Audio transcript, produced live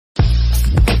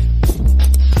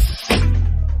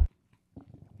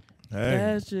Hey.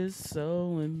 That's just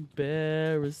so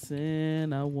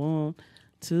embarrassing. I want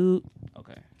to.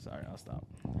 Okay, sorry, I'll stop.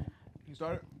 You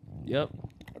started? Yep.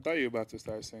 I thought you were about to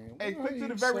start singing. Hey, Why quick to are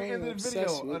the you very so end of the obsessed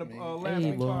video with of the me? last Hey,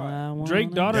 week boy, pod. I wanna-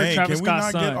 Drake daughter, Dang, Travis can we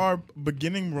Scott's not son. get our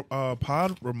beginning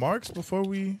pod remarks before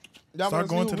we Y'all start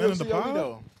going to the end of the pod?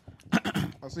 though.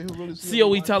 I see who really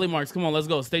COE tally marks. Come on, let's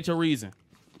go. State your reason.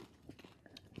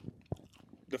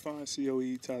 Define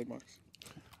COE tally marks.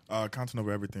 Content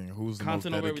over everything. Who's the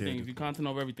Content most over dedicated? everything. If you content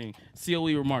over everything.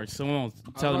 COE remarks. Someone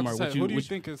tell I them was about to what say, you. who do you which-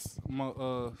 think is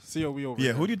COE over Yeah,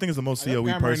 there? who do you think is the most Your COE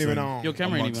camera ain't person? even on. Your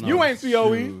camera ain't amongst even us?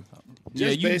 on. You ain't COE. Yeah,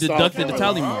 Just you based off deducted the camera.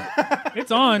 tally mark.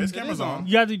 It's on. His camera's on.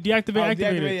 You have to deactivate,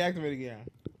 activate it. Activate again.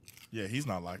 Yeah, he's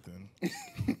not locked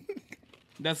in.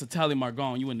 That's a tally mark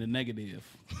gone. You in the negative.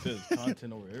 Says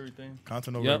content over everything.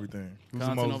 Content over Yep. everything. Who's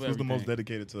Content the most? over Who's the most everything.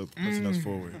 dedicated to pushing us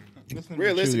forward?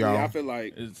 Realistically, y'all. I feel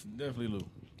like It's definitely Lou.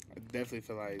 I definitely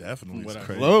feel like Definitely, it's What I-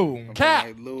 crazy. Low. I feel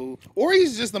like Lou, or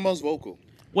he's just the most vocal.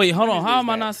 Wait, hold on. What How is am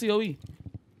I that? not COE?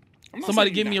 I'm not Somebody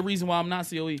saying give you're me a not. reason why I'm not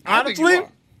COE. I think you Honestly, are.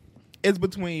 it's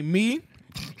between me.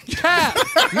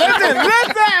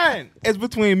 listen. It's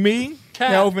between me,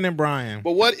 Kelvin, and Brian.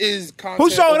 But what is content? Who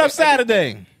showed over up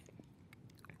Saturday?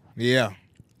 Yeah.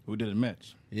 Who did it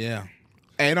match? Yeah.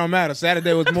 Hey, it don't matter.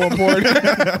 Saturday was more important.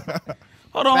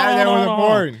 Hold on, Saturday hold was on, hold on.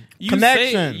 important. You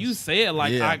Connections. say it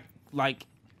like Yeah.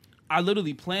 I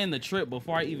literally planned the trip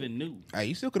before I even knew. Hey,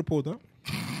 you still could have pulled up.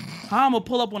 How I'm gonna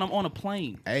pull up when I'm on a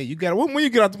plane? Hey, you got when you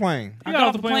get off the plane? I got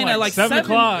off the plane at like 7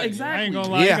 o'clock. Exactly. I ain't gonna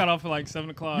lie. Yeah. I got off at like 7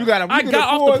 o'clock. You got. I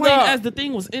got off the plane as the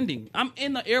thing was ending. I'm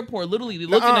in the airport, literally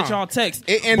looking at y'all text.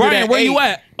 It ended Brian, at where 8. you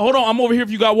at? Hold on, I'm over here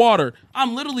if you got water.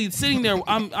 I'm literally sitting there.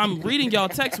 I'm reading y'all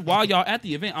text while y'all at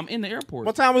the event. I'm in the airport.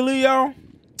 What time we leave, y'all?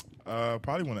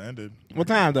 Probably when it ended. What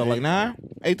time though? Like 9,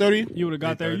 8:30. You would have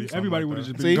got there. 8:30, Everybody something would like have just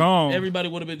that. been See? gone. Everybody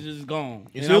would have been just gone.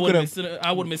 You And still I would have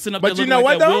could've- been sitting up But there you looking know like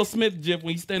what, that though? Will Smith gif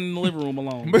when he's standing in the living room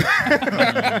alone.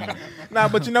 Nah,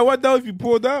 but you know what though? If you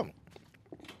pulled up,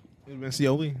 it'd been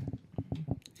COE.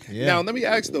 Yeah. Now, let me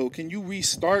ask though: can you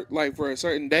restart like for a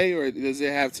certain day, or does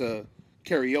it have to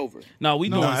carry over? No, we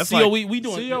doing it's COE. like- we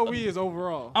doing COE is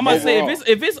overall. I'm about to say Overall.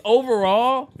 if it's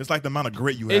overall, It's like the amount of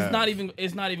grit you it's have. not even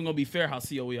gonna be fair how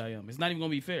COE I am. It's not even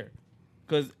gonna be fair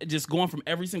because just going from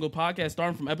every single podcast,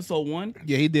 starting from episode 1,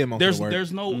 Yeah, he did most there's of the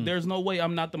work. there's no way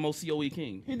I'm not the most COE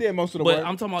king. He did most of the But work.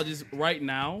 I'm talking about just right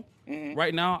now.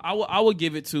 Right now, I would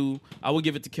give it to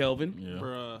Kelvin. Yeah.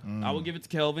 Bruh. I would give it to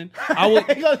Kelvin.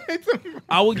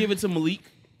 I would give it to Malik.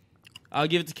 I'll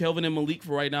give it to Kelvin and Malik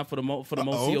for right now for the most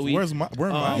COE. Where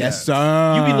am I? Yes, at?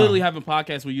 sir. You be literally having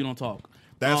podcasts where you don't talk.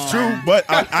 That's true, but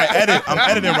I edit. I'm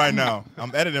editing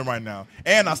right now.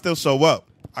 And I still show up.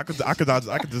 I could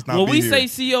just not When be we here.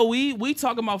 say COE, we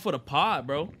talking about for the pod,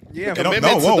 bro. Yeah, They don't,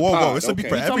 Commitment no, to whoa, the whoa, whoa! pod, It should be okay.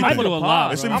 for We talking everything. about for the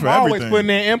pod. It should be bro. for I'm always everything. putting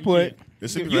in input. It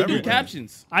should be for You do everything.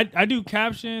 captions. I do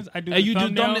captions. I do And the you do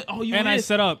thumbnail, thumbnail. Oh, you and I is.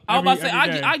 set up. I was about to say,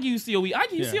 every day. I give you COE. I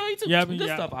give you COE too. Yeah, Good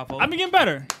stuff, Alpha. I'm getting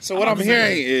better. So what I'm I'm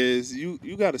hearing is you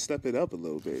got to step it up a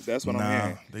little bit. That's what I'm Nah,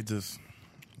 hearing. they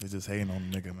just hating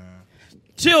on the nigga, man.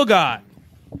 Chill, God.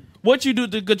 What you do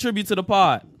to contribute to the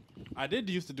pod? I did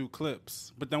used to do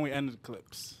clips, but then we ended the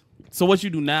clips. So what you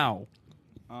do now?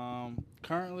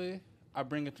 Currently, I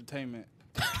bring entertainment.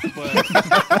 But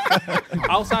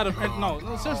outside of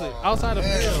seriously, outside of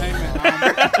entertainment,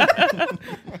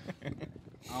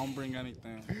 I don't bring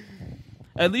anything.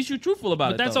 At least you're truthful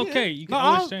about But it. that's though. okay. You can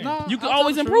always change. You can I'll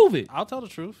always tell the improve truth. it. I'll tell the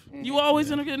truth. You always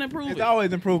can improve There's it.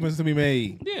 always improvements to be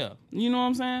made. Yeah, you know what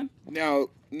I'm saying. Now,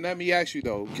 let me ask you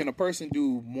though: can a person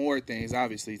do more things,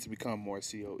 obviously, to become more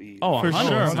COE? Oh, For 100%,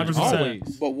 sure, 100%.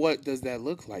 always. But what does that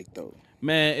look like though?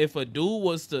 Man, if a dude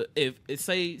was to, if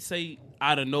say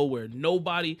out of nowhere,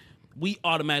 nobody, we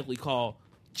automatically call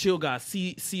Chill Guy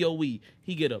COE.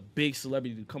 He get a big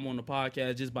celebrity to come on the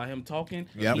podcast just by him talking.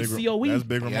 Yep. He's Big- COE. That's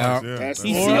big remarks. Yeah, That's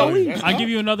He's COE. COE. That's I'll tough. give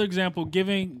you another example.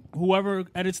 Giving whoever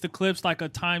edits the clips like a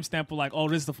timestamp of like, oh,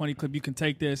 this is the funny clip. You can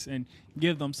take this and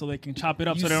give them so they can chop it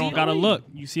up You so they don't COE. gotta look.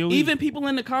 You see, Even people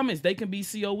in the comments, they can be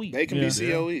COE. They can Yeah.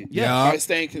 be COE. Yeah. By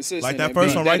staying consistent. Like that and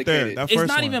first being one right there. dedicated. That It's first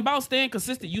not one. even about staying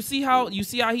consistent. You see how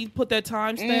he put that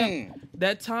timestamp?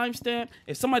 That timestamp.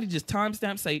 If somebody just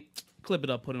timestamp, say, clip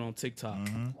it up, put it on TikTok.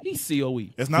 He's COE.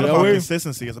 It's not about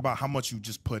consistency. It's about how much you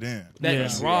just put in. That Yeah.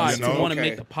 drive You know? to want to Okay.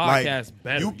 make the Like, podcast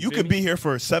better. you feel could me? be here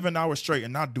for 7 hours straight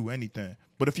and not do anything.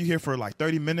 But if you're here for like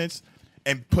 30 minutes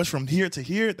and push from here to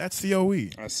here, that's COE.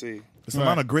 I see. It's the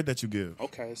amount of grit that you give.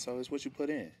 Okay, so it's what you put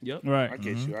in. Yep. right. I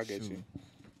get you. I get you.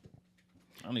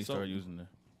 I need to start using the.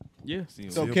 Yeah.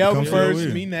 So You'll Kelvin become first,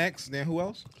 COE. me next, then who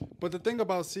else? But the thing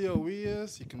about COE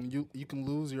is you can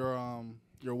lose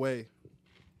your way.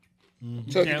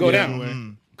 So you go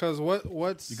down. Because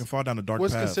what's You can fall down a dark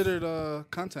what's path. considered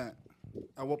content?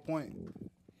 At what point?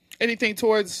 Anything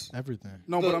towards Everything.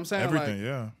 No, but I'm saying Everything,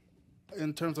 like yeah.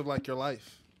 in terms of like your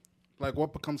life, like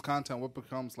what becomes content, what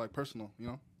becomes like personal.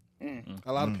 You know,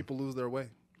 a lot of people lose their way.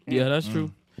 Yeah, that's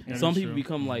true. That Some is people true.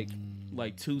 become like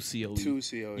too COE. two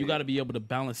COE? You got to be able to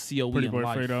balance COE Pretty and boy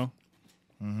life. Fredo.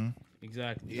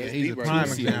 Exactly. Yeah, He's a deep prime right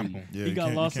there. example. Yeah, He you got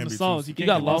can't- lost you in can't the be sauce. too- You He can't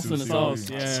got get lost too in the COE. sauce.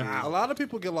 Yeah. A lot of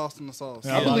people get lost in the sauce.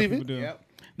 Yeah, a lot I of believe people it. do. Yep.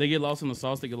 They get lost in the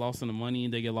sauce. They get lost in the money.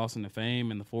 They get lost in the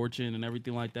fame and the fortune and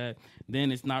everything like that.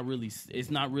 Then it's not really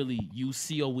you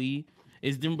COE.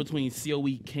 It's different between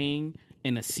COE king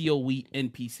and a COE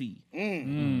NPC.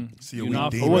 COE You know,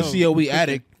 demon. Or what COE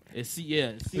addict? It's The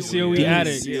COE COE demon.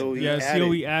 addict. COE Yeah, addict.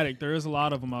 COE addict. There is a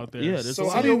lot of them out there. Yeah, there's So a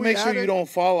how lot. do you COE make sure you addict? don't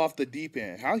fall off the deep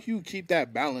end? How do you keep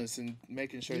that balance and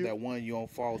making sure that one you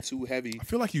don't fall too heavy? I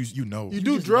feel like you know. You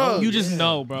do drugs. You just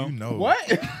know, bro. You know. What?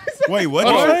 Wait, what'd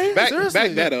Hold you on, say? back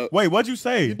Seriously. that up. Wait, what'd you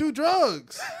say? You do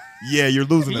drugs. Yeah, you're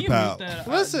losing Can it, you pal. mute that?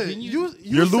 Listen, Can you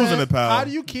You're losing said, it, pal. How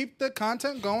do you keep the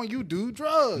content going? You do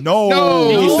drugs. No, No.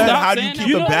 you Can you said stop how do you saying keep that?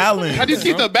 the You know- balance? How do you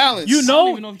keep the balance? You I don't know,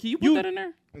 even know. Can you put you- that in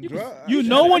there? you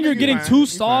know when you're getting too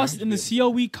sauced sauced in the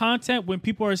COE content when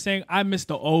people are saying, "I miss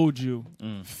the old you."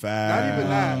 Fact. Not even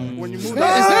that. When you move Is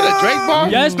that a Drake bar?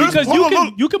 Yes, There's- because hold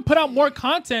on, you can put out more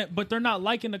content, but they're not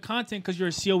liking the content because you're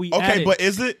a COE Okay, addict. but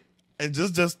is it and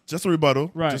just a rebuttal?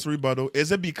 Right. Just a rebuttal.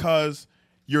 Is it because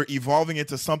you're evolving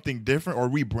into something different or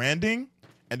rebranding,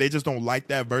 and they just don't like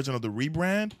that version of the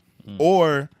rebrand,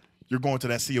 or you're going to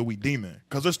that COE demon?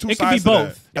 Because there's two It could be sides to that.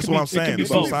 both. That's It what could I'm be- it saying. could be There's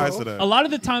two both. sides to that. a lot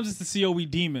of the times it's the COE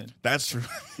demon. That's true.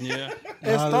 Yeah.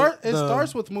 It the-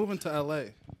 starts with moving to LA.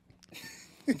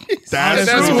 That's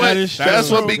That's true. what- That's that's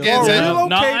what true. begins Or it. relocating-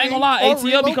 No, I ain't gonna lie. or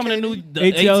ATL becoming a new.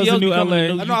 relocating- ATL is the new becoming LA.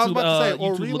 a new I know, I was YouTube, about to say,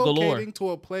 or YouTube galore. relocating to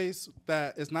a place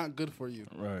that is not good for you.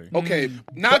 Right. Okay,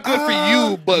 not good for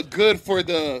you, but good for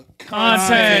the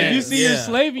Content. You see, Yeah. you're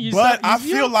slaving But yourself.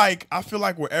 I feel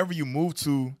like wherever you move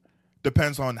to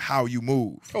depends on how you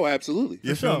move. Oh, absolutely.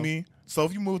 You feel sure. me? So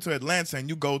if you move to Atlanta and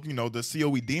you go, the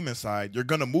COE demon side, you're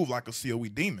gonna move like a COE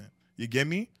demon. You get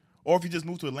me? Or if you just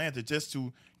move to Atlanta just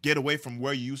to get away from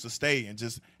where you used to stay and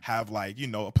just have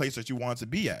a place that you want to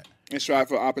be at. And strive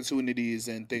for opportunities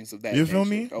and things of that You feel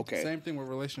nature. me? Okay. Same thing with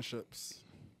relationships.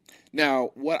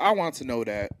 Now, what I want to know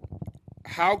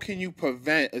how can you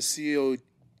prevent a COE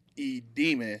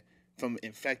demon from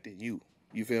infecting you?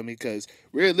 You feel me? Because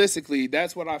realistically,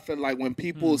 that's what I feel like when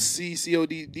people see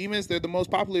COD demons, they're the most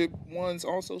popular ones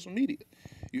on social media.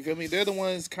 You feel me? They're the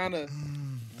ones kind of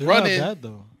They're running. not bad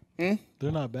though.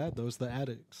 They're not bad though. It's the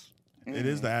addicts. It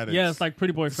is the addict. Yeah, it's like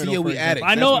Pretty Boy Fredo. COE for example. addict.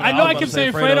 I know, That's I what know. I I was keep about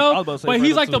saying to say, Fredo. I was Fredo, about to say but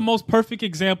he's Fredo, like the too. most perfect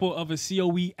example of a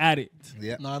COE addict.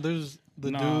 Yeah. Nah, there's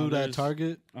the Nah, dude there's- at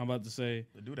Target, I'm about to say.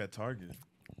 the dude at Target.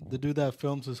 the dude that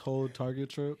films his whole Target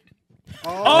trip.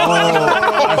 Oh, I know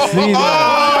what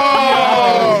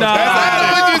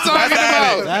you're talking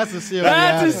about. That's a COE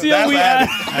That's addict. a COE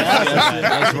addict.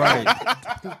 That's right.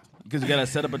 Because you gotta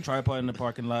set up a tripod in the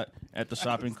parking lot, at the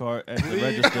shopping cart, at the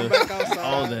register, back outside.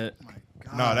 all that.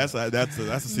 No, that's a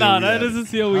COE. Nah, that addict.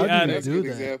 is a COE How do you addict. That's a do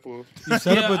good that? example. You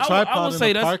set Yeah, up a I would tripod say in the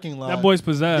that's- parking lot. That boy's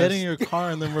possessed. Get in your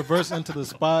car and then reverse into the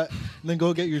spot, and then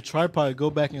go get your tripod. Go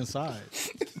back inside.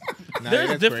 There's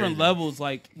that's different crazy. levels.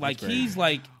 Like he's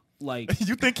like.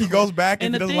 You think he goes back if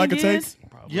And he the doesn't thing like a take? is,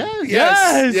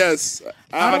 Yes. Yes.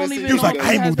 I don't honestly even He was know like, if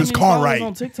I ain't has moved that this many car followers right.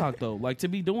 on TikTok though. Like to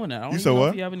be doing that, I don't You even said know what?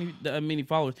 if you have that many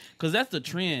followers because that's the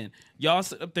trend. Y'all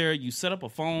sit up there, you set up a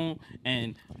phone,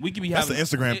 and we could be That's having the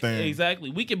Instagram thing.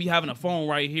 Exactly, we could be having a phone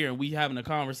right here, and we having a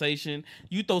conversation.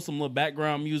 You throw some little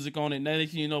background music on it, and then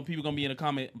you know people gonna be in the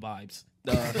comment vibes.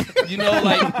 Like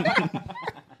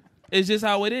it's just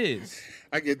how it is.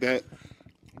 I get that.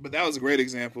 But that was a great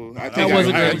example. I That think was a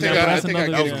I great think example. I That's think I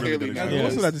another can good clearly example. know Yeah.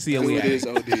 What's that to see who it is.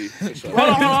 OD. For sure.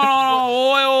 Hold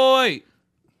on, wait.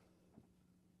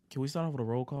 Can we start off with a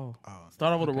roll call?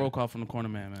 Start off with a roll call from the corner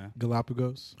man.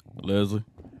 Galapagos. Leslie.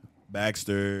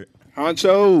 Baxter.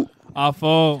 Honcho.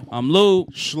 Afo. I'm Lou.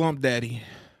 Slump Daddy.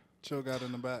 Chill got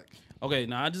in the back. Okay,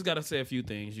 now I just gotta say a few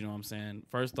things. You know what I'm saying?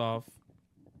 First off,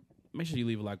 make sure you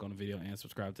leave a like on the video and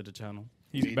subscribe to the channel.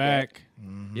 He's back.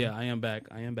 Yeah, I am back.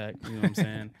 You know what I'm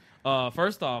saying?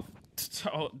 First off,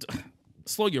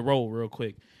 slow your roll real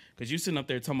quick. Because you sitting up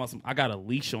there talking about I got a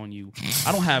leash on you.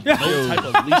 I don't have no type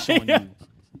of leash on you.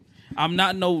 I'm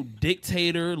not no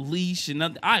dictator, leash, and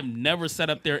nothing. I've never sat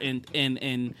up there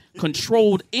and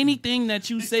controlled anything that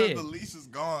you said. The leash is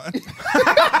gone.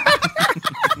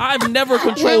 I've never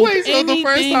controlled Wait, so anything the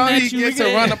first time that he you gets said.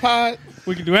 to run the pod?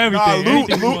 We can do everything.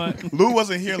 Anything we want. Lou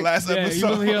wasn't here last Yeah, he episode.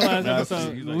 wasn't here last Nah,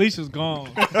 episode. he's The like- leash is gone.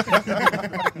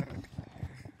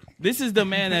 This is the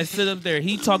man that sit up there.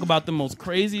 He talk about the most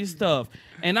craziest stuff,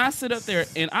 and I sit up there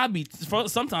and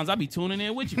sometimes I be tuning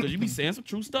in with you because you be saying some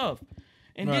true stuff.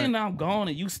 And then I'm gone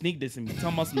and you sneak this and me talking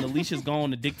about some Alicia's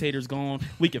gone, the dictator's gone.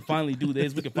 We can finally do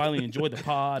this. We can finally enjoy the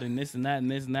pod and this and that and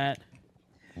this and that.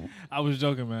 I was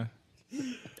joking, man.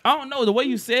 I don't know the way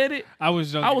you said it. I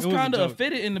was joking. I was It a kind of joke.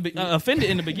 offended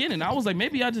in the beginning. I was like,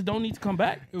 maybe I just don't need to come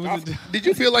back. It was a, Did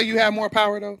you feel like you had more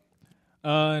power though?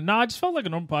 no, I just felt like a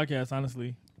normal podcast,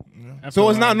 honestly. So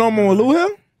it's not normal with Lou Hill?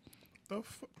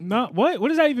 No, what? What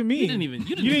does that even mean? You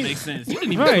didn't even make sense. You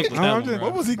didn't even Right. think with that I'm one, just, bro.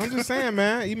 what was he? I'm just saying,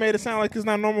 man. You made it sound like it's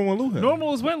not normal with Lou Hill.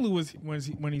 Normal is when Lou was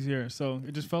when he's here. So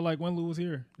it just felt like when Lou was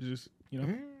here. It just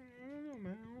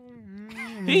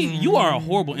You are a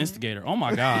horrible instigator. Oh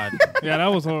my god. yeah, that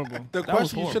was horrible. The was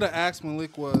question you horrible. should have asked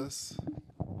Malik was,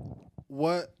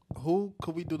 who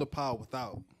could we do the pod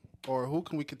without? Or who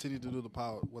can we continue to do the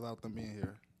pod without them being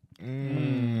here?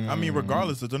 I mean,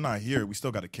 regardless if they're not here, we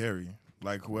still got to carry.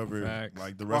 Like whoever, Facts.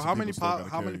 like the Or rest how of many people still gotta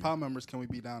how many carry. pod members can we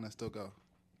be down and still go?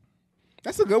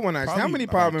 That's a good one, actually. How Probably many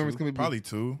about power members two. can we be? Probably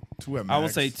two at max. I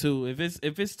would say 2.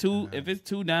 If it's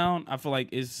two down, I feel like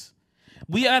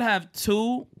we gotta have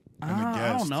 2. a I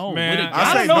guest. don't know. Man, With a I I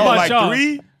guest. say don't know no, about like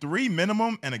y'all. three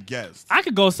minimum and a guest. I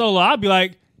could go solo. I'd be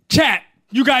like, chat.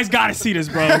 You guys gotta see this,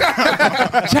 bro.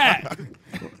 Chat.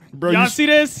 Bro, Y'all see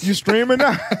this? You streaming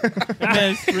now?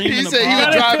 Man, streaming He the said he pod.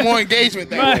 would drive more engagement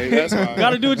that way. That's why.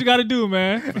 Gotta do what you gotta do,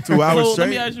 man. 2 hours So straight. let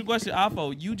me ask you a question, Afo.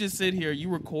 You just sit here, you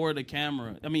record a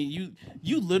camera. I mean,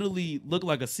 you literally look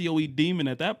like a COE demon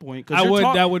at that point. 'cause I you're would-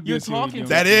 that would be you're a COE talking demon.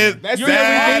 that is That's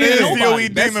that COE is demon. COE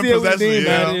That's demon COE possession. demon.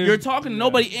 Yeah. That You're talking to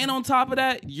nobody, and on top of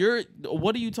that,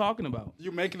 what are you talking about?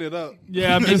 You're making it up.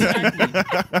 Yeah, I'm just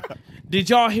Exactly. Did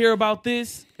y'all hear about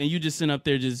this? And you just sitting up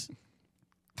there just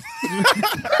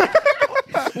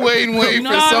waiting for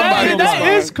Nah, somebody to that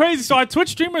respond. is crazy. So our Twitch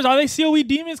streamers, are they COE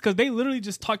demons? Because they literally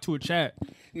just talk to a chat.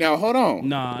 Now hold on.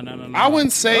 no. I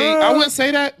wouldn't say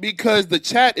that because the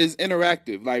chat is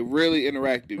interactive, like really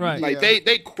interactive. Right. Like Yeah.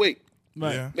 they quick.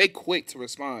 Right. Yeah. They quick to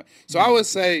respond. So I would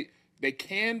say they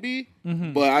can be,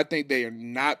 Mm-hmm. but I think they are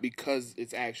not because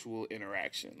it's actual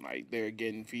interaction. Like they're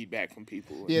getting feedback from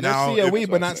people. Yeah, Now, they're if- COE,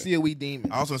 but not COE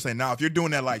demons. I was gonna say now, if you're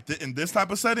doing that like in this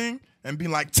type of setting and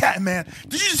being like, "Chat, man,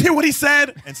 did you just hear what he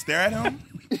said?" and stare at him,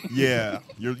 yeah,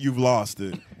 you've lost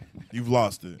it. You've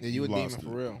lost it. Yeah, you a You've demon lost for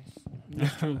it. real.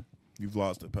 That's true. You've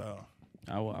lost it, pal.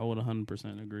 I would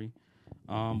 100% agree.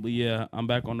 But yeah, I'm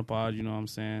back on the pod. You know what I'm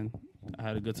saying? I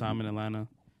had a good time in Atlanta.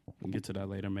 We'll get to that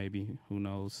later, maybe. Who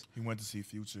knows? He went to see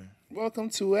Future. Welcome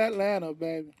to Atlanta,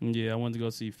 baby. Yeah, I went to go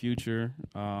see Future.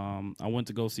 I went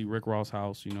to go see Rick Ross'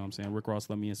 house. You know what I'm saying? Rick Ross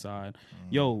let me inside.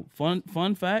 Yo, fun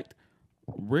fact.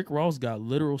 Rick Ross got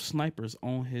literal snipers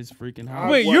on his freaking house.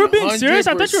 Wait, you're being serious?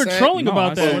 I thought you were 100% trolling No,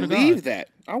 about I swear that. to Believe that.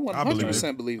 I I believe 100%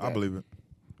 it. believe that. I believe it.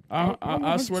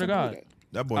 I swear to 100% God. believe that.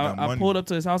 That boy got I money. pulled up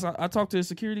to his house. I talked to his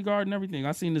security guard and everything.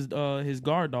 I seen his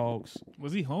guard dogs.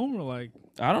 Was he home or like?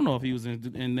 I don't know if he was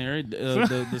in there.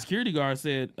 The security guard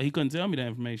said he couldn't tell me that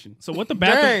information. So what the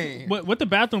bathroom? Dang. What the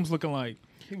bathrooms looking like?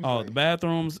 Oh, the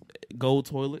bathrooms, gold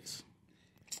toilets.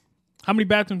 How many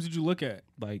bathrooms did you look at?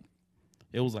 Like,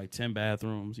 it was like 10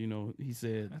 bathrooms. You know, he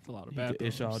said That's a lot of he could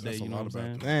ish all bathrooms. day. That's a You know lot what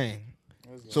I'm of saying? Dang.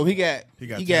 So he got He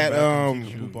got 10 bathrooms.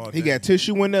 He can hoop all he day. got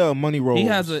tissue in there, or money rolls.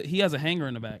 He has a hanger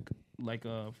in the back, like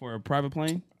for a private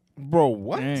plane. Bro,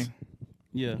 what? Dang.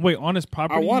 Yeah. Wait, on his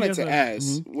property? I he wanted has to a-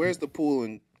 ask, where's the pool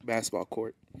and basketball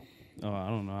court? Oh, I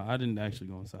don't know. I didn't actually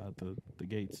go inside the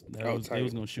gates. They tight.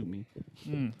 was gonna shoot me.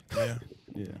 Yeah.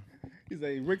 Yeah. He's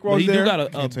like Rick But Ross he there. do got a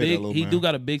Can't take that big. little He man. do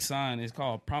got a big sign. It's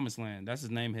called Promised Land. That's his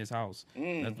name. His house.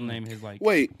 That's the name of his like.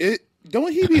 Wait,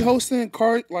 don't he be hosting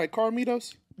car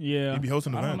meetups? Yeah. He be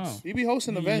hosting I don't events. know. He be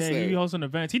hosting events yeah, there. he be hosting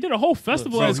events. He did a whole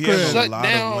festival Bro, at his he has crib. a lot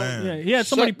down. of land. Yeah, he had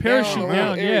somebody Shut down parachute the whole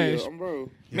down. area, Yeah. bro.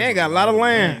 Man got a lot of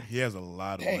land. He has a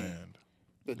lot of Dang. land.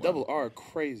 The double R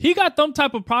crazy. He got them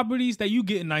type of properties that you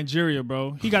get in Nigeria,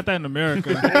 bro. He got that in America.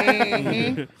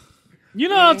 Mhm. You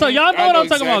know what I'm talking? Y'all I know what know I'm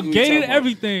talking exactly about. what you're Gated talking about.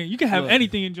 everything. You can have Look.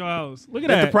 anything in your house. Look at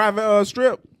At the that. private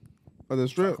strip. Or the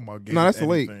strip. Talking about No, that's the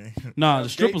lake. anything. Nah, the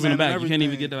strip was in the Gateman back. and You can't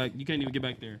even everything. get back. You can't even get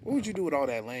back there. What would you do with all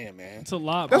that land, man? It's a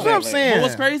lot. That's bro. what I'm But saying. But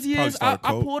what's crazy Probably is start a I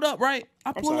cult. pulled up right. I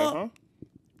I'm pulled sorry, up.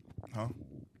 Huh?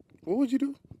 What would you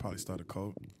do? Probably start a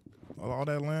cult. All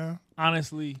that land.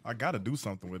 Honestly, I gotta do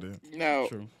something with it. Now,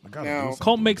 True. I gotta Now- do something.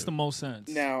 cult with makes it. the most sense.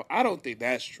 now, I don't think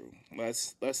that's true.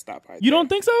 Let's stop right You there. don't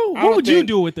think so? I What don't would you think-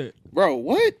 do with it? Bro,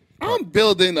 what? I'm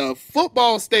building a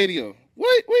football stadium. What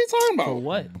are you talking about? For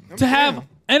what? To have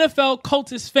NFL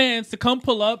cultist fans to come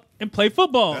pull up and play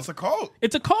football. That's a cult.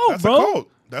 It's a cult, That's bro. a cult.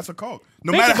 That's a cult.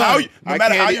 No Think matter about how it. you, no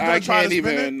matter how you're gonna try to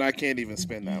spin it, I can't even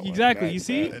spin that one. Exactly. That- You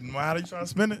see? that- no matter how you try to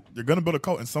spin it, you're gonna build a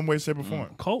cult in some way, shape, or form.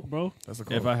 Cult, bro. That's a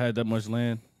cult. If I had that much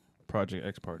land, Project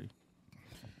X Party.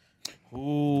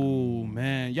 Ooh,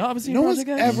 man. Y'all ever seen No one's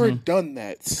Project X? ever done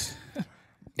that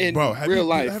in Bro, have real you-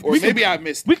 life, have or you- maybe I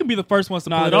missed We can be the first ones to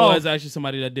pull Nah, it there off. was actually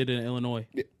somebody that did it in Illinois.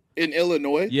 in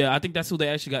Illinois. Yeah, I think that's who they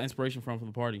actually got inspiration from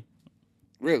the party.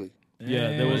 Really?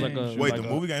 Yeah, there was like a Wait, like the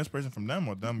a- movie got inspiration from them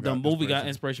or them? The movie got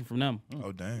inspiration from them.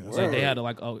 Oh dang! It's like they had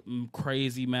like a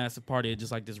crazy massive party at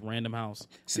just like this random house.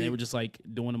 See- and they were just like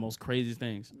doing the most crazy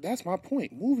things. That's my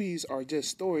point. Movies are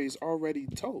just stories already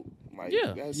told. Like,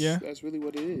 Yeah. that's really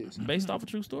what it is, Based off a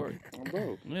true story.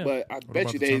 bro. Yeah. But I bet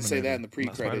about you the they didn't say Terminator? that in the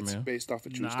pre-credits Spider-Man. based off a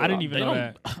true Nah, story. I didn't even They know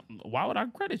don't. that. Why would I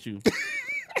credit you?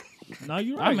 No,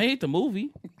 you're I right. made the movie.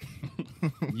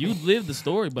 You lived the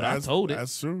story, but I told it.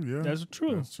 That's true. Yeah, That's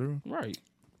true. That's true. Right.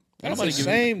 That's Nobody a give-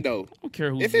 shame, though. I don't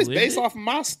care who. If it's lived based it. off of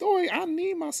my story, I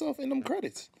need myself in them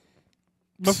credits.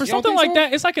 But for You don't something think like so?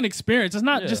 that, it's like an experience. It's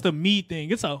not Yeah. just a me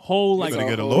thing. It's a whole like better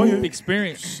get a whole lawyer.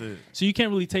 experience. Shit. So you can't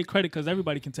really take credit because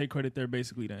everybody can take credit there.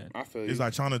 Basically, then. I feel you. It's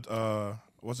like trying to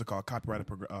what's it called? Copyrighted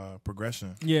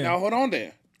progression. Yeah. Now hold on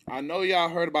there. I know y'all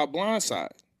heard about Blindside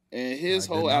and his I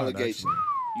did whole not, allegation. actually.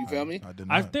 You feel me? I did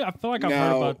not. I feel like I've now,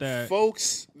 heard about that.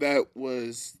 folks, that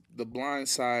was the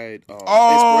Blindside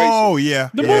Oh inspiration. yeah.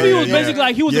 The Yeah, movie yeah, was yeah. basically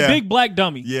like he was Yeah. a big black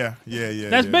dummy. Yeah.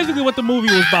 That's basically what the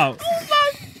movie was about.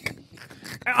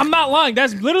 I'm not lying.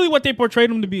 That's literally what they portrayed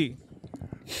him to be.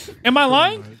 Am I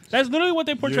lying? That's literally what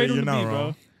they portrayed You're him to not be,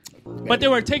 wrong. bro. But they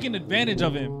were taking advantage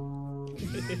of him.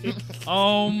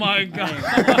 Oh my god!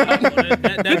 that Did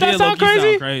that did sound low-key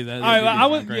crazy? crazy. That All right, did I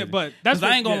sound was crazy. yeah, but that's 'Cause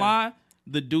I ain't gonna yeah. lie.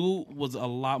 The dude was a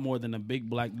lot more than a big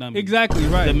black dummy. Exactly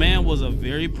right. The man was a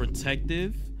very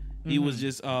protective. He was Mm-hmm.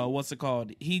 just what's it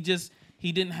called? He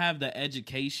didn't have the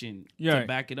education Yeah. to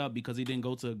back it up because he didn't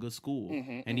go to a good school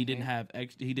and he didn't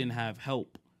have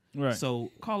help. Right.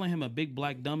 So calling him a big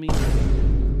black dummy,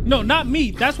 No, not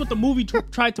me. That's what the movie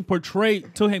tried to portray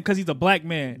to him because he's a black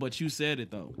man. but you said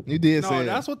it though. You did say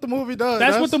that's what the movie does.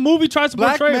 That's what the movie tries to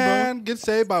black portray, man gets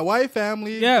saved by white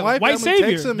family. Yeah, white family savior.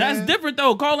 Takes him That's in. different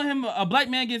though. Calling him a black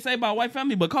man getting saved by a white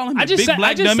family, but calling him bro. a big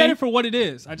black I just dummy, said it for what it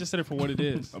is. I just said it for what it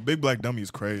is. A big black dummy is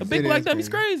crazy. a big It black is dummy's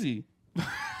crazy.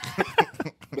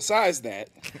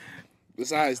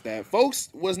 Besides that, folks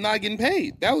was not getting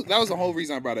paid. That was the whole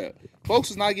reason I brought it up. Folks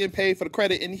was not getting paid for the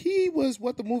credit, and he was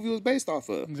what the movie was based off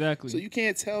of. Exactly. So you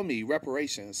can't tell me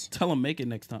reparations. Tell him make it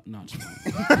next time. No, I'm just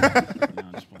playing. No,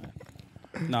 I'm just playing.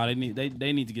 No, they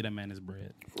need to get that man his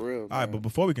bread. For real. All right, but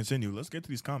before we continue, let's get to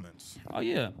these comments. Oh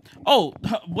yeah. Oh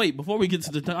wait, before we get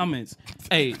to the comments,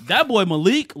 hey, that boy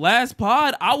Malik last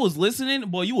pod, I was listening.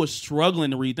 Boy, you were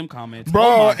struggling to read them comments, Bro,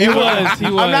 Oh my he God. was.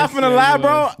 I'm not finna lie,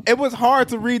 bro. It was hard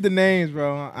to read the names,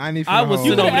 bro. I need. I was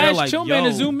You sitting could over there have like, asked Chill Man to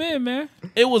yo. zoom in, man.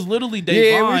 It was literally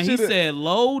Yeah, Davon. we He shoulda- said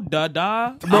low da da.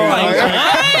 I'm Bro, like,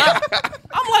 what?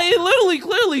 I'm like, it literally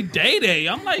clearly Day Day.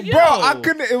 I'm like, yo. Bro, I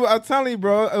couldn't. I'm telling you,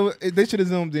 bro. They should have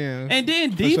zoomed in. And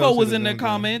then sure, Devo was shoulda in the zoomed in.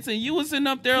 comments, and you was sitting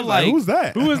up there like, Who's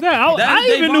that? Who was that? I That's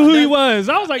even Davon. knew who he That's- was.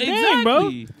 I was like, dang, bro.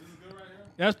 exactly.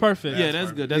 That's perfect. Yeah,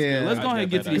 that's good. That's Yeah. good. Let's go ahead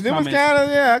and get to these It was comments. kind of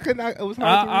I couldn't. It was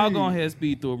hard to read. I'll go ahead and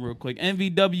speed through them real quick.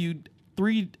 NV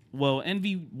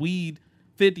Weed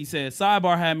 50 says,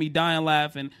 sidebar had me dying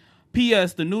laughing.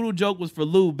 P.S. The noodle joke was for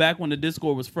Lou back when the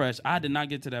Discord was fresh. I did not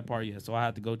get to that part yet, so I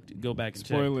have to go back and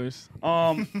Spoilers.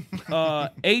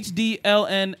 check.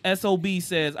 HDLNSOB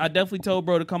says, I definitely told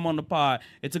bro to come on the pod.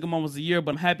 It took him almost a year,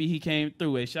 but I'm happy he came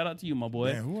through. Hey, shout out to you, my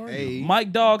boy. Man, who are you? Hey,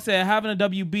 Mike Dog said, having a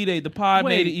WB day, the pod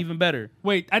Wait. made it even better.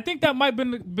 Wait, I think that might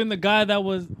have been the guy that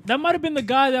was. That might have been the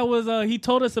guy that was. He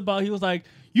told us about. He was like,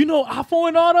 Afo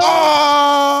and Auto.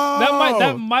 Oh,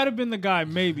 That might have been the guy.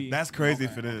 Maybe. That's crazy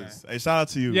if it is. Hey, shout out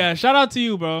to you. Yeah, shout out to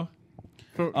you, bro.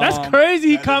 That's Um, crazy.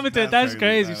 He that is- commented. that's That's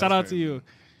crazy. crazy. Nah, Shout that's out to crazy. you.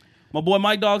 My boy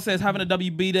Mike Dog says, having a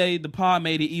WB day, the pod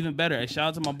made it even better. Hey, shout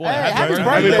out to my boy. Hey, happy birthday.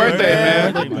 birthday, Happy birthday,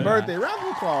 man! man. Happy birthday! Round of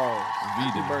applause.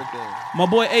 Happy birthday. My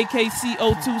boy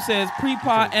AKCO2 says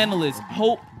pre-pod analyst.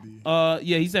 Hope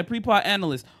he said pre-pod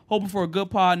analyst. Hoping for a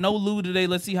good pod. No Lou today.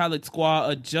 Let's see how the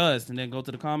squad adjusts. And then go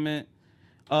to the comment.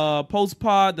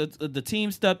 Post-pod, the team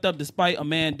stepped up despite a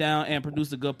man down and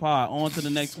produced a good pod. On to the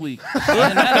next week.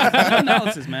 Good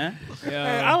analysis, man. Hey,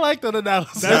 I like that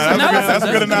analysis. That's a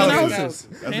good That's analysis.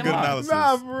 That's a Can't good lie. analysis.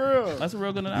 Nah, for real. That's a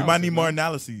real good analysis. You might need more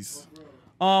analyses.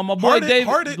 My boy Hearted,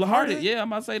 David, hearted. Yeah, I'm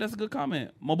about to say that's a good comment.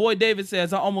 My boy David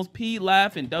says I almost peed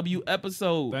laughing. W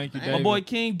episode. Thank you, My David. boy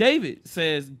King David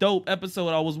says dope episode.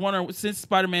 I was wondering since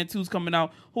Spider-Man 2's coming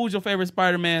out, who's your favorite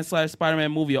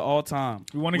Spider-Man/Spider-Man movie of all time?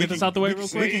 We want to get this out the way real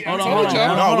quick. Hold told on.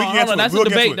 y'all. No, we can get to it. That's We'll a get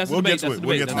to debate. it. That's a We'll debate. get to That's a it.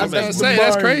 We'll debate. get to I was it. gonna say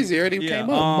that's crazy. It already Yeah, came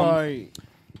up.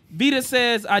 Vita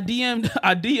says I DM'd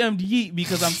Yeet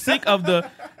because I'm sick of the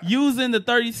using the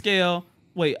 30 scale.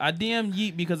 Wait, I DM'd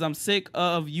Yeet because I'm sick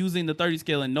of using the 30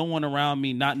 scale and no one around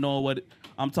me not knowing what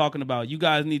I'm talking about. You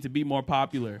guys need to be more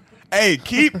popular. Hey,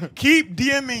 keep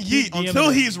DMing Yeet DMing until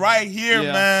him. he's right here,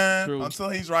 Yeah, man. true. Until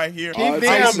he's right here. Keep I will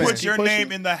DMing. put your Keep name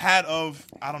pushing. in the hat of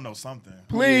I don't know something.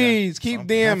 Please keep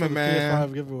Something. DMing, man.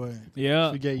 PS5 giveaway.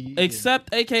 Yeah. We get you.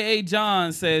 Except AKA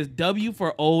John says W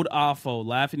for old Afo.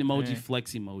 Laughing emoji,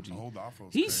 flex emoji. Old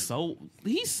Afro's He's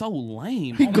crazy. so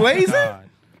lame. He Oh my glazing? God.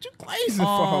 What you glazing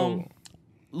for?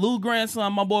 Lou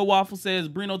grandson, my boy Waffle says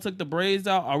Brino took the braids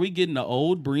out. Are we getting the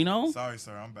old Brino? Sorry,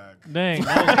 sir. I'm back. Dang.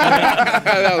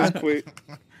 That was quick.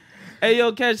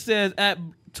 Ayo Catch says at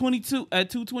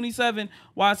 227,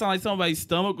 why it sound like somebody's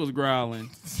stomach was growling.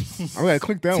 I gotta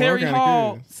click that Terry one.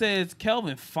 Hall says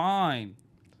Kelvin fine.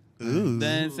 Ooh.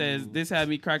 Then says this had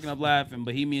me cracking up laughing.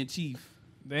 Bohemian Chief.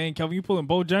 Dang, Kelvin, you pulling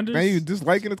both genders? Man, you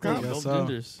disliking this comment? Both so.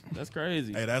 genders. That's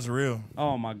crazy. Hey, that's real.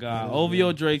 Oh my God.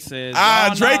 OVO Drake says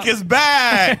Drake is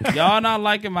back. y'all not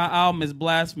liking my album is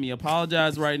blasphemy.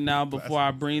 Apologize right now before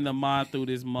I bring the mind through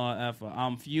this mud effer.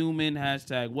 I'm fuming.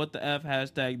 Hashtag what the F.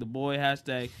 Hashtag the boy.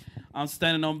 Hashtag I'm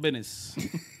standing on business.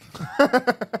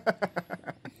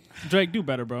 Drake, do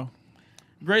better, bro.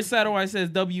 Grace Satterwhite says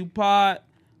W Pod.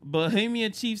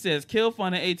 Bohemian Chief says kill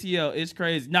fun at ATL. It's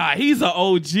crazy. Nah, he's an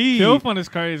OG. Kill Fun is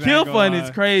crazy. Kill I ain't gonna fun lie. is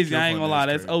crazy. Kill I ain't Fun gonna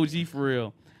lie. is That's OG for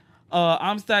real.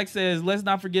 I'm Stack says let's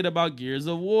not forget about Gears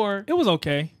of War. It was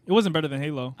okay. It wasn't better than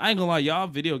Halo. I ain't gonna lie, y'all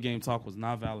video game talk was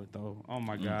not valid though. Oh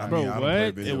my God. I Bro, mean, I don't what? play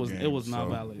It video It was games, not so-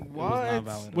 valid. It was What? not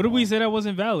valid. What did we say that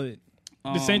wasn't valid?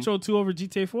 The Saints Row 2 over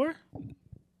GTA 4?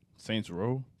 Saints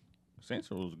Row. Saints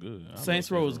Row was good. I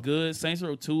Saints love Row is good. Saints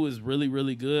Row 2 is really,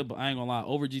 really good, but I ain't gonna lie,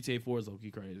 over GTA 4 is okay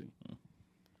crazy.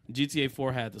 GTA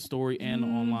 4 had the story and the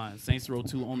online. Saints Row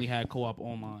 2 only had co-op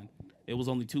online. It was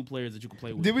only 2 players that you could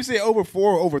play with. Did we say over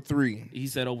 4 or over 3? He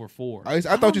said over 4. I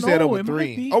thought you said know. over It might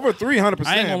 3. be. Over 3, 100%.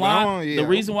 I ain't gonna but I lie. don't- yeah. The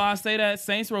reason why I say that,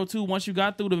 Saints Row 2, once you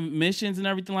got through the missions and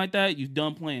everything like that, you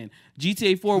done playing.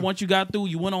 GTA 4, once you got through,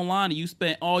 you went online and you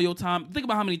spent all your time. Think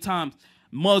about how many times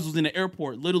Muzz was in the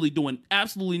airport, literally doing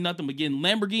absolutely nothing but getting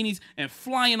Lamborghinis and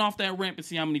flying off that ramp and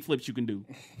see how many flips you can do.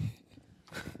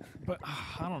 But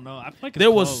I don't know. I feel like it's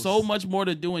There was close. so much more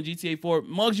to do in GTA 4.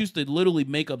 Muggs used to literally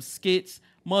make up skits.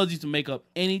 Muggs used to make up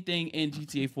anything in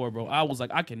GTA 4, bro. I was like,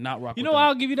 I cannot rock You with know, that.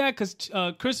 I'll give you that because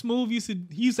Chris Move used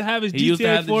to have his He used to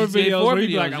GTA have the 4 GTA videos 4 where he'd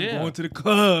be like, videos, I'm yeah. going to the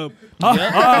club.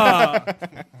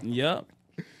 Yep.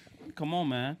 Come on,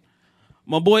 man.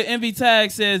 My boy Envy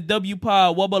Tag says W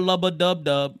Pod Wubba Lubba Dub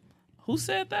Dub. Who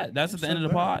said that? That's at the end of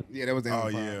the pod. Yeah, that was the end Oh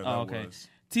of the pod. yeah. Oh, that okay. was.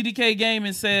 TDK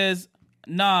Gaming says,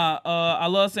 nah, I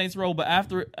love Saints Row, but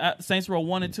after Saints Row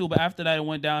 1 and 2, but after that it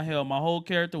went downhill. My whole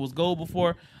character was gold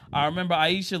before. I remember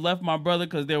Aisha left my brother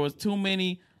because there was too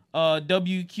many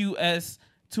WQS,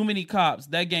 too many cops.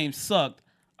 That game sucked.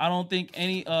 I don't think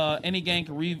any game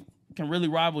can really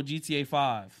rival GTA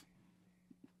 5.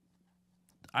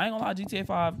 I ain't gonna lie, GTA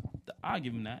 5, I'll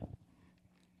give him that.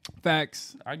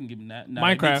 Facts. I can give him that. Now, they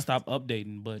need to Minecraft. stop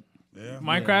updating, but Yeah.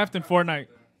 Minecraft and Fortnite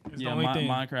is the yeah, only thing.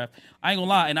 Minecraft. I ain't gonna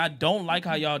lie, and I don't like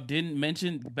how y'all didn't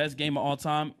mention best game of all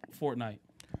time, Fortnite.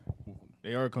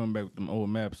 They are coming back with them old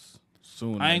maps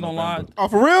soon. I ain't in gonna lie. November. Oh,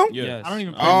 for real? Yeah. Yes. I don't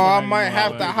even. Oh, play I Fortnite might anymore,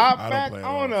 have to but- hop I don't back play it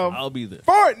on all. a I'll be there.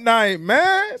 Fortnite,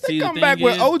 man. They See, the come thing back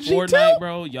with is, OG Fortnite, too.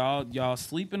 bro. Y'all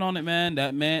sleeping on it, man.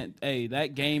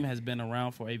 That game has been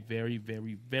around for a very,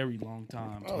 very, very long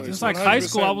time. Oh, It's like high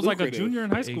school. I was like a lucrative. junior in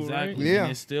high school, Exactly. Yeah.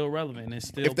 And it's still relevant. And it's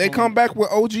still. If they pulling- come back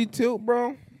with OG Tilt,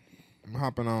 bro, I'm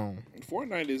hopping on.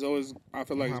 Fortnite is always. I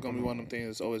feel like it's gonna be one of them things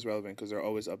that's always relevant because they're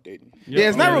always updating, Yeah,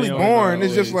 it's not Yeah, really they boring. always-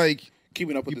 It's just like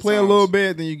keeping up with you the play a times. little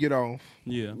bit, then you get off.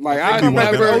 Yeah. Like They I come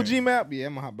back with never. OG map. Yeah,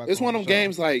 I'm gonna hop back. It's on one the of them show.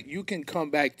 games like you can come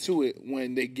back to it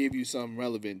when they give you something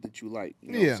relevant that you like.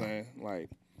 You know Yeah. what I'm saying? Like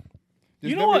Just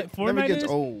You know never- what Never Fortnite gets is?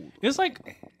 old. It's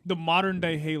like the modern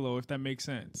day Halo, if that makes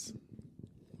sense.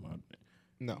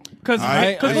 No. Because Uh,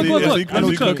 I look, is he let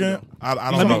me cooking? cook. I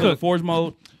Let don't me know. cook. Forge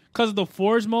mode. Because of the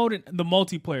Forge mode and the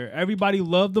multiplayer. Everybody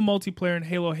loved the multiplayer in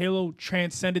Halo. Halo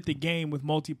transcended the game with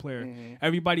multiplayer.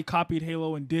 Everybody copied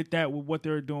Halo and did that with what they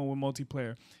were doing with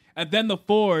multiplayer. And then the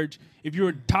Forge, if you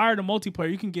were tired of multiplayer,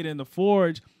 you can get in the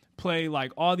Forge, play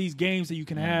like all these games that you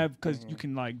can have because you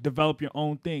can like develop your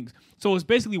own things. So it's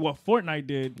basically what Fortnite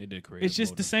did. They did create. It's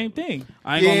just the same thing.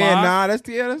 I ain't gonna lie. That's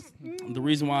The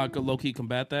reason why I could low key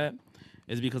combat that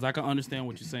is because I can understand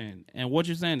what you're saying, and what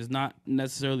you're saying is not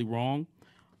necessarily wrong,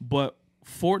 but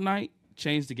Fortnite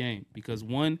changed the game because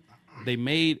one, they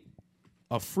made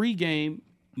a free game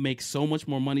make so much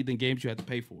more money than games you had to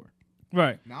pay for.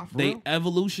 Right. They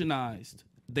evolutionized.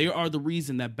 They are the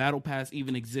reason that Battle Pass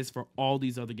even exists for all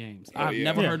these other games. I've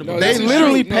never heard of No, it. that's They true.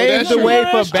 literally No, paved that's the true. way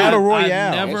for That's Battle true. Royale.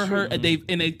 I've never That's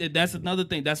heard. That's another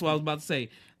thing. That's what I was about to say.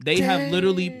 They have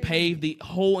literally paved the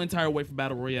whole entire way for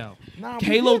Battle Royale.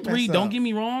 Halo 3. Don't get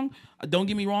me wrong.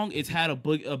 It's had a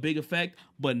big effect,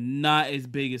 but not as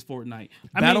big as Fortnite.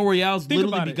 Battle Royales think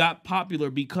literally about it. got popular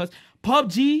because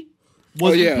PUBG.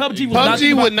 Was yeah. PUBG was PUBG not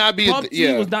thinking would about, not be a PUBG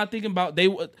yeah. was not thinking about they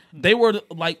were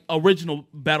like original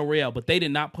Battle Royale, but they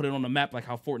did not put it on the map like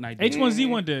how Fortnite did.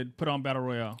 H1Z1 did put on Battle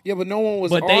Royale. Yeah, but no one was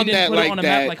But on they didn't that put like it on the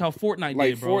that. map like how Fortnite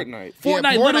like did, bro. Fortnite.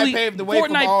 Fortnite Yeah, literally paved the way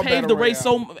for all Fortnite paved the Battle way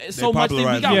so much. That we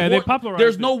popularized got it. Yeah, they popularized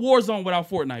There's it. no Warzone without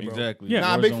Fortnite, bro. Exactly. Yeah.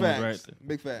 Nah, Warzone big was facts. right there.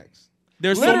 Big facts.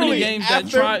 There's so many Literally, games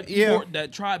after-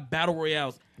 that tried Battle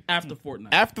Royales after Fortnite.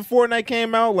 After Fortnite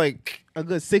came out, like a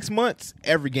good 6 months,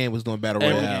 every game was doing Battle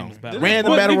Every Royale. game was Battle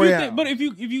Random But Battle if you Royale. think- but if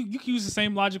you can use the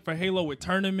same logic for Halo with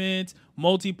tournaments,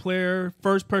 multiplayer,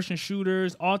 first person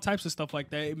shooters, all types of stuff like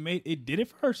that, it did it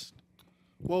first.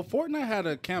 Well, Fortnite had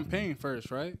a campaign first,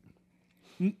 right?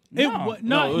 It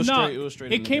was straight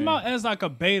in It the came game. out as like a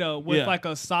beta with Yeah. like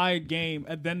a side game,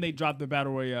 and then they dropped the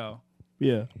Battle Royale.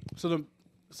 Yeah.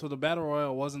 So the Battle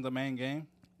Royale wasn't the main game.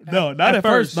 No, not at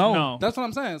first. No. That's what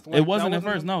I'm saying. It's like- It wasn't that at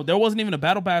first. No, there wasn't even a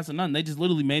battle pass or nothing. They just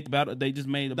literally made the battle. They just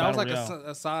made the That was battle like royale.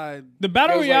 a side. The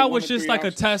Battle It was like Royale one was of just 3 like a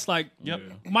options. test. Like, Yep.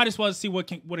 might as well see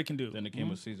what it can do. Then it came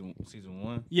with season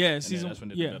one. Yeah, And then season. that's when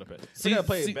they Yeah, did Battle Pass. See- We gotta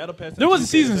play see- Battle Pass. there was a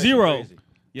season That's actually 0. crazy.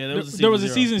 Yeah, there was a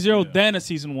season 0, then a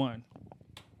season 1.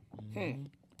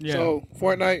 Yeah, So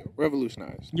Fortnite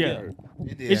revolutionized. Yeah. Word.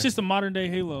 it's just a modern day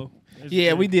Halo.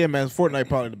 Yeah, we did, man. Fortnite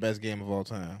probably the best game of all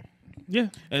time. Yeah,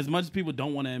 As much as people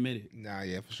don't want to admit it, Nah,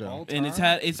 yeah, for sure. and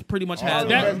it's pretty much had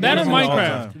that or games of all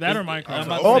Minecraft. time. That or I'm Minecraft.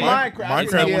 about to Oh, say, Minecraft.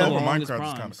 Minecraft, Yeah. over Longest Minecraft is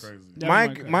primes. kind of crazy. That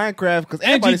or Minecraft, because And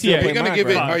everybody GTA. still Are play you gonna give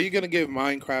it? Minecraft. Are you gonna give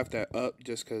Minecraft that up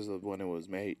just because of when it was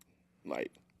made?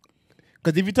 Like,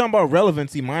 Because if you're talking about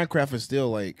relevancy, Minecraft is still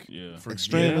like Yeah.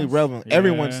 extremely Yes. relevant. Yeah.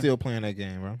 Everyone's still playing that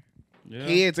game, bro. yeah,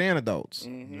 Kids and adults.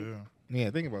 Yeah. Yeah,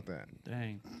 think about that.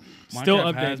 dang, Still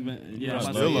Minecraft has updating. been, Yeah, I'm about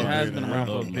to still say, it has updating. been around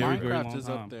for a Minecraft very, very Minecraft long is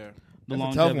time. up there. The That's a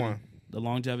tough longevity, one. the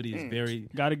longevity is very.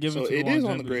 Got to give so it to it the is on the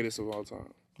longevity. greatest of all time.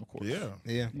 Yeah.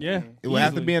 Yeah. Yeah, It would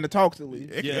have to easily. be in the talks at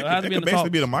least. It, Yeah, it, it has to it be in could the basically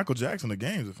be talks. the Michael Jackson of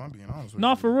games, if I'm being honest with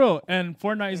No, you. for real. And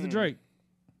Fortnite is the Drake.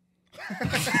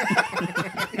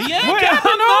 He ain't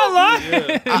capping no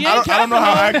lie. I don't know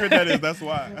how accurate that is. That's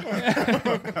why.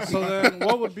 So then,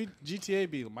 what would be GTA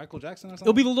be? Michael Jackson or something?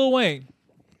 It'll be the Lil Wayne,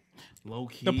 Low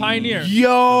key. the pioneer. Yo,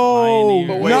 Pioneer.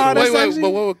 But Nah, wait, nah, that's wait, actually- but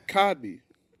what would COD be?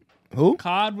 who?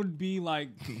 COD would be like.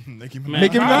 Nicki Man,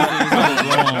 Nicki COD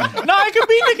Minaj? is No, it could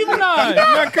be Nicki Minaj.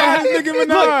 Not COD, Nicki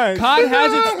Minaj. Look, COD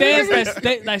has its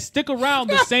stance that stick around,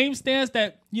 the same stance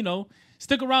that,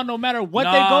 stick around no matter what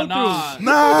they go through.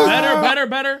 Nah.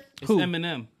 Better. It's Who?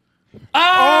 Eminem.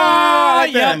 I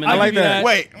like yeah, that. I'll I like give you that.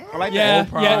 Wait. I like Yeah,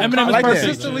 that. yeah, Eminem I is like that. perfect.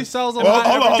 consistently sells a Well, lot.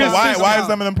 hold on. Every Why consistent is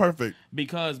amount. Eminem perfect?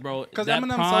 Because, bro, Because that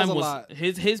Eminem prime sells a was lot.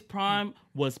 his prime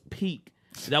was peak.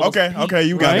 That was Okay, peak. okay,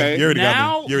 you got Right. me. You already Now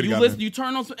got me. You already you got listen, me. you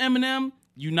turn on some Eminem,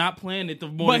 you're not playing it for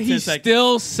more But than he 10 seconds.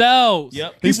 still sells.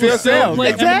 Yep. He still sells. play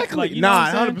Eminem, Exactly. like, you know Nah,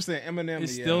 what I'm 100%. Eminem. It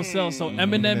still sells. So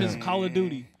Eminem is Call of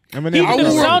Duty. Eminem. He I did a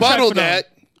will soundtrack rebuttal for them. that.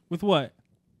 With what?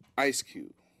 Ice Cube.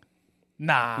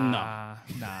 Nah.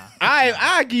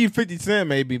 I give you 50 Cent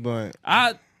maybe, but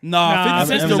Nah, Nah,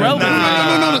 50 Cent's Eminem- irrelevant.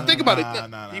 No. Think about it.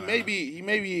 Nah. He may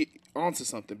be onto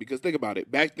something because think about it.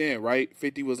 Back then, right?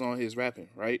 50 was on his rapping,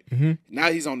 right?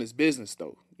 Now he's on his business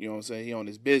though. You know what I'm saying? He on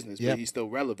his business, Yep. but he's still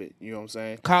relevant. You know what I'm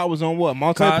saying? COD was on what?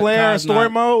 Multiplayer, COD's story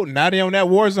not- mode? Now they on that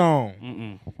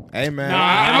Warzone. Hey, man.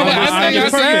 I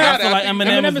feel like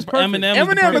Eminem is perfect. Eminem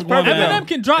Eminem is is perfect. perfect. Eminem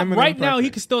can drop Eminem right now. He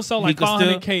perfect. can still sell He like could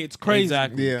still- 500K. It's crazy.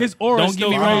 Exactly. Yeah. His aura is Don't get still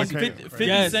me wrong. crazy. 50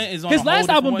 Yes. Cent is on His a whole last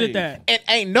album different did wave. that. And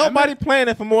ain't nobody playing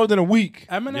it for more than a week.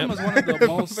 Eminem is one of the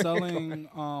most selling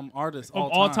artists Of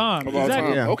all time. Of all Exactly.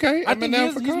 time. Yeah. Okay, I think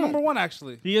Eminem for he's COD. number one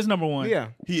actually. He is number one. Yeah.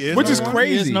 He is. Which is number one?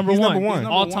 crazy. He is number He's one. number one. He's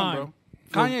number All one, time. bro.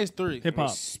 Kanye's 3. Hip hop.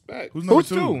 Respect. Who's number Who's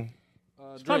two? two?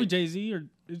 It's probably Jay Z or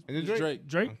Is it Drake?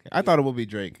 Drake. I thought it would be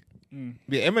Drake.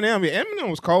 Yeah, Eminem. Yeah, Eminem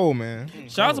was cold, man.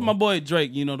 Shout out to my boy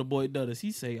Drake. You know the boy Dudders.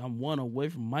 He say I'm one away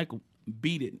from Michael.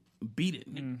 Beat it.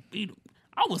 Nigga. Beat him.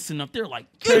 I was sitting up there like,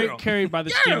 Carried by the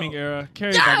streaming era.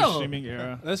 Carried by the streaming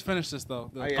era. Let's finish this though.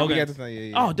 Oh, yeah, we got this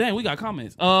thing. Yeah. Oh dang, we got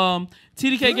comments.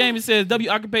 TDK Gaming says W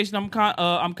occupation. I'm kind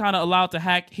of allowed to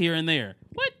hack here and there.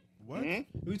 What?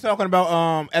 We talking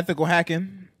about ethical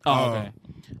hacking. Oh, okay.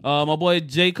 My boy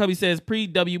Jay Cubby says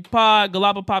pre-W pod.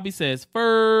 Galapa Poppy says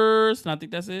first. And I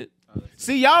think that's it.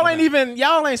 See, y'all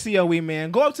ain't COE,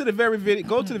 man. Go up to the very video.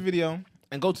 Go to the video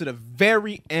and go to the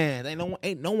very end.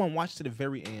 Ain't no one watched to the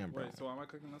very end, bro. Wait, so am I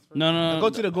clicking this first? No.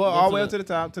 Go all the way up to the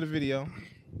top to the video.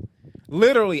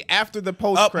 Literally after the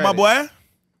post credits. my boy.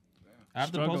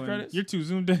 After the post credits. You're too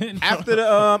zoomed in. After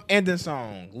the ending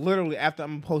song. Literally after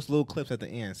I'm gonna post little clips at the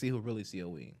end. See who really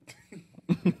COE.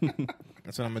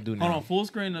 That's what I'm gonna do now. Hold on, full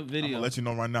screen of I'm video. gonna let you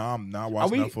know right now. I'm not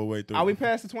watching that full way through. Are we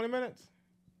past the 20 minutes?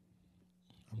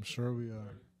 I'm sure we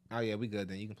are. Oh yeah, we good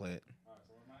then. You can play it.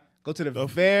 Go to the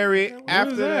very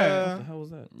after What the the hell was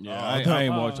that? Yeah, I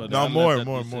ain't watching that. No,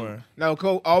 more. no.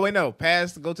 Go. Oh wait, no.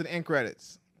 Past. Go to the end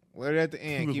credits. We're at the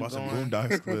end. He Keep was watching going.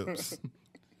 Boondocks clips.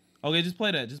 Okay, just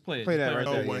play that. Just play it. Play Just that right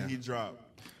Oh, there. when yeah. he dropped.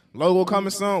 Logo coming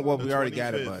soon. Well, The we already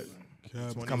got it, 25th. but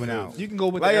it's 25th. coming out. You can go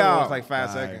with Play the arrows out like 5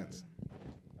 All right. seconds.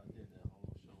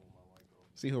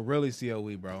 See who really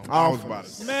COE, bro. I was about to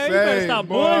say. Man, you better stop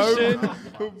bullshitting.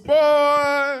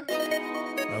 Boy.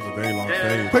 That was a very long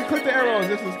fade. Click the arrows.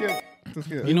 This is skip.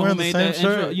 You know who wearing the made same that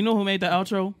intro? shirt. You know who made the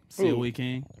outro? COE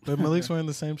King. But Malik's wearing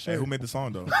the same Hey, shirt. who made the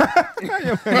song though?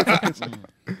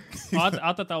 Oh,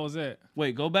 I thought that was it.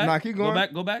 Wait, go back. Nah, keep going.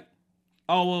 Go back.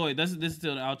 Oh wait. This is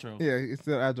still the outro. Yeah, it's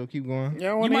still agile. Keep going. Yeah,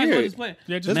 I You want to might as hear well it. just play it.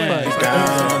 Yeah, just Man. play it.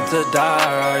 Down to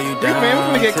die, are you down Man, we're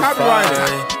gonna get to copyrighted.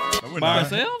 fight? No, we're By not.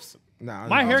 ourselves? Nah,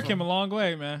 My hair came a long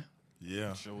way, man.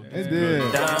 Yeah. It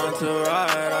did. Down to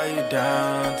ride, are you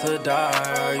down to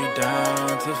die? Are you down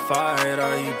to fight?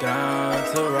 Are you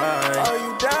down to ride? Are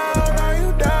you down? Are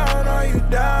you down? Are you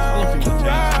down to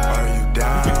ride? Are you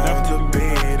down to be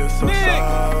the source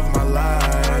of my life?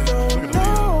 I don't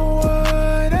know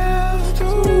what else to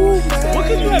say. What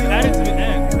could you have added to the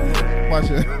end? Watch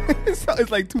it.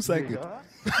 It's like 2 seconds.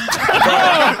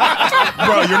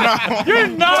 Bro, you're not. You're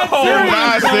not You're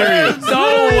not serious.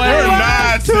 No way. You're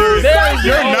not serious.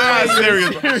 You're not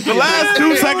serious. The last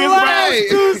 2 seconds, bro.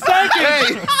 2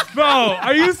 seconds, bro.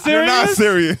 Are you serious? You're not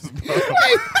serious, bro.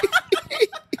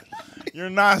 You're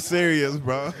not serious,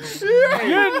 bro.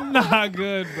 You're not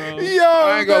good, bro. Yo,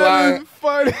 I ain't gonna that lie. is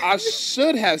funny. I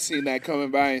should have seen that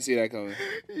coming, but I didn't see that coming.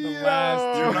 You're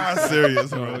not serious,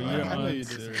 bro. You're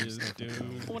unserious,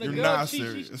 dude. When a You're girl not cheats,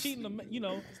 serious. she's cheating, you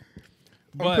know. I'm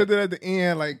But put it at the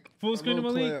end, like full a screen of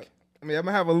little Malik. clip. I mean, I'm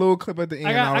gonna have a little clip at the end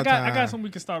I all the time. got something we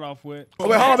can start off with. Oh,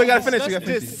 wait, hold on. We gotta finish.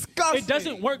 It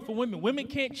doesn't work for women. Women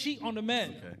can't cheat on the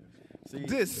men.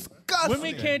 Disgusting.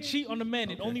 Women can't cheat on the men.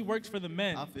 It only works for the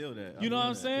men. I feel that. You know what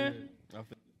I'm saying?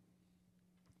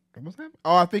 What's happening?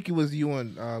 Oh, I think it was you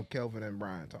and Kelvin and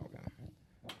Brian talking.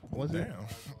 Was it? Damn.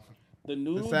 The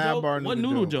noodle The sidebar joke? What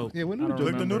noodle joke? Yeah, what noodle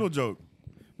Click joke? the noodle joke.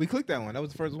 We clicked that one. That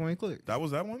was the first one we clicked. That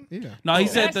was that one? Yeah. No, he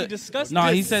It's said actually that. disgusting. No,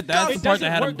 he said that's It the part doesn't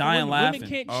that had work him for dying women. laughing. Women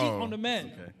can't cheat on the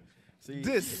men.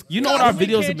 This. You know what our Women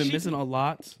videos can't have been cheat. missing a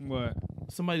lot? What?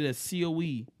 Somebody that's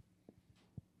COE.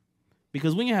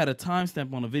 Because we ain't had a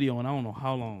timestamp on the video and I don't know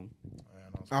how long.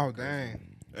 Oh dang.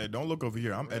 Hey, don't look over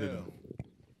here. I'm editing.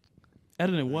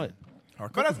 Editing what? Our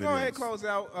But let's cooking go ahead and videos. close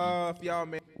out. If y'all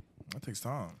man. That takes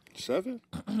time. 7?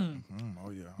 Oh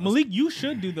yeah. Malik, you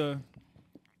should do the.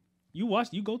 You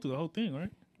go through the whole thing, right?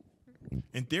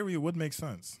 In theory, it would make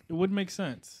sense It would make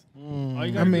sense. All you I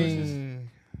gotta do is just mean,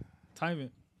 time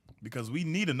it. because we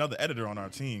need another editor on our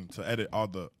team to edit all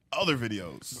the other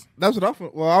videos. that's what I'm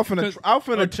finna. Well, I'm finna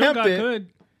Chill attempt Guy it. could.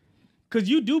 Cause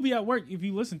you do be at work if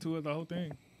you listen to it the whole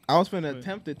thing. I was finna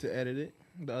attempt it to edit it.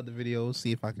 The other videos,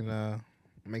 see if I can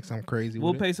make something crazy.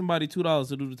 We'll with pay somebody $2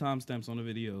 to do the timestamps on the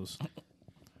videos.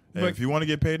 Hey, But- if you want to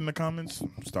get paid in the comments,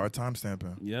 start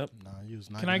timestamping. Yep. Nah, you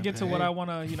was not Can I getting get to paid. what I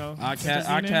wanna, I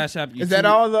intervene in? cash app you Is that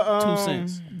all the 2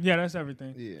 cents. Yeah, that's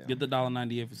everything. Yeah. Get the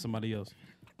 $1.98 for somebody else.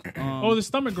 Oh, the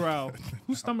stomach growl.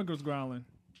 Whose stomach was growling?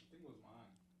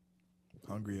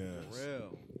 Hungry ass.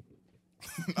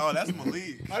 Oh, that's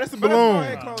Malik. Oh, that's the But let's go balloon.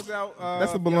 ahead and close out.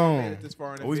 That's the if y'all balloon. made it this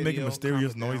far in the Always making video,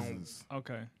 mysterious comment down. noises.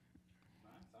 Okay.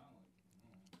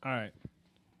 All right.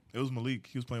 It was Malik.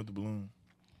 He was playing with the balloon.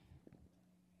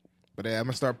 But I'm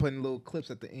gonna start putting little clips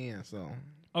at the end, so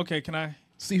Okay, can I?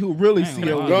 see who really Dang,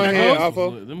 see wow. it. Go ahead, Them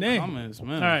Alpha. Them Dang. comments,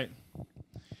 man. All right.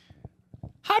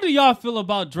 How do y'all feel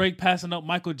about Drake passing up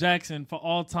Michael Jackson for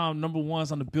all-time number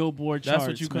ones on the Billboard charts? That's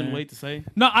what you couldn't man? wait to say?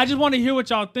 No, I just want to hear what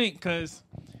y'all think, because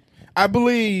I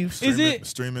believe Is it-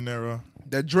 streaming era?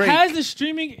 that Drake has the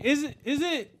streaming, is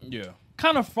it? Yeah.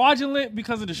 kind of fraudulent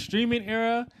because of the streaming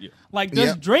era. Yeah. Like, does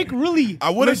Yeah. Drake really I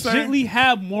wouldn't say- legitimately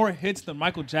have more hits than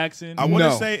Michael Jackson? I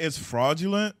wouldn't No. say it's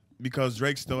fraudulent because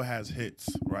Drake still has hits,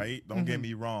 right? Don't Mm-hmm. get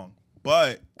me wrong.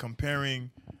 But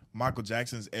comparing Michael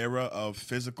Jackson's era of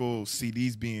physical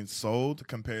CDs being sold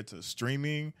compared to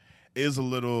streaming is a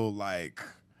little like,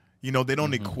 they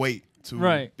don't equate to.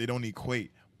 Right. They don't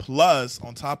equate. Plus,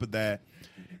 on top of that,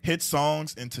 hit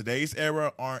songs in today's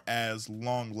era aren't as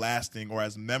long lasting or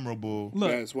as memorable.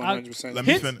 Look, That's 100%. Let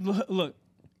me hits, fin- look,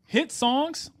 hit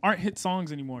songs aren't hit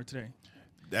songs anymore today.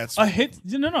 That's A hit,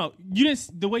 no. You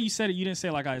didn't. The way you said it, you didn't say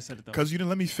it like I said it though. because you didn't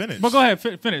let me finish. But go ahead,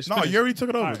 finish. No, finish. you already took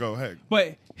it over. All right. Go ahead.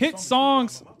 But hit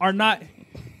songs are not.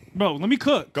 Bro, let me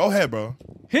cook. Go ahead, bro.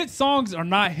 Hit songs are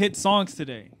not hit songs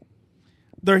today.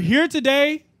 They're here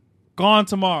today, gone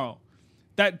tomorrow.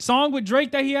 That song with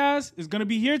Drake that he has is gonna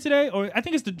be here today, or I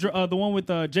think it's the one with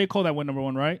J. Cole that went number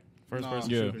one, right? First No. person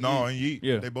Yeah. shooter. No, and Yeet.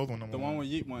 Yeah. They both went number The one. one with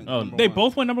Yeet went. Oh, number They one.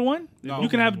 both went number one. No. You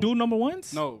can have dual number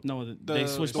ones. No, No, the, they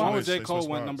switched the one with spots. J. Cole They switched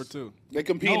went spots. number 2. They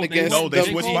competing No, against No, they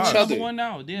them- switched each spots. other. One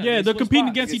now. Yeah, they they're switched competing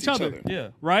spots. against each other. Yeah.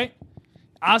 Right?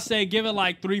 I'll say give it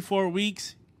like 3-4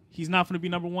 weeks. He's not going to be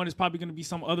number one. It's probably going to be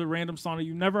some other random song that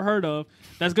you never heard of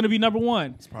that's going to be number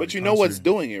one. But you know what's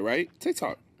doing it, right?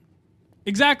 TikTok.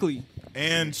 Exactly.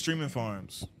 And streaming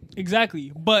farms.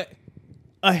 Exactly. But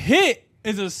a hit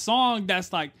is a song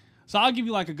that's like, so I'll give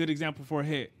you like a good example for a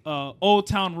hit. Old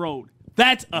Town Road.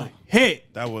 That's a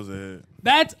hit. That was it.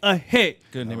 That's a hit.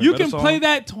 Couldn't name a You better can song? play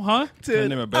that, huh? Couldn't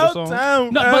name a better song?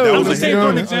 No, but I'm was just a saying hit for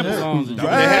on an it. example. Songs. They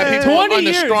had people 20 on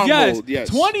the years, strong yes. mode. Yes.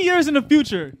 20 years in the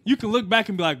future, you can look back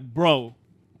and be like, bro,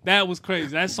 that was crazy.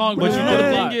 That song But was you know the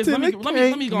live. thing is, let me go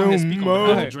ahead and speak Go on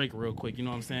ahead. Drake real quick. You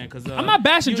know what I'm saying? Because I'm not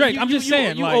bashing Drake. I'm just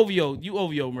saying, You like-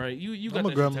 OVO, right? You got I'm a that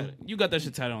shit grandma. tatted. You got that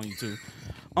shit tatted on you too.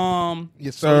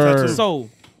 Yes, sir. So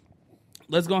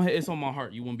let's go ahead. It's on my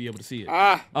heart. You won't be able to see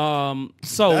it.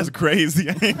 So That's crazy.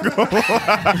 I ain't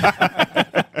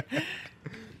going.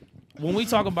 when we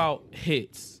talk about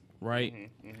hits, right?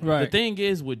 Right. The thing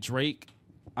is with Drake,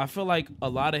 I feel like a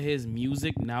lot of his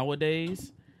music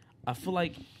nowadays, I feel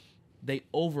like they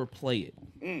overplay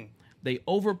it. They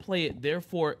overplay it,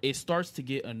 therefore it starts to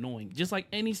get annoying. Just like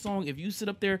any song, if you sit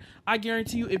up there, I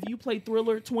guarantee you, if you play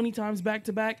Thriller 20 times back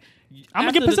to back, I'm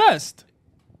going to get after the- possessed.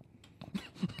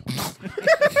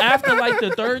 After like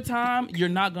the third time, you're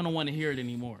not gonna want to hear it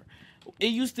anymore. It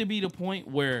used to be the point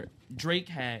where Drake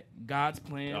had God's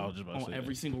Plan I was just about to on say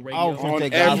every that. single I was radio. gonna On say He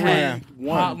God's every plan. had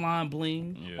one. Hotline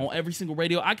Bling Yeah. on every single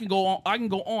radio. I can go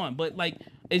on, but like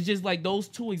it's just like those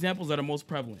two examples that are most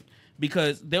prevalent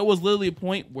because there was literally a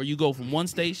point where you go from one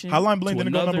station. Hotline Bling to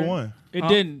didn't go another. number one. It Huh?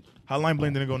 didn't. Hotline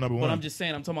Bling didn't go number one. But I'm just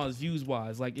saying, I'm talking about views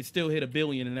wise. Like it still hit 1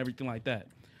 billion and everything like that.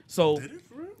 So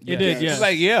It did, yeah. It's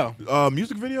like, yeah.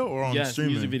 Music video or on yes,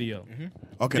 streaming? music video.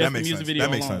 Okay, Just that makes the music sense. video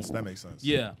That makes alone. sense. That makes sense.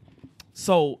 Yeah.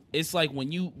 So it's like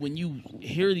when you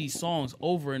hear these songs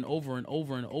over and over and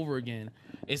over and over again,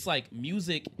 it's like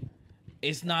music.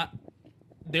 It's not.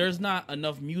 There's not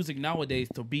enough music nowadays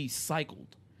to be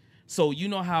cycled. So you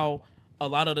know how a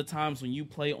lot of the times when you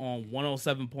play on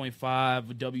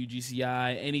 107.5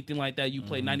 WGCI, anything like that, you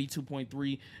play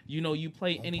 92.3. You know, you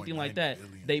play anything like that.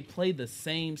 They play the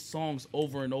same songs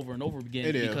over and over and over again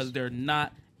It is. because they're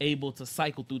not able to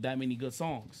cycle through that many good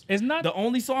songs. It's not. The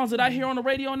only songs that I hear on the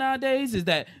radio nowadays is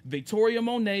that Victoria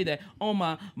Monet, that "Oh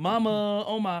My Mama,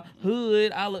 Oh My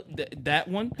Hood," that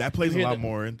one. That plays You a hear lot the-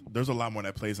 more. There's a lot more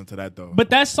that plays into that though.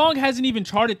 But that song hasn't even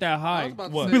charted that I high. was about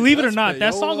to What? say, Believe it or that's not,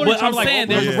 that payola. song only But I'm charted like saying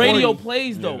over there's Yeah. 40. radio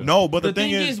plays though. No, but the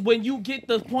thing thing is is- when you get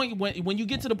the point when you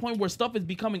get to the point where stuff is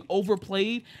becoming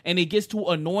overplayed and it gets too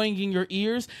annoying in your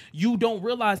ears, you don't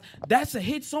realize that's a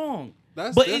hit song.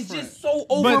 That's but different. it's just so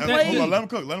But Hold overplayed. on, let him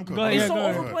cook. Let him cook. Go ahead, It's yeah, so go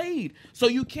ahead. overplayed. So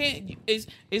you can't. It's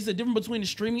the difference between the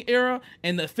streaming era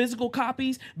and the physical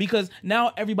copies because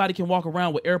now everybody can walk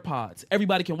around with AirPods.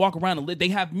 Everybody can walk around and they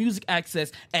have music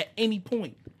access at any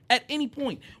point. At any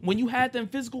point, when you had them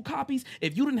physical copies,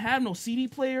 if you didn't have no CD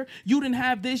player, you didn't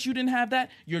have this, you didn't have that,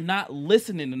 you're not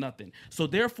listening to nothing. So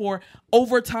therefore,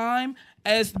 over time,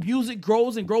 as music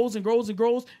grows and grows and grows and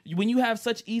grows, when you have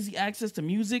such easy access to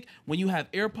music, when you have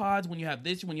AirPods, when you have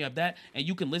this, when you have that, and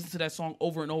you can listen to that song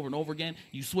over and over and over again,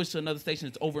 you switch to another station,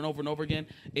 it's over and over and over again,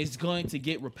 it's going to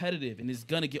get repetitive and it's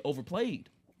going to get overplayed.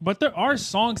 But there are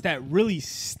songs that really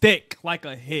stick like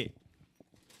a hit.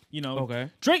 You know, Okay.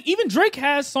 Drake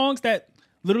has songs that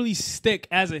literally stick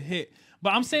as a hit.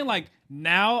 But I'm saying like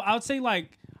now, I'd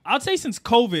say since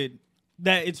COVID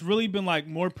that it's really been like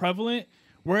more prevalent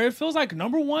where it feels like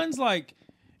number one's like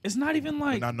it's not even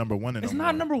like not number one. it's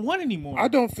not number one anymore. I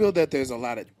don't feel that there's a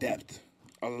lot of depth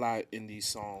a lot in these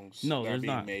songs No, that are there's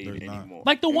being not. made There's not. anymore.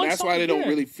 Like the And one that's song, why they don't yeah.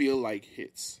 really feel like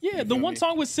hits. Yeah, You the feel one me?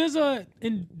 song with SZA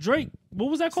and Drake. What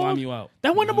was that Slime called? You Out.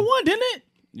 That went number 1, didn't it?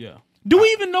 Yeah. Do we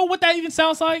even know what that even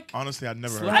sounds like? Honestly, I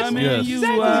never heard. Slamming Yes. you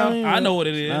Exactly. out. I know what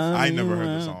it is. I never heard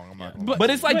the song. I'm not gonna lie. But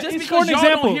it's like But just it's because for an y'all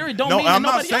example. don't hear it, don't No, mean that I'm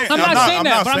not nobody saying- else. I'm I'm not not- saying I'm that,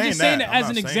 not but I'm saying just saying that. it I'm as not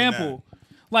an saying example.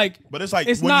 Like, But it's like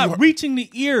it's when not you- reaching the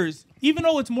ears, even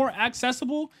though it's more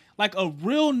accessible. Like a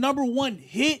real number 1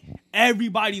 hit,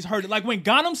 everybody's heard it. Like when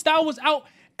Gangnam Style was out,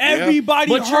 everybody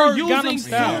But heard you're Gangnam using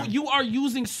Style. you are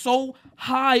using so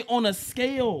high on a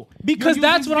scale. Because You're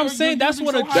that's using- what I'm you're saying. That's using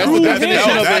what so a high That's true the hit definition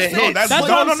is. of a hit. That's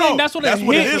what I'm saying. That's what a it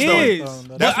hit is, though. is. That's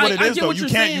But what it I is, get though. what You you're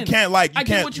can't, saying. you can't like, I you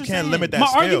get can't, what you you're can't saying. limit that My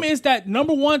scale. argument is that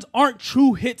number 1s aren't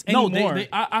true hits No, anymore.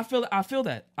 I feel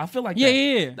that. I feel like Yeah, that.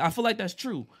 yeah. I feel like that's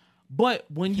true. But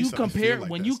when you said, "I feel compare, like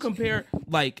when that's you true." compare,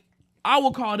 like I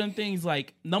will call them things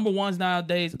like number 1s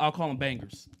nowadays. I'll call them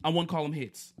bangers. I wouldn't call them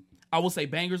hits. I will say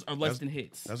bangers are less than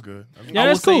hits. That's good. That's good. Yeah, I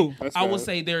that's will cool. Say, That's I will fair.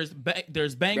 say there's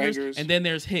bangers Bangers. and then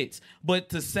there's hits. But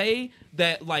to say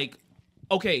that, like,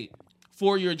 okay,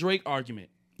 for your Drake argument,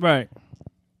 Right.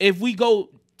 if we go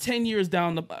 10 years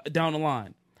down the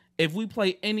line, if we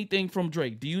play anything from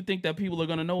Drake, do you think that people are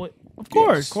gonna know it? Of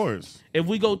course. Of course. If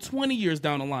we go 20 years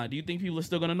down the line, do you think people are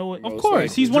still gonna know it? Of Most course.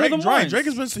 likely. He's one of the ones. Drake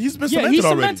has been he's been Yeah, cemented he's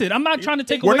already. cemented. I'm not trying to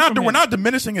take We're away not from him. we're not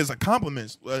diminishing his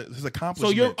accomplishments. His So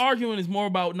accomplishments. your argument is more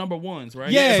about number 1s,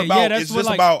 right? Yeah. it's about that's it's what, just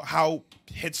like, about how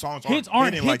hit songs hits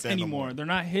aren't hitting hits like that no anymore. more. They're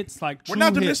not hits like true We're not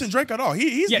hits. diminishing Drake at all.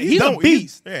 He's he's done- a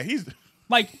beast. He's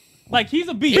Like he's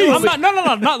a beast. I'm not.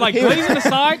 No, not like glazing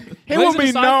aside. He will glazing be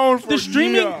aside, known for the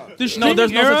streaming. years. The No, streaming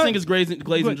there's no era, such thing as glazing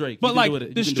Drake. But You can like do it. the You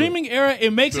can do it. streaming era, it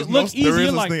makes it look easy. There is You're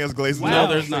such like, thing as glazing. wow, No,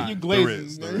 there's so not. You There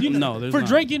glazing. is. You know, No, there's for not.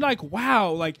 Drake, you're like,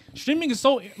 wow, like streaming is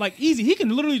so like easy. He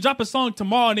can literally drop a song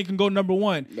tomorrow and it can go number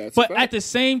 1. That's but a fact. at the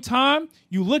same time,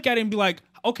 you look at it and be like,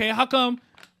 okay, how come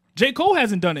J. Cole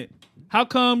hasn't done it? How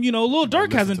come, Lil Durk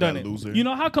listen hasn't to done that it? loser.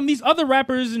 How come these other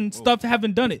rappers and stuff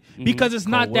haven't done it? Because it's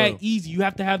not Cold that world. easy. You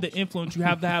have to have the influence. You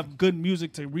have to have good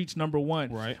music to reach number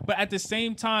 1. Right. But at the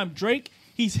same time, Drake,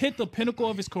 he's hit the pinnacle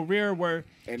of his career where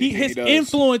Anything his he does.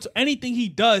 influence, anything he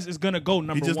does is going to go He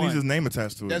number just 1. needs his name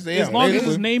attached to it. That's it. As long as his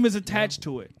basically. name is attached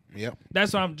to it. Yep.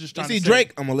 That's what I'm just You trying see to say.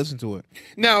 Drake, I'm gonna listen to it.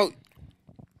 Now,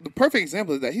 the perfect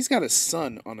example is that he's got a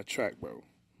son on the track, bro.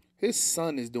 His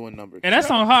son is doing number 2. And that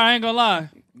song hard, I ain't gonna lie.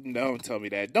 Don't tell me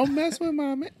that. Don't mess with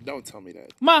my man. Don't tell me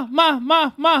that. My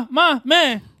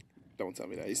man. Don't tell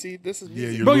me that. You see, this is Yeah,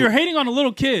 music. you're Bro, lo- you're hating on a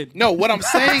little kid. No, what I'm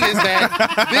saying is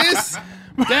that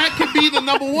that could be the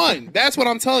number 1. That's what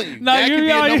I'm telling you. Nah, that could you're-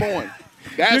 be a you're- number 1.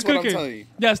 That's You're what I'm cooking. telling you.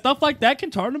 Yeah, stuff like that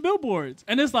can turn the billboards.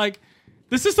 And it's like,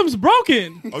 the system's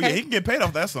broken. Oh yeah, he can get paid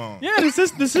off that song. Yeah, the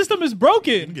system is He can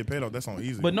broken. get paid off that song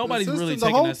easy. But nobody's The really system- the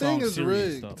taking whole that song thing is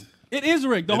serious, rigged. though. It is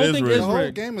rigged. The It whole is thing rigged. is The whole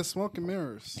rigged. game is smoke and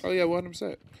mirrors. Oh yeah,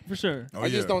 100%. For sure. Oh, I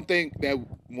just yeah. don't think that we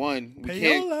can't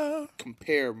Payola.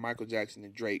 compare Michael Jackson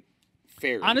and Drake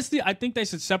fairly. Honestly, I think they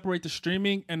should separate the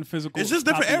streaming and the physical. It's just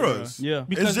different copy era. eras. Yeah.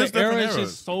 Because It's just the era different is eras.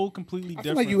 just so completely I feel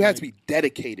different. like you had to be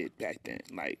dedicated back then.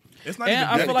 Like It's not And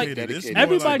even I feel like dedicated. It's dedicated. more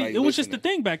Everybody, like it was just the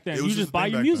listening. thing back then. It You was just just the buy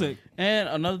thing your back music. And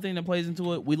another thing that plays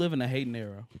into it, we live in a hating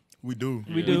era. we do.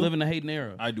 We We do. live in a hating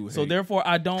era. I do So hate. therefore,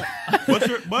 I don't.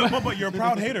 But you're a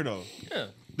proud hater though. Yeah.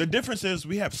 The difference is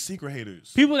we have secret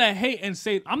haters. People that hate and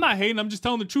say, I'm not hating, I'm just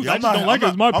telling the truth. Yeah, I just don't like it.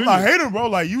 It's my I'm opinion. not hating, bro.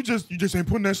 Like you just ain't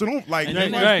putting that shit on. Like, And then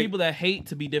and there's Right. people that hate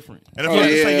to be different. if Oh, you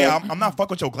just say, yeah. yeah, I'm not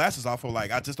fucking with your glasses off. For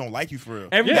like, I just don't like you for real.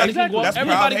 Everybody, exactly. can walk, That's proud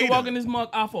everybody can hater. walk in this mug.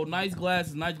 I for nice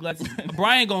glasses.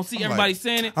 Brian gonna see everybody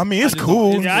saying it. I mean, it's just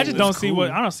cool. don't- Yeah, I just It's don't see cool.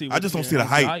 what I don't see. What I just don't yeah. see the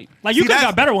hype. hype. Like you See, could have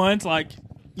that's- got better ones, like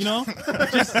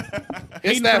it's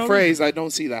hating that for no phrase. I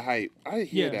don't see the hype. I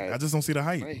hear Yeah. I that. just don't see the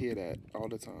hype. I hear that all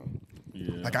the time.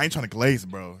 Like I ain't trying to glaze,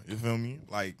 bro. You feel me?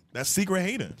 Like that's secret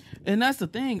hating. And that's the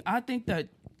thing. I think that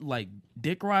like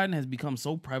dick riding has become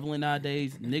so prevalent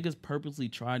nowadays. Niggas purposely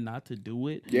try not to do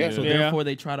it. Yeah. So Yeah. therefore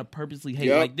they try to purposely hate.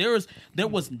 Yep. Like there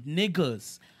was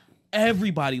niggas.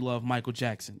 Everybody loved Michael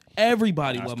Jackson.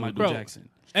 Everybody loved Michael Bro. Jackson.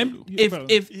 And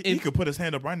If He could put his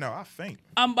hand up right now. I faint.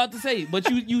 I'm about to say, but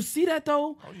you see that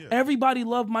though? yeah. Everybody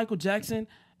loved Michael Jackson.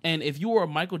 And if you were a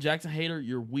Michael Jackson hater,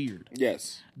 you're weird.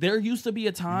 Yes. There used to be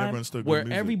a time understood good where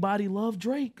music. everybody loved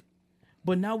Drake.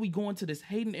 But now we go into this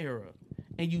hating era.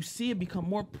 And you see it become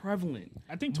more prevalent.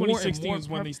 I think More and 2016 more is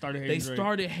when they started hating They Drake.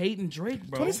 started hating Drake,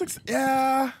 bro. 26.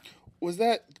 Yeah. Was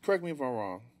that? Correct me if I'm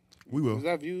wrong. We will. Was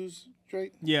that Views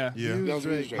Drake? Yeah. Yeah. That was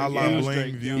really Drake. I Yeah. love It was Bling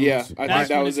Drake. Views. Yeah, I That's think that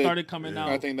when was it it. started coming out.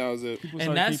 I think that was it. People And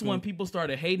started that's creeping. when people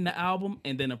started hating the album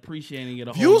and then appreciating it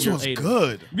a whole Views year was later.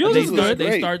 good. Views They was started, good. they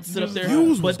Great. started to sit up there.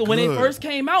 Views was But when it good. first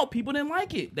came out, people didn't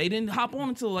like it. They didn't hop on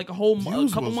until like a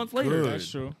Views couple was months later. good. That's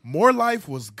true. More Life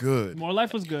was good. More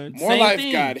Life was good. More Same Life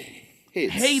thing. got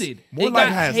hits. Hated. More it Life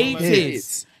got has hated.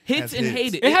 hits. Hits Has and hits.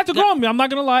 hated. It had to grow on me. I'm not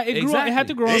gonna lie. It grew. It had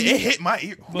to Exactly. grow on It me. hit my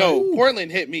ear. No,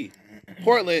 Portland hit me.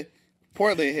 Portland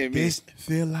hit me. This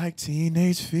feel like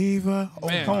teenage fever. Oh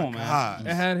Man. Come my on, man. god.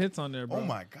 It had hits on there, bro. Oh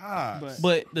my god.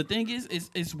 But the thing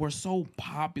is we're so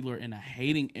popular in a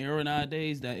hating era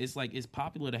nowadays that it's like it's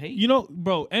popular to hate. You know,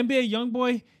 bro, NBA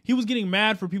YoungBoy, he was getting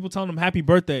mad for people telling him happy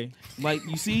birthday. Like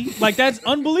you see, Like that's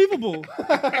unbelievable.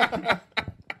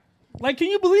 Like, can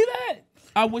you believe that?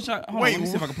 I wish I hold Wait, on, let me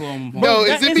see if I can pull him. No,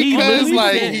 that is it is because unbelievable.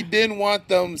 like he didn't want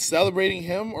them celebrating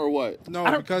him or what?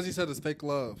 No, because he said it's fake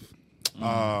love.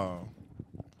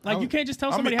 Like, you can't just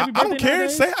tell I somebody mean, happy I birthday. don't care.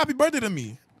 nowadays? Say happy birthday to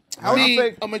me. I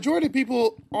mean, a majority of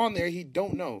people on there he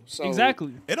don't know. So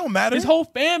Exactly. It don't matter. His whole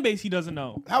fan base he doesn't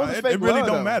know. How was it, fake it really love,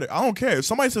 don't though? matter. I don't care. If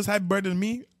somebody says happy birthday to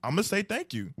me, I'm gonna say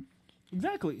thank you.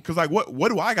 Exactly. Cause like what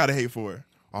do I gotta hate for?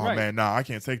 Oh Right. man, nah, I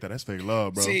can't take that. That's fake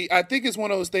love, bro. See, I think it's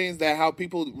one of those things that how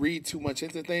people read too much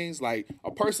into things. Like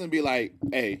a person be like,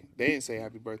 "Hey, they didn't say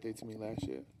happy birthday to me last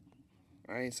year.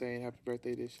 I ain't saying happy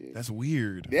birthday this year." That's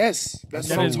weird. Yes, that's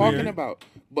That what I'm is talking weird. about.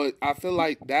 But I feel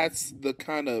like that's the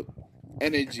kind of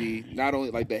energy, not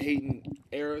only like the hating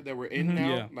era that we're in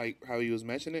now, Yeah. like how he was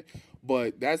mentioning,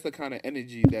 but that's the kind of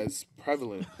energy that's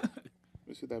prevalent.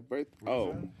 What's that birth?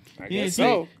 Oh, I He ain't, guess say,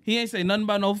 so. he ain't say nothing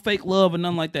about no fake love or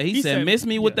nothing like that. He, said, "Miss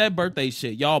me with yeah. that birthday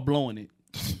shit. Y'all blowing it."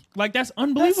 Like, that's That's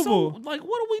unbelievable. so, like,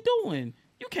 what are we doing?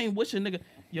 You can't wish a nigga.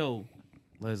 Yo,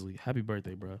 Leslie, happy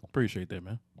birthday, bro. Appreciate that,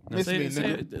 man. Now Miss say, me, say,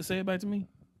 nigga. it, say it back to me.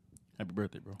 Happy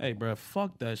birthday, bro. Hey, bro,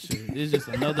 fuck that shit. It's just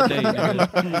another day,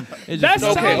 nigga. It's That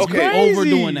just sounds okay. crazy.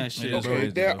 Overdoing that shit, That's bro.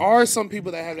 crazy. There bro. are some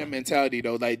people that have that mentality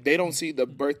though. Like they don't see the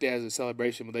birthday as a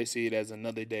celebration, but they see it as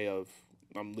another day of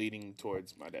I'm leading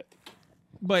towards my death.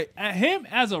 But at him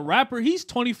as a rapper, he's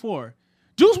 24.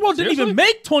 Juice WRLD didn't even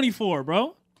make 24,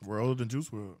 bro. We're older than Juice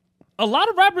WRLD. A lot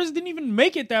of rappers didn't even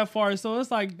make it that far. So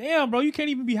it's like, damn, bro, you can't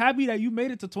even be happy that you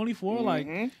made it to 24. Like,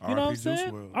 you know what I'm R.I.P. Juice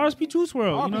saying? WRLD. RSP Juice WRLD. You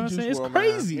know what I'm R.I.P. saying? It's Juice WRLD,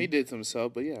 man. crazy. He did to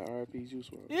himself, but yeah, R.I.P. Juice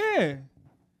WRLD. Yeah.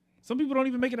 Some people don't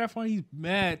even make it that far. He's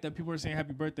mad that people are saying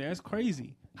happy birthday. That's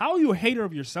crazy. How are you a hater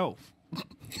of yourself?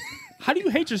 How do you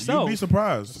hate yourself? You'd be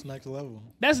surprised. It's next level.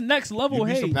 That's next level You'd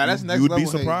be hate. Nah, that's next You'd level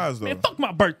be hate. surprised though. Man, fuck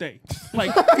my birthday.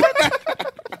 Like,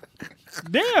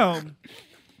 damn.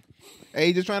 Hey,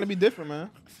 he just trying to be different, man.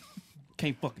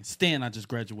 Can't fucking stand. I just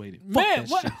graduated. Fuck Man, that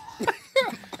what? shit.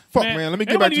 Fuck, man. Let me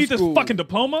get back everybody to needs school. this fucking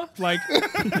diploma. Like,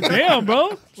 damn,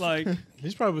 bro. Like,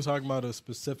 He's probably talking about a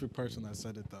specific person that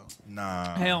said it though.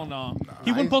 Nah. hell no.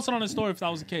 He wouldn't post it on his story if that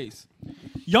was the case.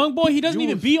 Young boy, he doesn't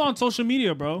even be on social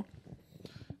media, bro.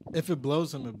 If it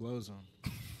blows him, it blows him.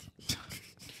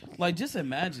 Like, just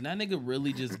imagine that nigga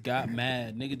really just got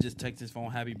mad. Nigga just texted his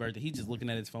phone happy birthday. He just looking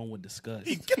at his phone with disgust.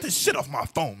 Hey, get this shit off my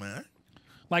phone, man.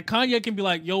 Like, Kanye can be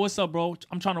like, yo, what's up, bro?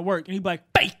 I'm trying to work. And he'd be like,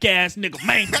 fake ass nigga,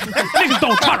 man. Niggas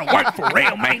don't try to work for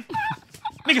real, man.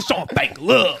 Niggas showing fake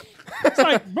love. It's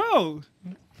like, bro,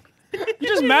 you're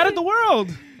just mad at the world.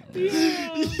 You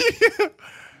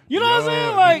know what I'm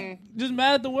saying? Like, just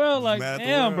mad at the world. Like, Mad at the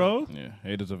damn, world. bro. Yeah,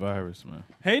 hate is a virus, man.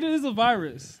 Hate is a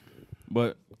virus.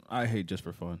 But I hate just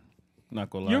for fun. Not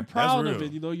gonna lie. You're proud of real.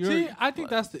 it. You know, you're. See, I think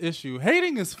that's the issue.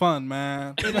 Hating is fun,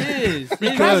 man. It is. That's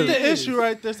It the is. issue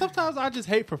right there. Sometimes I just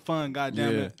hate for fun.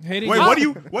 Goddamn Yeah. it! hating. Wait, what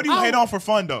do you hate on for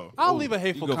fun though? I'll leave a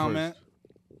hateful go comment. first.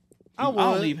 I would.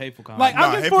 I'll leave hateful comments. Like, Nah,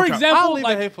 I guess, hateful for com- I'll example, leave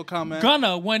like, a hateful comment.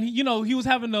 Gunna, when he was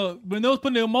having when they was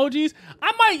putting the emojis,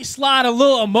 I might slide a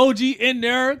little emoji in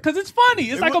there because it's funny.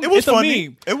 It's like it was it's a funny.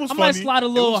 meme. It was I might funny. slide a It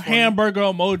little was funny. hamburger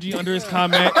emoji under his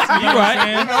comment. You know what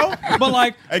I'm saying? But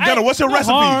like, Hey, Gunna, what's your no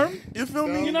recipe? harm. You feel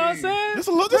me? You know what I'm saying? Just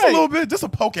a little, Right. a little bit, just a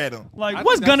poke at him. Like,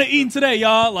 what's Gunna eating today,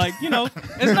 y'all? Like, you know,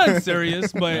 it's nothing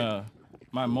serious, but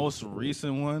My most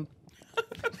recent one.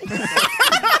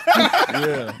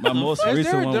 Yeah, my most Is there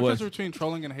recent a one difference was. between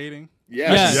trolling and hating?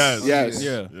 Yes. Yes. Yes.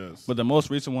 Yeah. Yes. But the most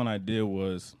recent one I did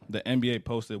was the NBA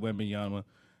posted Wembanyama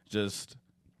just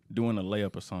doing a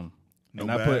layup or something. No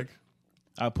and bag.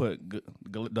 I put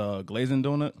the glazing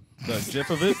donut, the gif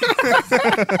of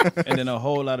it, and then a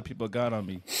whole lot of people got on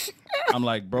me. I'm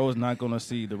like, bro's not gonna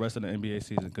see the rest of the NBA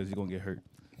season because he's gonna get hurt.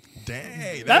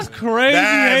 Dang, that's crazy.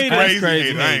 That's hating. crazy. crazy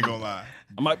hating. I ain't hating. gonna lie.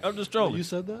 I'm like, I'm just trolling. You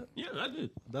said that? Yeah, I did.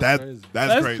 That's crazy.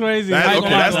 That's That's crazy. crazy. That's, I ain't okay,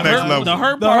 gonna that's lie. next The level. The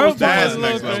hurt The part hurt was part That's was a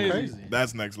next little level. crazy.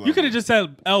 That's next level. You could have just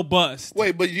said L bust.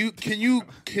 Wait, but can you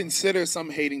consider some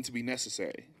hating to be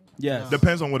necessary? Yes.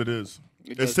 Depends on what it is.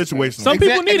 It It's does depend. situational. Some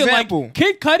people need Example. it. Like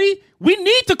Kid Cudi, we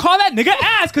need to call that nigga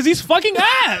ass because he's fucking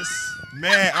ass.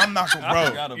 Man, I'm not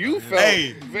gonna, bro. You felt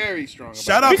Hey. very strong about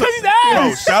Shout that. out Because to he's ass.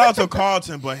 Bro, shout out to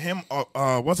Carlton, but him,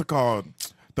 what's it called?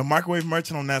 The microwave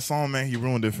merchant on that song, man. He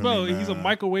ruined it for Bro, me. he's a man.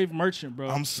 microwave merchant, bro.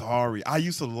 I'm sorry. I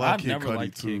used to love I've Kid never Cudi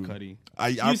liked too. Kid Cudi. I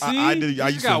see? used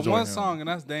You to got enjoy one him. song, and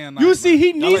that's Day and Night. You see,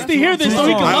 he needs to hear this so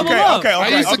he can songs. level Okay, up. okay, I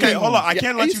okay, used to okay. con- Hold on. I yeah,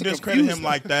 can't I let used you to discredit confuse him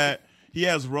them. like that. He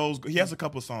has He has a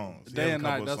couple songs. He Day has a and Night.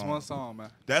 couple That's songs. one song, man.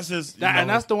 That's just you And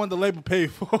know, that's the one the label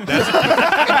paid for.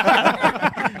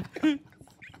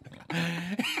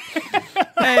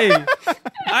 Hey,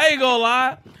 I ain't gonna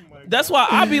lie. That's why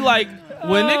I be like,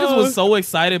 when niggas was so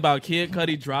excited about Kid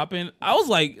Cudi dropping, I was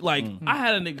like, I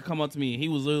had a nigga come up to me and he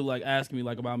was literally like asking me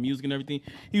like about music and everything.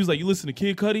 He was like, "You listen to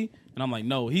Kid Cudi?" And I'm like,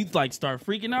 "No." He's like, start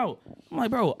freaking out. I'm like,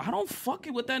 "Bro, I don't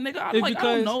fucking with that nigga. I'm It's like,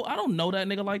 I because- don't know that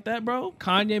nigga like that, bro."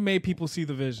 Kanye made people see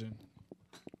the vision.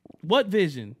 What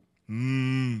vision?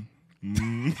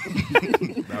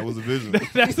 that was a vision.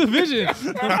 That's the vision.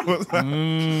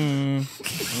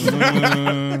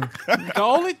 The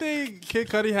only thing Kid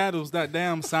Cudi had was that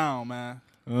damn sound, man.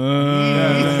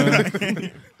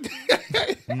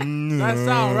 That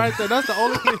sound right there. That's the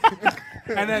only thing.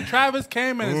 And then Travis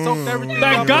came in and soaked everything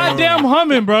That up. goddamn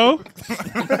humming, bro.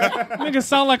 Nigga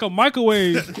sound like a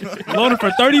microwave loaded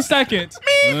for 30 seconds.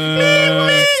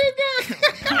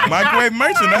 Microwave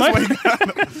merchant.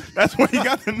 That's where he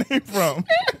got the name from.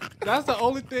 That's the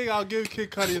only thing I'll give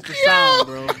Kid Cudi is the sound,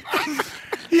 bro.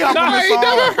 He hopped on the song.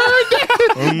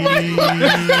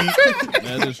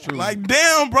 That is true. Like,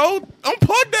 damn, bro,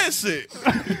 unplug that shit,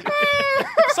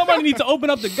 Somebody needs to open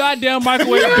up the goddamn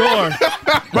microwave door.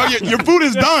 bro. Your food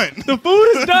is done. The food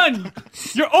is done.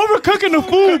 You're overcooking the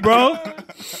food, bro.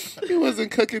 He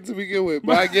wasn't cooking to begin with,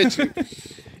 but I get you.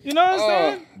 You know what I'm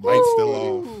saying? Lights still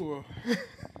off.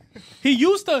 He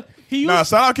used to. Nah,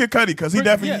 shout out Kid Cudi because he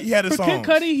definitely he had his for songs.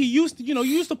 Kid Cudi, he used to, you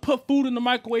used to put food in the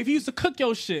microwave. He used to cook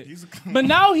your shit. But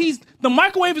now the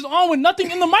microwave is on with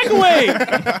nothing in the microwave.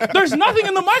 There's nothing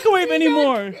in the microwave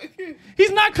anymore.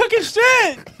 He's not cooking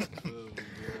shit.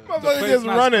 Motherfucker Plate's just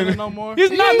not running. spinning no more.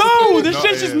 He's not. No, this No,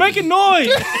 shit's just yeah. making noise.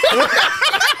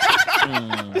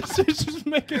 This shit's just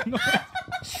making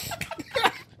noise.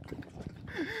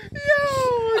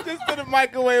 Yo, just to the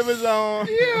microwave is on.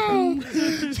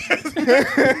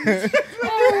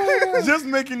 Just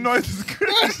making noises.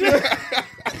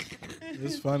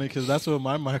 It's funny because that's what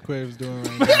my microwave's doing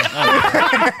right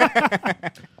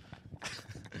now.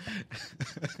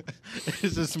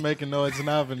 It's just making noise.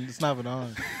 It's not even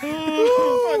on.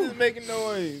 I'm just making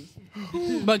noise.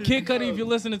 But Kid Cudi, if you're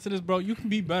listening to this, bro, you can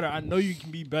be better. I know you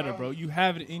can be better, bro. You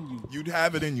have it in you. You'd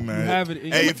have it in you, man. You have it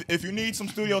in Hey, you. if you need some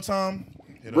studio time,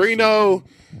 hit us. Reno.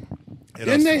 Hit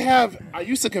Didn't us. they have? I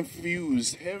used to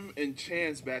confuse him and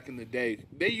Chance back in the day.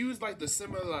 They used like the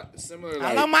similar. Like,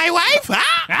 my wife.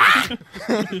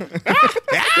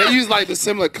 they used like the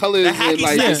similar colors and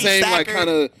like the same like kind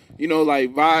of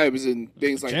like vibes and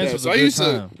things like Chance that. was So a I good used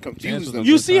time. to Chance confuse was a them.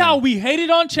 You good see time. how we hated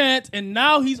on Chance, and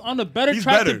now he's on the better He's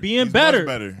track better. to being He's better. much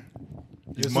better.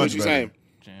 He's That's much what you better.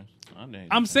 saying.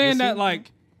 I'm saying that like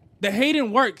the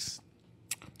hating works.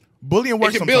 Bullying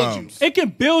works can build you. sometimes. It can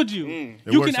build you.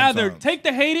 It You works can either sometimes. take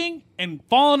the hating and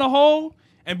fall in a hole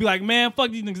and be like, man, fuck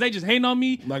these niggas, they just hating on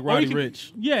me. Like Or Roddy you can-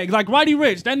 Ricch. Yeah, like Roddy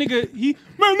Ricch. That nigga, they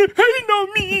hating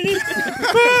on me.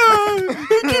 Man,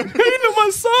 they keep hating on my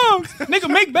songs. Nigga,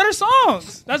 make better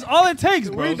songs. That's all it takes,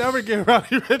 bro. We never get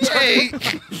Roddy Ricch. Hey,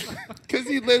 because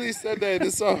he literally said that in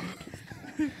the song.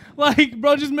 Like,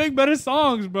 bro, just make better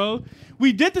songs, bro.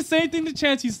 We did the same thing to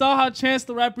Chance. You saw how Chance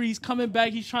the rapper, he's coming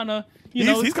back. He's trying to,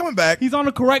 He's coming back. He's on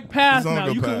the correct path He's on a now.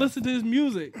 good You can path. listen to his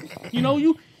music.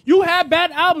 You have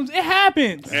bad albums. It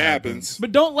happens. It happens.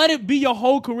 But don't let it be your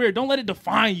whole career. Don't let it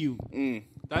define you.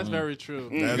 That's very true.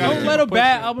 That's Don't very let true. a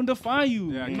bad album define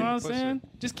you. Yeah, you keep know what I'm pushing. saying?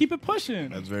 Just keep it pushing.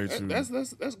 That's very true.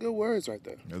 That's good words right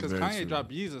there. That's Because very Kanye true.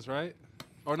 dropped Yeezus, right?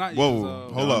 Or not Whoa,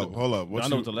 Yeezus. hold up. What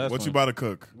Donda was the last you one. about to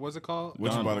cook? What's it called?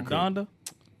 What you about to cook? Donda.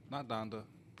 Not Donda.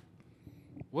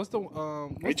 What's the Are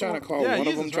you what's trying the to call yeah, one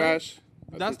of Yeezus, them right? trash?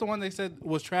 That's the one they said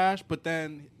was trash, but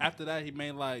then after that he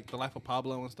made like The Life of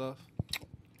Pablo and stuff.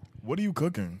 What are you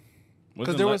cooking?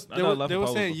 Because they were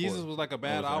saying Yeezus was like a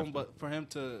bad was album, after? but for him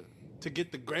to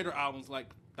get the greater albums like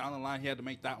down the line, he had to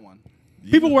make that one.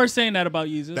 People were saying that about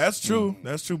Yeezus. That's true.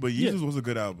 That's true. But Yeezus was a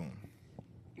good album.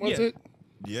 Was Yeah. it?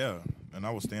 Yeah, and I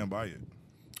will stand by it.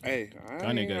 Hey, I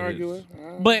Kanye ain't got arguing.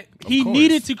 But he course.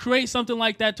 needed to create something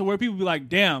like that to where people be like,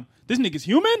 damn, this nigga's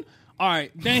human? All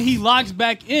right. Then he locks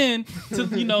back in to,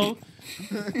 get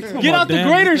out the damn,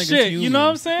 greater this nigga's shit. You know human. what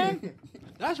I'm saying?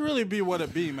 That's really be what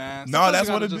it be, man. No, Sometimes that's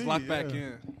you what gotta it just be, lock back yeah.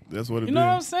 in. That's what it You know be.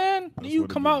 what I'm saying? That's You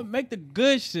what it come be. out and make the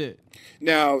good shit.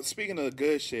 Now, speaking of the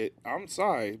good shit, I'm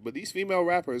sorry, but these female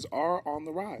rappers are on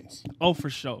the rise. Oh, for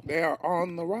sure. They are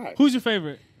on the rise. Who's your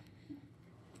favorite?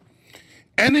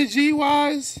 Energy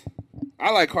wise,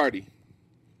 I like Cardi.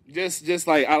 Just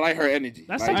like I like her energy.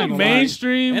 That's like, such a gonna lie.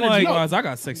 mainstream. Energy Like, wise, I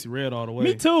got Sexy Red all the way.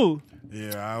 me too.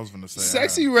 Yeah, I was gonna say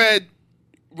Sexy Red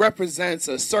represents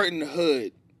a certain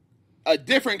hood, a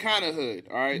different kind of hood.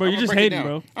 All right, Bro, you're I'ma just break it hating,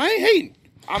 down. bro. I ain't hating.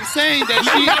 I'm saying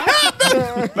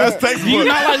that That's textbook.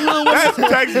 That's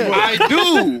textbook. I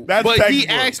do. That's but he textbook.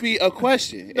 asked me a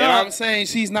question, and Nah. I'm saying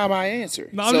she's not my answer.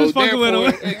 No, I'm just fucking with him.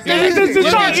 Exactly. He's just You're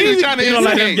trying- trying to You don't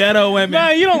like them instigate. ghetto women.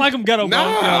 Man, you don't like him ghetto, bro. Nah,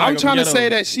 like I'm them trying to ghetto. say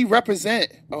that she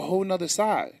represent a whole nother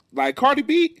side. Like Cardi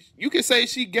B, you can say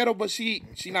she ghetto, but she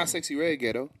not Sexy Red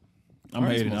ghetto. I'm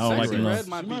hating. I don't like Sexy it. Red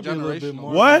might be might be a little bit generational.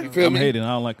 more. What? You feel I'm me? hating. I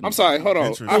don't like. I'm sorry. Hold on.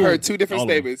 Interesting. I heard two different All of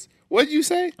them. statements. What did you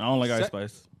say? I don't like Ice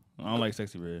Spice. I don't like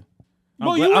Sexy Red.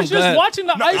 Bro, you was just watching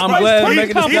the Ice I'm Spice glad Twerk we're making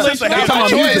this compilation. just a We're hater. talking about Not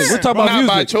by music. choice. We're talking about Not by music.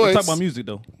 We're choice. talking about music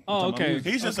though. Oh, okay.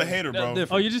 He's just a hater, bro.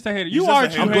 Oh, you're just a hater. He's You just are a a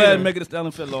hater. true I'm hater. glad making this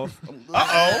Ellen fell off.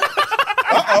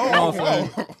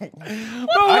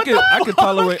 I could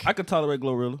tolerate. I could tolerate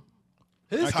Glorilla.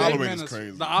 His Tolerate statement is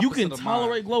crazy. the You opposite can of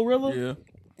tolerate mine. Glorilla? Yeah.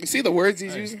 You see the words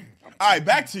he's using? All right,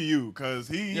 back to you, because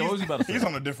Yeah, what was you about to say? he's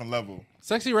on a different level.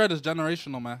 Sexy Red is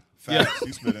generational, man. Facts.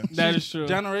 He's spitting. That is true.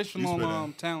 He's Generational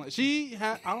spitting.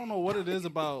 talent. I don't know what it is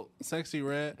about Sexy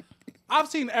Red. I've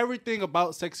seen everything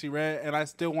about Sexy Red, and I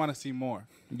still want to see more.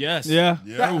 Yes. Yeah.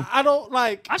 Yeah. I don't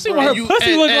like. I see bro, what her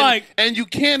pussy look like. And you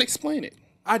can't explain it.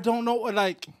 I don't know what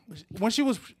like when she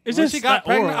was It's when just she got that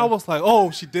pregnant. aura. I was like, oh,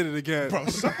 she did it again.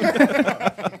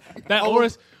 That aura.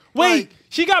 Wait,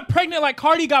 she got pregnant like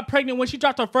Cardi got pregnant when she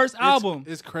dropped her first album.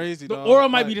 It's crazy. The dog. aura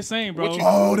might Like, be the same, bro.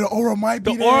 Oh, the aura might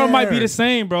be The aura might be there. the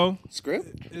same, bro.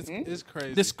 Script It's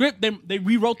crazy. The script, they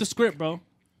rewrote the script, bro.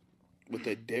 with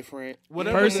a different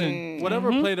whatever person.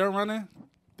 whatever play they're running,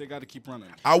 they got to keep running.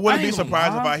 I wouldn't I be ain't gonna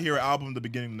surprised if lie. I hear an album the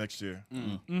beginning of next year. But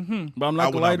I'm I not would gonna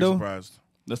not lie be though. surprised.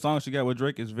 The song she got with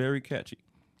Drake is very catchy.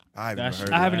 I haven't That even shit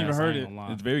heard I it. haven't even ass, heard I ain't it. gonna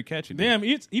lie. It's very catchy. though. Damn,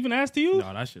 it's even asked to you.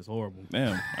 No, that shit's horrible.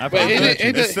 Damn. I But found ain't it it, catchy.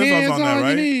 ain't the It's Sizzle's hands on that, on your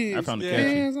right? knees. I found it Yeah.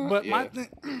 catchy. Hands on- But yeah.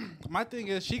 my thing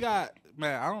is she got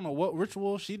man. I don't know what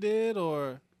ritual she did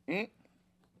or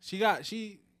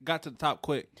she got to the top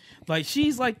quick. Like,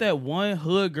 she's like that one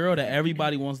hood girl that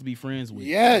everybody wants to be friends with.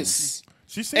 Yes.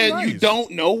 She seemed And nice. you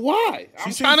don't know why. I'm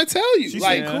seems- trying to tell you. She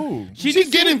Like, seemed cool. she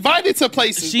get invited to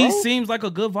places, She bro. seems like a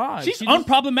good vibe. She's She just-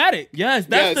 unproblematic. Yes,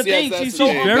 that's Yes, the yes, thing. that's She's the so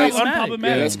thing. very Very unproblematic.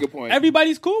 Yeah, that's a good point.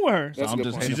 Everybody's cool with her. So That's a I'm good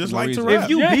just point. hating She just for no like to reason. rap. If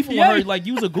you Yeah, beefing yeah. with her, like,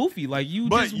 you's a goofy. Like, you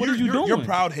But just, what are you you're, doing? You're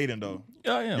proud hating though.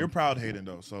 Yeah, I am. You're proud hating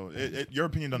though. So your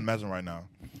opinion doesn't matter right now.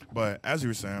 But as you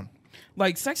were saying,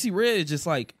 Like, Sexy Red is just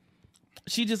like,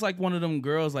 she just like one of them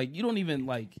girls, like, you don't even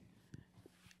like,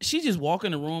 she just walk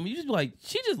in the room, you just be like,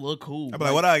 she just look cool. I'd be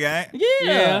like, "What up, gang?"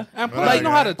 Yeah. And Well, plus, you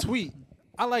know how yeah. to tweet.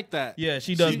 I like that. Yeah,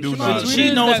 she does. She do She, know. The she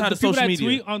tweeters knows that- how to the people social that media.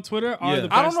 tweet on Twitter are Yeah. the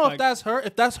best. I don't know like, if that's her.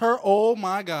 If that's her, oh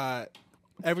my god,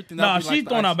 everything. Nah, that'd be she's like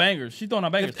throwing the out ice- bangers. She's throwing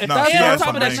out bangers. If Nah, that's she And has on top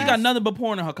some of that, she bangers. got nothing but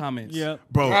porn in her comments. Yeah.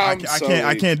 Bro, I I'm can't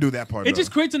sorry. do that part. It though.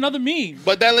 just creates another meme.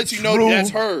 But that lets you know True. that's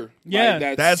her. Yeah.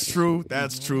 Like, That's true.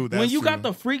 That's true. That's When you true. got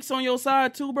the freaks on your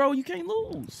side too, bro, you can't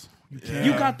lose.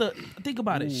 You got the think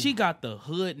about it. She got the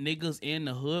hood niggas and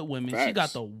the hood women. She Facts.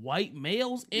 got the white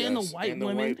males and Yes, the white and the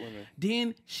women. white women.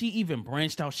 Then she even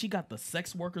branched out. She got the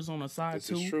sex workers on her side This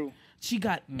too. is true. She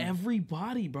got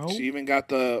everybody, bro. She even got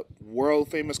the world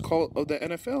famous cult of the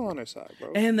NFL on her side,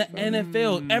 bro. And the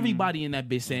NFL, everybody in that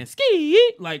bitch saying ski.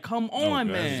 Like, come on,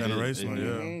 That's man. generational.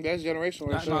 Yeah. That's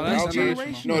generational. That's No, that's generational.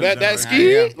 generational. No, that That's ski,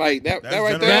 generational. like that That's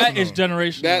right there. That generational. is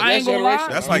generational. That- I ain't gonna lie. generational.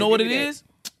 That's You like- know what it Give me that. is?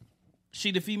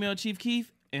 She the female Chief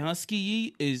Keef, and her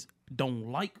ski is don't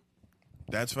like.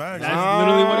 That's facts. That's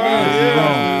literally what it is.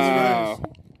 Wow.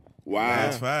 Wow.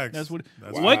 That's facts. That's what.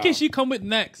 That's What Wow. can she come with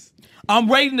next? I'm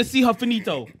waiting to see her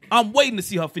finito. I'm waiting to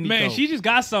see her finito. Man, she just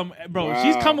got some, bro. Wow.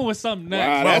 She's coming with something next,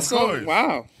 Wow, Bro, that's of so course.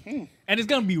 wow. and it's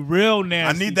gonna be real I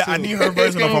nasty. need that. I too. need her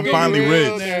version of It's I'm gonna finally be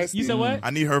real rich. nasty. You said what? I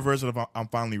need her version of I'm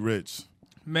finally rich.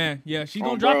 Man, yeah, she's Oh,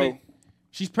 gonna drop bro. it.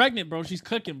 She's pregnant, bro. She's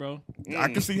cooking, bro. I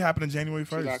can see it happening January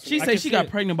like- 1st. She I said can she see got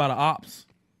it. pregnant by the ops.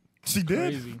 She did.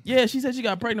 Crazy. Yeah, she said she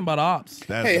got pregnant by the ops.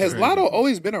 That's Hey, has crazy. Lotto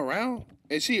always been around?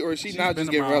 Is she or is she not been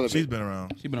just getting around. relevant? She's been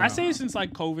around. She been I around. say it since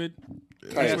like COVID.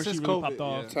 That's Type. where she since really COVID, popped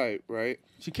off. yeah. Type, right?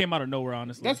 She came out of nowhere,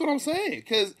 honestly. That's what I'm saying.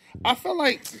 Because I feel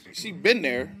like she been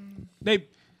there.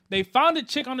 They found a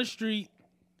chick on the street,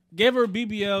 gave her a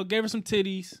BBL, gave her some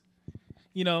titties,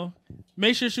 you know,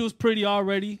 made sure she was pretty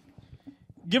already.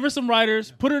 Give her some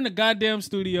writers. Put her in the goddamn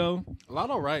studio,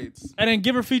 Lotto writes. and then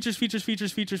give her features,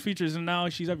 and now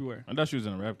she's everywhere. I thought she was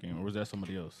in a rap game, or was that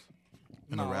somebody else?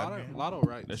 No, rap game? Lotto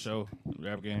writes. That show,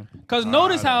 rap game. Cause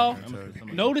notice how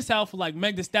Somebody- for like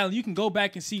Meg Thee Stallion, you can go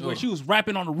back and see where she was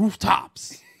rapping on the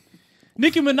rooftops.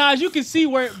 Nicki Minaj, you can see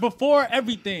where before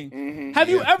everything. Have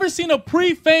you ever seen a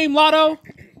pre-fame Lotto?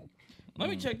 Let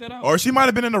me check that out. Or she might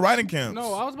have been in the writing camps.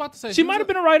 No, I was about to say She might have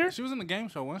been a writer. She was in the game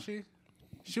show, wasn't she?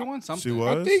 She won something. She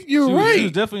was. I think you're She right.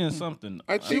 was definitely in something.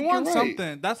 I She think won you're right.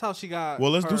 something. That's how she got. Well,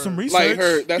 let's do her- some research. Like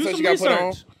her, that's Do how some she got put on.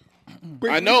 research.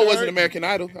 I know it wasn't American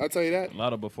Idol. I'll tell you that. A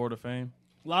lot of before the fame.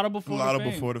 Lotto A before lot the of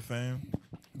fame. before the fame.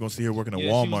 You're gonna see her working at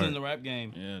Yeah, she was in Walmart. the rap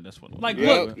game. Yeah, that's what. Like,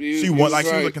 Yep, look, She won like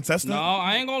she was a right. contestant. No,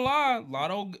 I ain't gonna lie.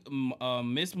 Lotto,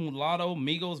 Miss Mulatto,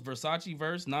 Migos, Versace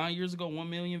verse 9 years ago, 1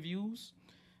 million views.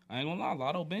 I ain't gonna lie,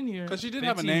 Lotto been here. 'Cause she did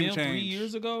have a 15 name mil 3 change.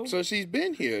 years ago. So she's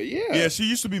been here. Yeah. Yeah, she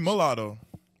used to be mulatto.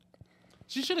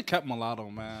 She should have kept Mulatto,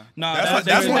 man. Nah, That's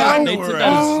what I they knew took her that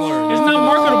as a as. slur. it's not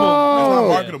marketable. It's not Oh.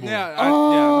 marketable. Yeah, that's That's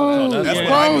what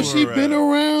what I Bro, knew she her been as.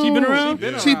 around. She been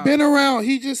around? She been around.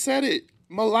 He just said it.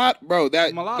 Mulatto, bro.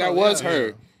 That Mulatto, was yeah.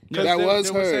 her. 'Cause That they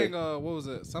was were her. saying, what was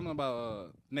it? Something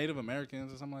about Native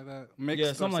Americans or something like that. Mixed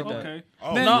Yeah, or something like that. Okay.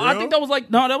 Oh, No, for I real? think that was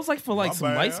like for like My some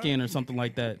bad. light skin or something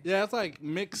like that. Yeah, it's like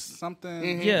mixed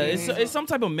something. Yeah, it's some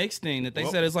type of mix thing that they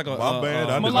said it's like a. My bad.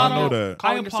 I did Mulatto, not know that. I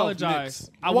Calling yourself apologize.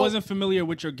 mixed. I Well- wasn't familiar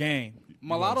with your game.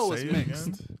 Mulatto was Say it mixed,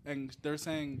 again? and they're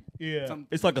saying Yeah.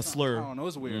 It's like a slur. I don't know.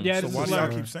 It's weird. Yeah, So it's why a do y'all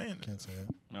slur. keep saying it? Can't say it.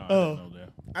 No, I didn't know that.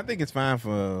 I think it's fine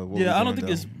for. What Yeah, we're I don't doing, think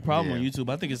it's a though. problem on Yeah. YouTube.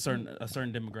 I think it's a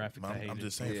certain demographic that hate I'm it.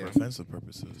 just saying Yeah. for offensive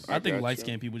purposes. I think got light you.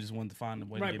 skinned people just wanted to find a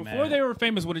way Right to get before mad. they were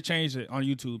famous, would have changed it on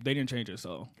YouTube. They didn't change it,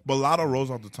 so But Lotto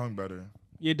rolls off the tongue better.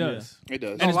 it does. It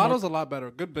does. No, Mulatto's a lot better.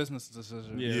 Good business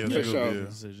decision. Yeah, Yeah, for for sure. sure. Yeah.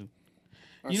 Decision.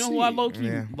 I You know see. who I low key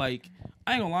Yeah. like?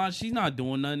 I ain't gonna lie, she's not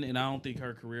doing nothing, and I don't think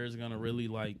her career is gonna really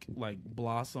like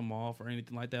blossom off or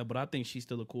anything like that. But I think she's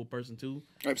still a cool person too.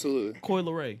 Absolutely. Coi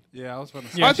Leray. Yeah, I was going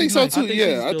to say. Yeah, I think she's so nice. too. I think Yeah,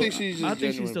 she's I still- think she's just I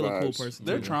think she's still a cool vibes. person.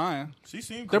 They're too. trying. She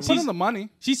seemed They're cool. putting the money.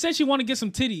 She said she want to get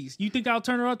some titties. You think that'll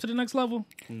turn her up to the next level?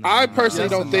 I personally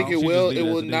Yes don't and think no. it She will. just It leave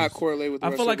it will as it not is. correlate with the I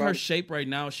rest feel of like the her body. shape right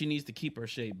now, she needs to keep her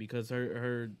shape because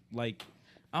her like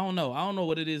I don't know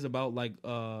what it is about like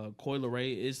Coi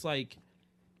Leray. It's like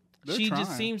They're she trying.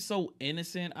 just seems so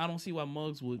innocent. I don't see why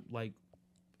Muggs would like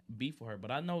beef for her, but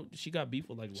I know she got beef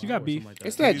with like She Lauer got or beef. something like that.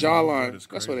 It's that These are jawline. good as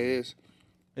That's what it crazy. is.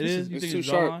 It is. You It's think too it's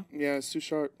sharp. jawline? Yeah, it's too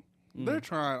sharp. They're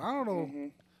trying. I don't know. Mm-hmm.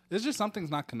 It's just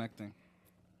something's not connecting.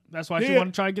 That's why she Yeah.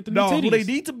 want to try to get the new No, titties. who they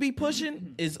need to be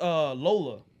pushing is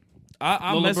Lola.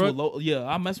 I Lola mess Brooke? with Lola. Yeah,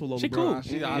 I mess with Lola. She Brooke. cool. Nah,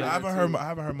 she Yeah, out I of haven't here, heard. too. I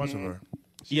haven't heard much of her.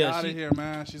 She Yeah, out she- of here,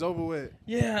 man. She's over with.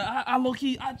 Yeah, I low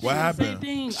key. I think What the same happened?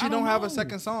 thing. She I don't have know. a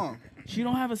second song. She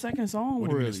don't have a second song. What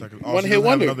do you mean really. a second? One she hit doesn't have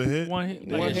wonder. Another hit. One hit.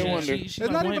 One Like, hit yeah, wonder. She's It's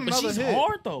not even but another she's hit.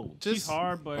 hard though. Just She's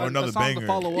hard, but Or another the song to banger.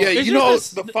 follow up. Yeah, It's you just know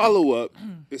this- the follow up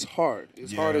is hard.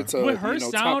 It's Yeah. harder to with her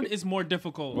top sound it. is more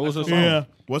difficult. What was her I song? feel. Yeah.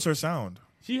 What's her sound?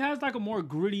 She has like a more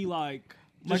gritty, like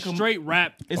Like a- straight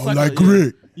rap. It's I like a,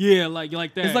 grit. Yeah, like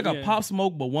that. It's like yeah. a Pop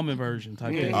Smoke but woman version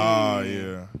type thing. Ah,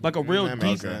 yeah. Like a real that deep,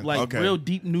 makes sense. like Okay. real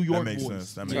deep New York That makes voice.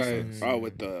 sense. That makes Right. sense. Oh,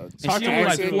 with the And she only like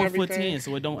accent and 4'10", everything.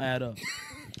 so it don't add up.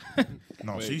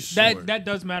 No, she's That short. that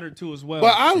does matter too as well.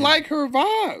 But I like her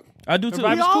vibe. I do too.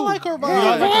 vibe We is all cool. like her Her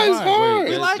vibe. vibe's hard.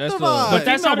 We like that's the the- vibe. But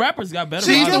that's not how a- rappers got better.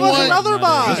 She's vibes. the one- another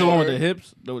vibe. This is the one with the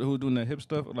hips. Who doing the hip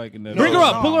stuff? Like in the Bring her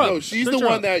up. Pull her up. No, she's Search the her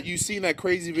one up. that you seen that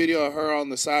crazy video of her on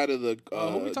the side of the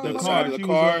who we talking the about? side of She the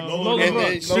was, car, Lola and Brooke.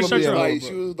 then she Search was her up. like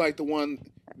she was like the one.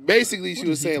 Basically, she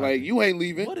was saying like, "You ain't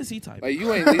leaving. What is he typing? Like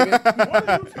you ain't leaving."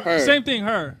 Her. Same thing.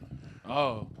 Her.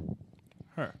 Oh.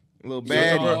 Little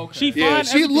bad. Oh, okay. She Yeah, fine. she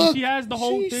everything. look. She has the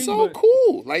whole she's thing. so but,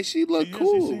 cool. Like she look She is,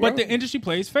 cool. she is. but bro. the industry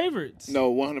plays favorites.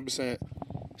 No, 100%.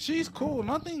 She's cool.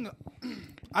 Nothing.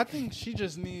 I think she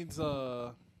just needs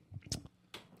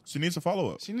She needs a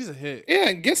follow up. She needs a hit. Yeah,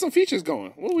 and get some features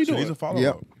going. What are we She doing? needs a follow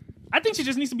Yep. up. I think she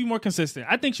just needs to be more consistent.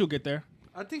 I think she'll get there.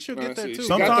 I think she'll Nah, get there see, too. she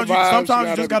got Sometimes the you, vibes, she sometimes you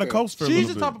got just gotta everything. coast for a She's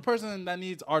little the type bit. of person that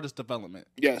needs artist development.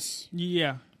 Yes.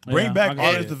 Yeah. Bring Yeah, back I get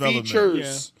artist it. development.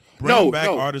 Features. Bring back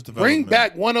artist Bring development.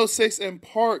 back 106 and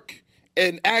Park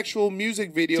and actual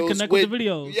music videos. connect with the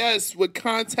videos. Yes, with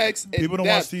context and People don't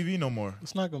depth. watch TV no more.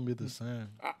 It's not gonna be the same.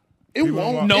 It People don't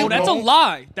won't. watch- No, it that's a won't.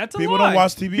 lie. That's a People lie. don't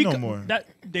watch TV no more. That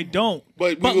they don't.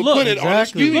 But we will look, put it on a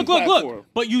Exactly. streaming look. platform.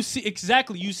 But you see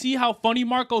exactly. You see how funny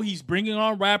Marco. He's bringing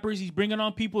on rappers. He's bringing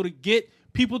on people to get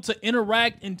people to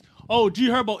interact. And G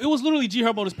Herbo. It was literally G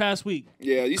Herbo this past week.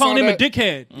 Yeah, you Calling saw him that? a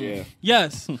dickhead. Yeah.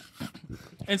 Yes.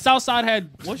 And Southside had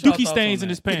What's y'all dookie thoughts stains on in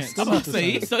his that? pants. I'm about to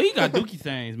say, so he got dookie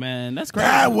things, man. That's crazy.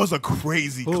 That was a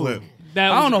crazy clip.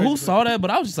 That I was don't know who crazy. saw that,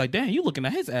 but I was just like, damn, you looking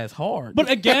at his ass hard. But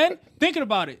again, thinking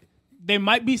about it, they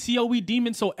might be COE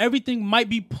demons, so everything might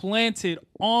be planted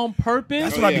on purpose.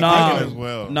 That's what I be Nah. thinking as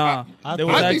well. Nah, I there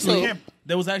was think actually so.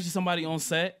 there was actually somebody on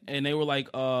set, and they were like,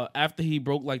 after he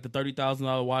broke like the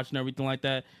 $30,000 watch and everything like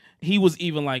that, he was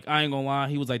even like, I ain't gonna lie,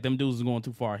 he was like, them dudes is going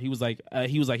too far. He was like,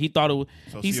 he thought it was.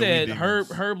 So He COE said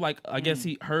demons. Herb like, I guess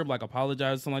Herb like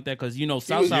apologized or something like that because you know was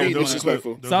Southside being was the one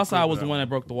disrespectful. that- Southside was the one that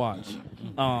broke the watch.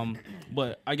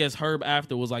 But I guess Herb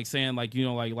after was like saying like, you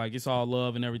know, like it's all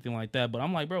love and everything like that. But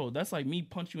I'm like, bro, that's like me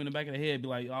punch you in the back of the head, be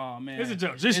like, oh man, It's a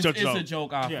joke. It's Just a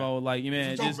joke. I Yeah. felt like,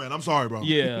 man, Joke, just man. I'm sorry, bro.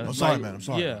 Yeah, I'm sorry, like, man. I'm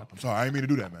sorry. yeah. Man. I'm sorry. I didn't mean to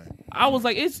do that, man. I was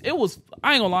like, it was.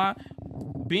 I ain't gonna lie.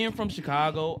 Being from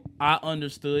Chicago, I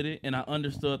understood it, and I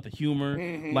understood the humor,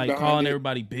 like behind calling it.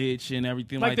 everybody bitch and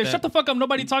everything Like, like the that. shut the fuck up,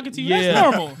 nobody talking to you. yeah, That's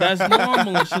normal. That's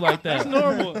normal and shit like that. That's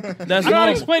normal. That's I don't normal.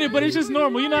 explain it, but it's just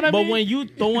normal. You know what I But mean? when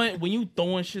you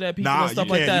throwing shit at people Nah, and stuff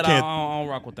you like can't- that, you I can't- don't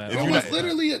rock with that. If It you was not-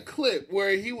 literally a clip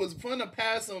where he was gonna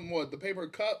pass him the paper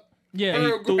cup. yeah,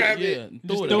 Herb grabbed it. yeah,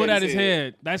 just threw threw it at at his his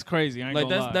head. That's crazy. I ain't Like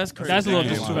gonna lie. that's crazy. That's a little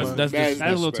Damn, disrespectful. That's That is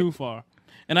That's a little too disrespectful. far.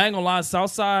 And I ain't gonna lie,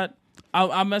 Southside,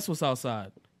 I mess with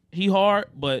Southside. He hard,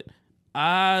 but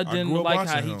I didn't grew up like how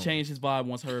watching he him. changed his vibe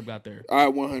once Herb got there. I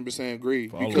 100% agree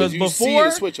because Because you see before,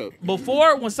 the switch up.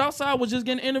 before when Southside was just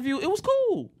getting interviewed, it was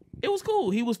cool. It was cool.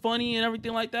 He was funny and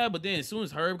everything like that. But then as soon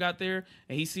as Herb got there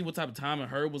and he see what type of timing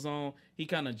Herb was on, he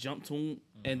kind of jumped to him,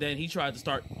 and then he tried to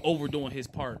start overdoing his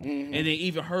part. And then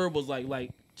even Herb was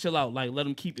like, chill out, like let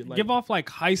him keep it. Like, Give off like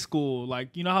high school,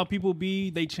 like you know how people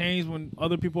they change when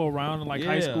other people are around in like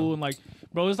high Yeah. school, and like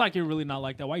bro, it's like you're really not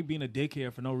like that. Why you being a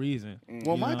dickhead for no reason?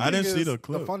 Well, my know? thing I didn't is see the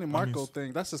clip. funny I Marco mean,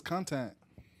 thing. That's his content.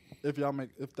 If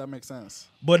that makes sense.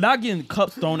 but not getting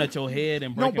cups thrown at your head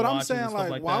and No, breaking but I'm watches saying and stuff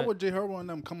like, why that. would J Herbo and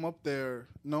them come up there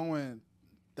knowing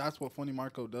that's what Funny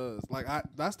Marco does? Like,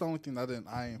 that's the only thing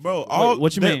I ain't. Bro, fuck all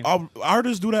what you mean? all,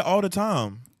 artists do that all the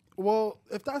time. with. Well,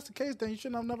 if that's the case, then you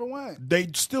shouldn't have never went. They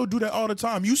still do that all the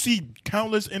time. You see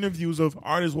countless interviews of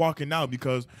artists walking out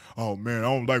because, oh man,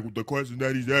 I don't like the questions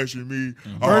that he's asking me.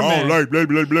 Oh, I Birdman. don't like blah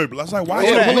blah blah. blah. It's like, why? Yeah,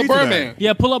 you pull agree a to Birdman.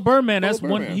 Yeah, pull up Birdman. That's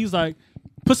Birdman. one. He's like,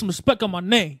 put some respect on my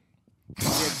name.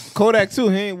 Kodak too.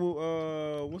 He ain't.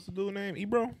 What's the dude name?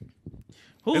 Ebro.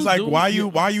 Who's It's like, doing-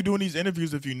 why you doing these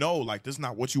interviews if you know like this is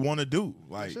not what you want to do?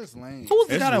 Like It's just lame. Who was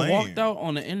the It's guy that lame. walked out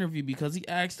on the interview because he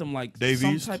asked him like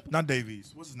Davies, some type? not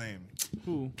Davies. What's his name?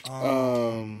 Who?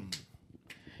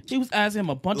 He was asking him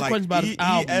a bunch Like, of questions about his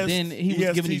album. Then he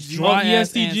was giving these ESTG. dry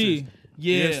ass ESTG. answers.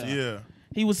 Yeah. Yes, yeah.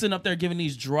 He was sitting up there giving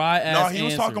these dry ass. No, he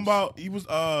was answers. talking about you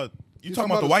He's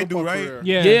talking about the his white dude, football right? career.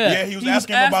 Yeah. Yeah, he was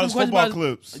asking him about his questions football his-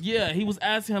 clips. Yeah, he was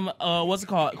asking him, what's it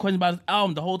called? Question about his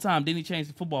album the whole time. Then he changed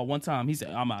to football one time. He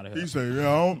said, "I'm out of here." He said, "Yeah,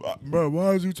 I don't, bro.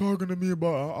 Why is he talking to me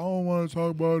about? I don't want to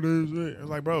talk about this." It's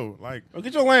like, bro, like, Oh,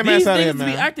 get your lame These ass out of here, niggas be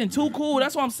man. acting too cool.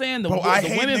 That's what I'm saying. bro, I the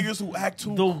hate women, niggas who act too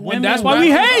the cool. women that's why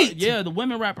we rappers hate. Yeah, the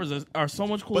women rappers are so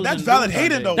much cooler. But that's than valid dudes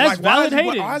hating though. nowadays. That's like, valid why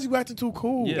hating. Why is you acting too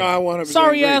cool? Yeah. No, I 100%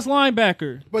 Sorry agree. ass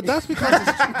linebacker. But that's because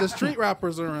the street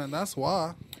rappers are in. That's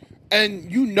why.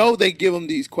 And you know they give them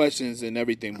these questions and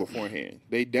everything beforehand.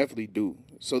 They definitely do.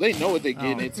 So they know what they're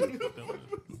getting into.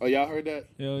 Oh, y'all heard that?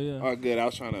 Hell yeah. Oh, good. I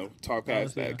was trying to talk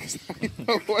past that because I didn't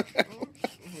know what that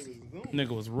was. Nigga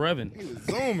was revving.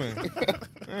 Zooming.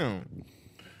 Damn.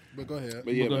 But go ahead.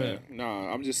 But yeah, Go man. ahead.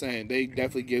 Nah, I'm just saying they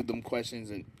definitely give them questions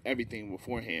and everything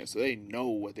beforehand, so they know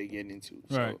what they're getting into.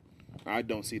 So Right. I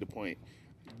don't see the point.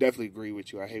 Definitely agree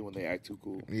with you. I hate when they act too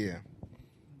cool. Yeah.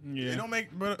 It don't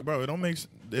make, bro. It don't make.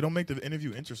 They don't make the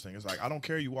interview interesting. It's like I don't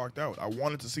care you walked out. I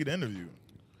wanted to see the interview.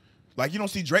 Like you don't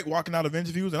see Drake walking out of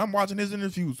interviews, and I'm watching his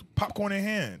interviews, popcorn in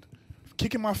hand,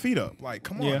 kicking my feet up. Like,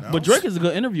 come Yeah. on. Now. But Drake is a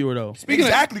good interviewer though.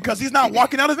 Exactly because he's not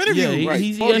walking out of interviews. Yeah, Right.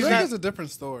 he's Well, he's Drake not- is a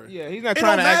different story. Yeah, he's not It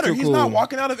trying don't to act matter. too He's cool. not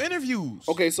walking out of interviews.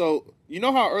 Okay, so you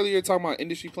know how earlier you're talking about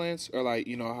industry plans, or like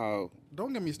you know how?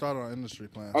 Don't get me started on industry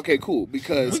plans. Okay, cool.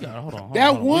 Because hold on. that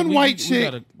hold on. one We white chick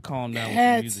gotta calm down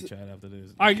had with the music chat after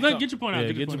this. All right, get your point out. Yeah,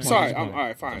 Get your get point your out. point. sorry, I'm all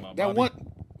right, fine. about That Bobby? one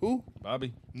who?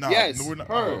 Bobby. No, Yes, no, we're not.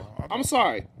 her. oh, I'm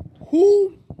sorry.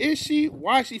 Who is she?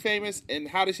 Why is she famous? And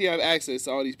how does she have access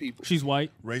to all these people? She's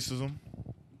white. racism.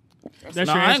 That's Nah,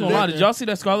 your I ain't answer gonna lie. right Did there. y'all see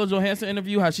that Scarlett Johansson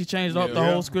interview? How she changed up the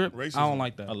Yeah. whole script? Racism. I don't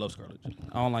like that. I love Scarlett.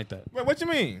 I don't like that. Wait, what you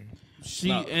mean?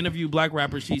 She interviewed black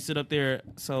rappers. She sit up there.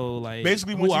 So like,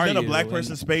 Basically, who when she's are in a you? black And-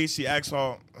 person's space, she acts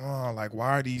all, oh, like,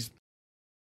 why are these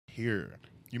here?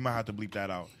 You might have to bleep that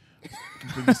out.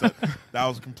 That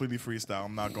was completely freestyle.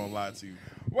 I'm not gonna lie to you.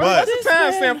 But, What's the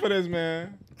timestamp for this,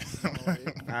 man?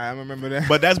 I remember that.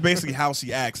 but that's basically how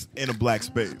she acts in a black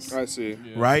space, I see.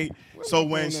 right? So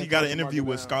when she got an interview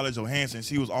with Scarlett Johansson,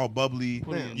 she was all bubbly.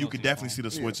 You could definitely see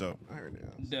the switch up. I heard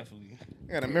that. Definitely.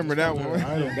 gotta remember that one.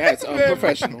 That's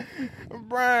unprofessional.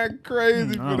 Brian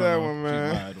crazy for that one,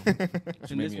 man.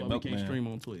 And Made this me a why we milkman. can't stream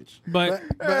on Twitch. But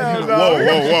Hell Whoa, no.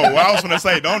 whoa. I was gonna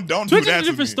say, don't do Twitch is that a to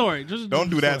different me. story. Just a Don't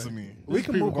do different that to story. me. We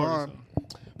can move on.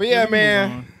 But yeah, Move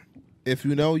man. on. If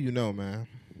you know, you know, man.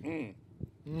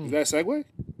 Is that a segue?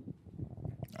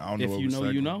 I don't know. If what you we know,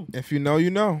 said. you know. If you know, you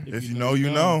know. If you know,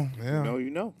 you know. Yeah. No, you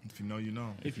know. If you know, you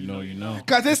know. If you know, you know.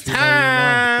 Cause it's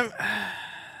time.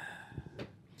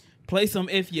 Play some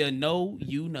if you know,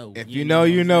 you know. If you know,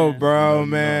 you know, what I'm bro,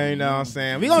 man. You know what I'm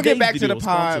saying? We gonna get Today's back to the video is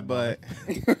pod, sponsored but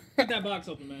Get that box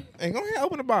open, man. hey, go ahead,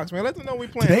 open the box, man. Let them know we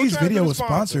playing. Today's Who trying to video be the is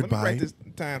sponsor? sponsored Let me by- write this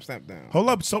timestamp down. Hold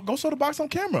up. So go show the box on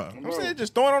camera. I'm saying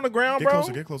just throw it on the ground, Get bro.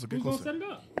 closer. Get closer. Get Who's gonna closer. set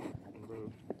it up?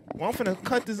 Well, I'm finna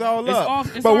cut this all It's up.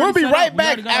 off- it's But we'll already be set right up. We back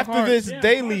already got our after cards. this Yeah,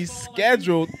 daily cards all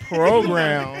scheduled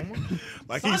program.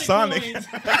 Like he's Sonic. Coins.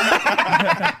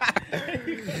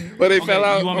 But they fell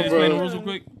out. You want me to bro. explain the rules real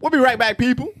quick? We'll be right back,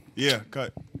 people. Yeah,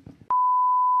 cut.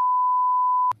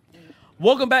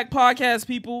 Welcome back, podcast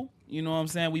people. You know what I'm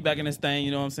saying? We back in this thing.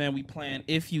 You know what I'm saying? We playing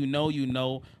If You Know, You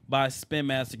Know by Spin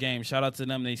Master Games. Shout out to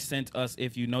them. They sent us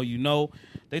If You Know, You Know.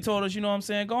 They told us, you know what I'm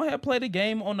saying? Go ahead, play the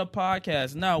game on the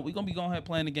podcast. Now, we're going to be going ahead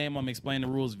playing the game. I'm explaining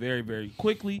the rules very, very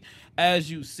quickly.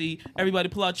 As you see, everybody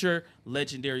pull out your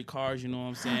legendary cards. You know what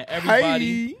I'm saying?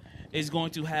 Everybody is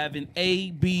going to have an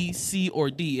A, B, C, or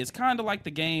D. It's kind of like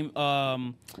the game.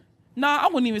 I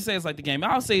wouldn't even say it's like the game.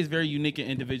 I would say it's very unique and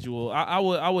individual. I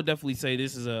would definitely say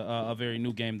this is a very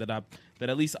new game that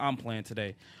at least I'm playing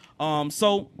today.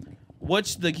 So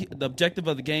what's the objective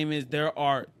of the game is there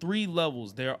are 3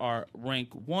 levels. There are rank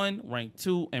 1, rank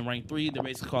 2, and rank 3. They're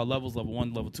basically called levels, level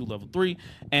 1, level 2, level 3.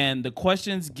 And the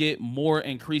questions get more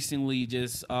increasingly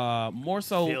just more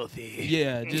so filthy.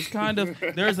 Yeah, just kind of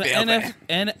there's an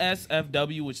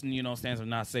NSFW, which stands for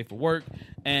not safe for work.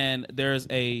 And there's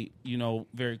a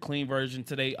very clean version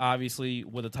today. Obviously,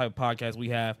 with the type of podcast we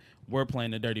have, we're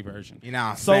playing the dirty version. You know what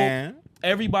I'm So saying?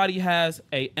 everybody has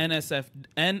a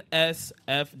NSFW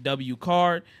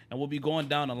card, and we'll be going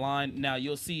down the line. Now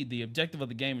you'll see the objective of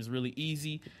the game is really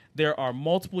easy. There are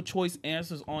multiple choice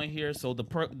answers on here, so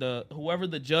the whoever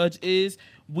the judge is,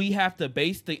 we have to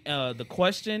base the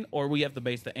question, or we have to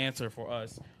base the answer for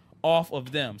us off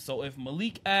of them. So if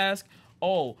Malik asks,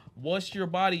 "Oh, what's your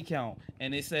body count?"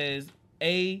 and it says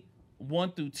A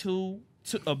 1 through 2,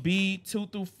 B 2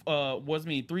 through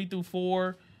 3 through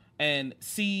 4, and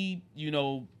C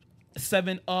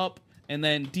 7 up, and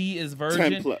then D is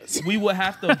virgin. 10 plus. We would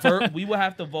have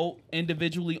to vote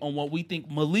individually on what we think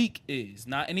Malik is,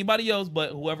 not anybody else,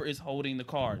 but whoever is holding the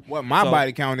card. What my So-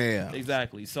 body count is.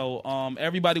 Exactly. So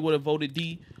everybody would have voted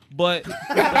D, but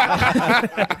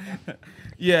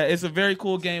yeah, it's a very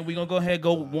cool game. We're gonna go ahead and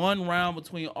go one round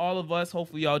between all of us.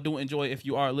 Hopefully y'all do enjoy. If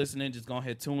you are listening, just go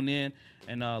ahead tune in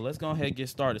and let's go ahead and get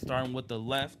started. Starting with the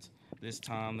left this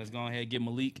time. Let's go ahead and get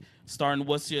Malik. Starting,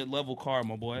 what's your level card,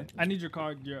 my boy? I need your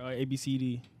card, your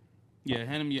ABCD. Yeah,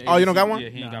 hand him your Oh, you don't got ABC. one? Yeah,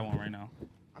 he ain't got one right now.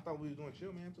 I thought we was doing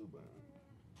chill, man, too,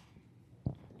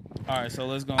 but All right, so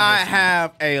let's go. I ahead.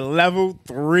 have a level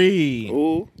 3.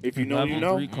 Ooh, if you know, level you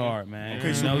know. 3 card, man. Okay,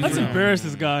 You so know, Let's you know. embarrass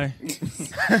this guy.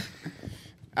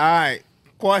 All right.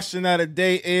 Question of the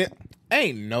day is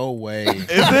ain't no way. Is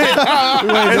it?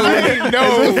 Ain't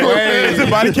no Is way. it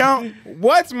body count?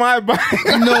 What's my body?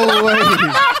 No way.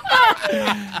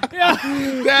 That's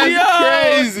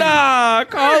crazy. Nah,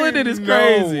 calling it is No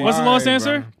crazy. way. What's the lowest bro.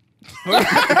 answer?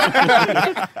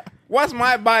 What's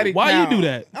my body Why count? you do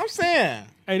that? I'm saying.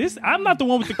 Hey, I'm not the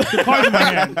one with the cards in my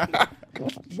hand.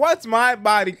 What's my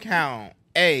body count?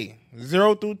 A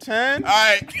 0 through 10. All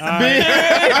right. You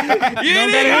didn't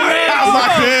hear I'm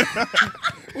that?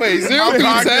 locked in. Wait, 0 through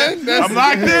 10? That's I'm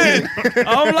locked in.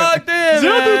 I'm locked in.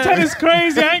 0 through man. 10 is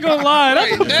crazy. I ain't gonna lie.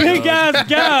 That's a big ass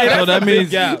gap. So that means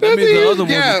gap. that means the other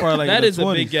ones gap. is probably like That the is a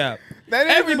 20s. big gap. That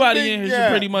is Everybody a big in here gap.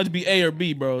 should pretty much be A or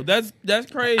B, bro. That's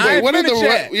crazy. I ain't What are finna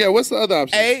the check. what's the other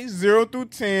option? A 0 through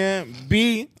 10,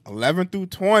 B 11 through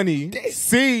 20,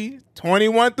 C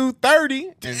 21 through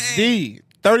 30, and D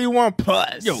 31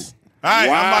 plus. Yo. All right,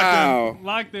 Wow.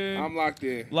 Locked in. I'm locked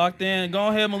in. Locked in. Go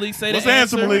ahead, Malik. Say What's the the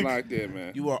answer, answer. Malik? I'm locked in,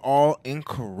 man. You are all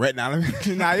incorrect. Now,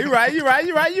 nah, you're right. Hey,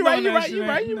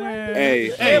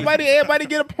 Everybody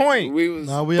get a point. we was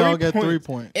Now we all 3 get points. 3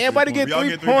 points. Everybody get We all 3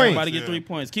 get 3 points. points. Everybody get Yeah. 3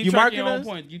 points. Keep You track of marking your own us?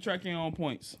 points. You track your own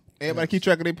points. Everybody keep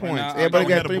track of their points. now, I Everybody don't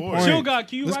got have 3 the board. points. Chill God,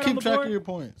 can you Just write keep on the track board? of your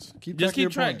points. Keep Just track keep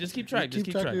of track. your Just keep points. track. Just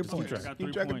keep track. of your Just keep points. track. Got Keep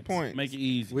 3 track of points. points. Make it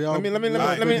easy. We all Let me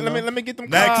Alright. get them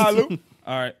Next. cards, Lou.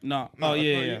 All right. No. Oh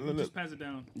yeah. Just pass it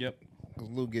down. Yep.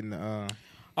 Lou getting the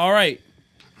All right.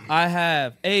 I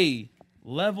have A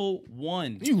Level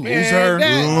 1. You Man, loser.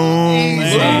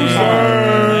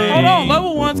 Hold on,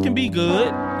 level 1s can be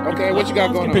good. Okay, what you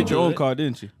got going You on? picked your own card,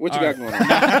 didn't you? What you All got going on?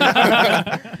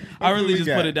 I really just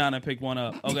got? put it down and picked one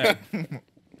up. Okay.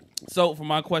 So for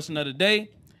my question of the day,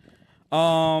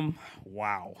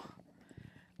 wow.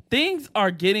 Things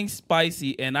are getting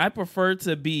spicy, and I prefer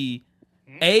to be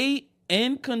A,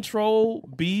 in control,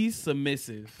 B,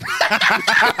 submissive.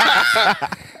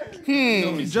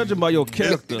 Judging by your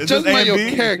character. Is Just this A by and your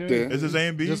B? character. Is this A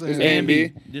and B? Just It's A. A and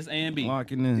B. Just A and B.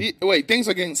 Locking in. Wait, things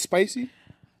are getting spicy?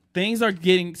 Things are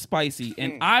getting spicy,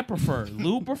 and I prefer,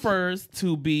 Lou prefers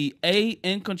to be A,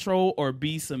 in control, or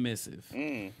B, submissive. All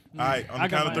right, on the I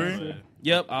got count of my 3. answer.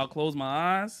 Yep, I'll close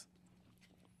my eyes.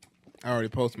 I already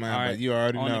posted mine, All right, but you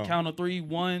already on know. the count of 3,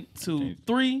 1, 2,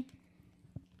 3.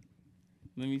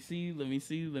 Let me see.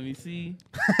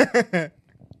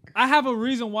 I have a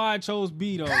reason why I chose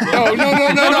B though. No. I was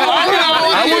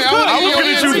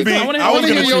gonna choose B. I was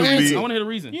gonna choose B. I want to hear the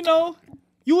reason. You know,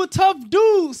 you a tough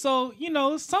dude, so you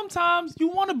know sometimes you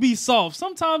want to be soft.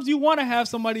 Sometimes you want to have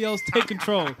somebody else take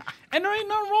control, and there ain't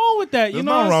nothing wrong with that. You There's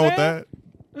know nothing what wrong I'm with saying? that.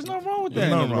 There's nothing wrong with There's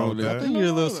that. nothing wrong with I that. think you're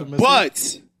a little submissive.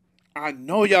 But I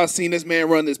know y'all seen this man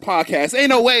run this podcast. Ain't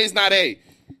no way it's not A.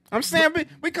 I'm saying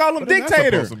we call him What is that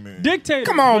dictator. supposed to mean? Dictator.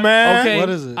 Come on, man. Okay, What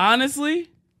is it? honestly,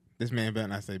 This man better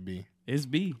not say B. it's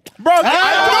B. Bro, I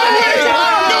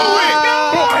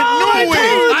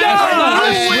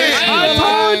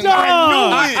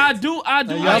I do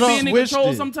Y'all like done being in switched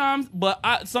control it. sometimes, but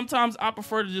sometimes I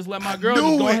prefer to just let my girl Knew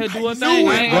just go it. ahead and do I her thing.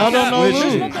 knew I it. ain't Y'all gonna don't know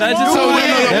cap. Lou. That's just So who I when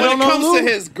am. it don't know comes Lou. to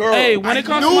his girl, Hey, when it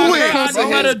comes to knew my it. girl, I Comes to just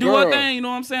let her his do her girl. thing. You know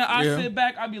what I'm saying? I Yeah. sit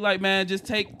back. I be like, man, just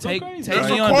take crazy. me It's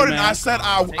under, recorded. man. I said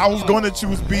I was going to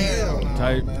choose B.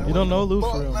 Tight. You don't know Lou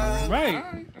for real, man. Right.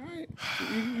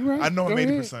 I know him Go ahead.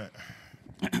 80%.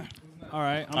 All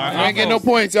right. I ain't get no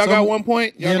points. Y'all got 1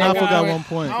 point. Me Y'all and got Alpha got 1 1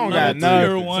 point. I don't No, got it's nothing.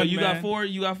 0-1, So you got man. 4.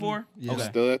 You got 4. Yeah. Okay.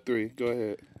 Still at 3. Go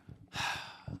ahead.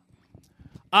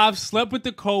 I've slept with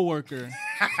the coworker.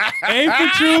 A for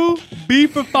true, B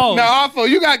for false. Now, Alpha,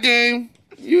 you got game.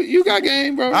 You got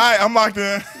game, bro. All right, I'm locked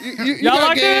in. You Y'all got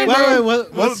locked game, in? Wait, bro.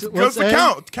 wait, What's the A?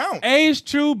 count? A is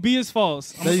true, B is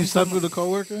false. That you slept with a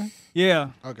coworker? Yeah.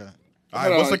 Okay. All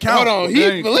Hold right, what's on, the count? Hold on.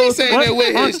 Hey, Felice saying what? that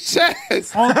with his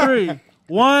chest. On 3.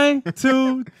 1,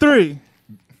 2, 3.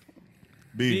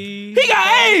 B. He got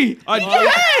A. My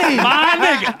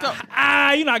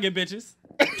nigga. You not get bitches.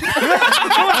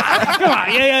 Come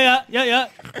on. Yeah.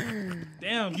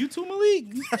 Damn, you too, Malik.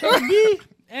 You chose B.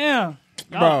 Damn.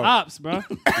 Y'all Bro. ops, bro.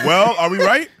 Well, are we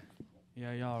right?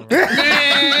 Yeah, y'all right.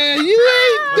 Man, you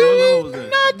ain't doing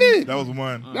nothing. That was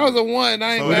 1. That was a 1.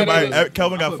 I ain't So mad at everybody, it.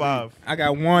 Kelvin got 5. I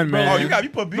got one, man. Oh, you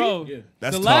put B. Bro,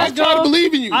 That's the tough. last I'm trying to girl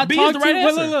believe in you. I B is talked the to, right wait,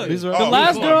 answer. look. These are- The Oh,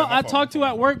 last my girl fault. I talked to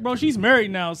at work, bro, she's married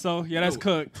now, so yeah, that's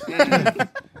cooked.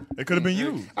 It could have been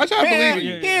you. I try to Man, believe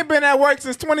in you. he ain't been at work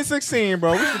since 2016,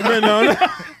 bro. We should have been on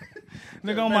that.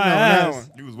 Nigga on my that ass.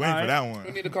 one. You was waiting for that one.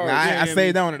 We need a card. Nah, I Yeah,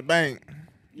 saved that one at the bank.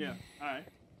 Yeah, all right.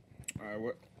 All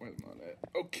right, where's my at?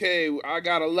 Okay, I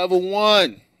got a level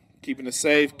 1. Keeping it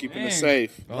safe. Keeping it Dang.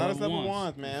 safe. A lot of Level level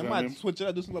ones. ones, man. I You might know have to switch it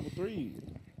up, do some level 3s.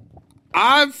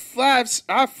 I've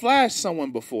flashed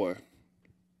someone before.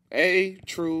 A,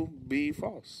 true. B,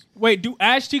 false. Wait, do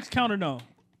ass cheeks count or no?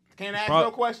 Can't ask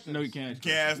no questions. No, you can't.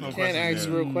 Can't ask no Can't questions. ask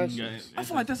man. real questions. I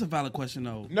feel like that's a valid question,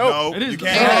 though. Nope. No, It is you though.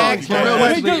 can't No, ask. for You can't real.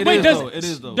 ask. Wait, does, It wait, is, does, though. It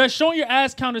is, though. does showing your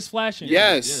ass count as flashing?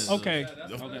 Yes. Okay.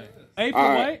 Okay. A for All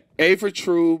what? right. A for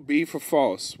true. B for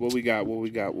false. What we got? Ooh,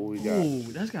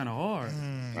 that's kind of hard.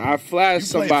 I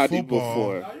flashed You played somebody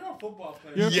football. before.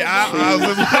 Yeah, I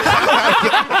was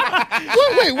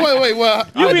Wait. Well,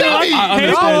 You be like, I hey,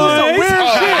 understand boys. Weird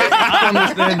shit. I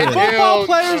understand that. Football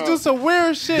players do some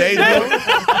weird shit. They do.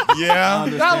 Yeah.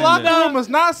 That locker room is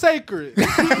not sacred.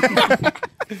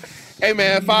 Hey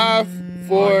man, 5, I'm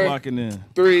 4, locking in.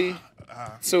 3,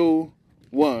 2,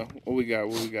 1. What we got?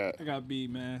 I got B,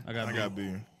 man. I got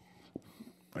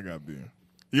B.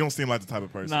 You don't seem like the type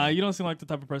of person. Nah, you don't seem like the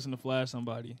type of person to flash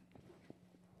somebody.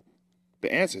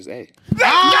 The answer is A.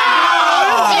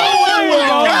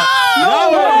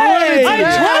 I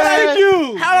trusted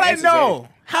you. How did I Answer's know?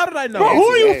 How did I know? Bro, who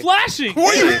are you Answer's A. flashing?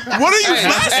 What are you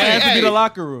flashing? Hey, Has to be the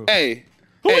locker room. Hey.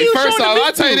 Who are you first showing off, the I'll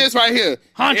meat tell you to? this right here.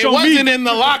 Honcho It wasn't meat. in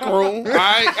the locker room. All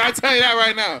right? I'll tell you that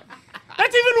right now.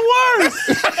 That's even worse.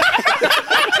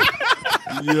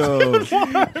 Yo.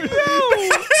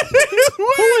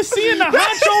 Who is seeing the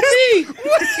honcho meat?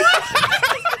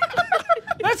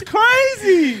 That's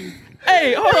crazy.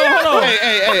 Hey, hold on.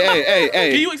 Hey.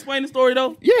 Can you explain the story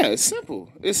though? Yeah, it's simple.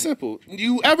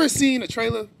 You ever seen a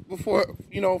trailer before,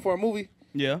 for a movie?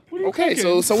 Yeah. Okay,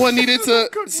 so someone needed to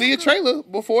see a trailer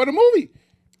before the movie.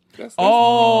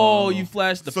 Oh, you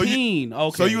flashed the So you- peen.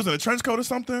 Okay. So you was in a trench coat or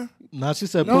something? Nah, she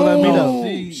said pull that meat out.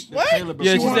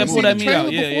 Yeah, she wanted said to pull see that the meat out. trailer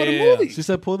Yeah, before the yeah, movie. yeah. She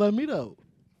said pull that meat out.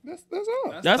 That's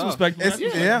all. That's respectable. It's,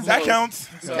 yeah. That counts.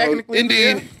 Technically,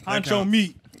 Indeed. Honcho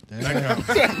meat. That counts.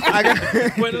 I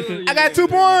got 2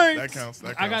 points. That counts.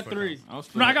 That counts. I got That 3.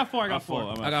 counts. No, I got 4. I got 4.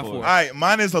 I got 4. All right,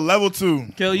 mine is a level 2.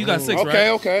 Kel, you got 6, Okay,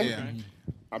 right? okay. Yeah.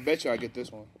 I bet you I get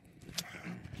this one.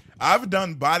 I've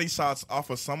done body shots off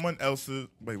of someone else's.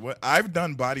 Wait, what? I've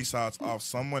done body shots off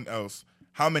someone else.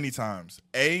 How many times?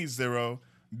 A 0,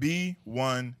 B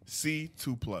 1, C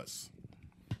 2+.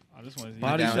 Oh, this one is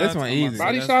Body This shots. one I'm easy. about to say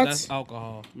Body that's- shots? That's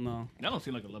alcohol. No. That don't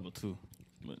seem like a level 2.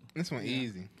 But This one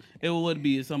easy. It would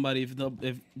be somebody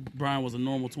if Brian was a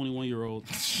normal 21-year-old.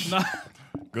 Nah,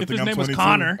 Good if thing his I'm name was 22.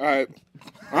 Connor. All right.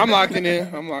 I'm locking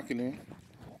in. I'm locking in.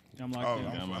 I'm like, Oh,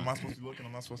 yeah. am I supposed to be looking?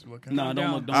 I'm not supposed to be looking. Nah, don't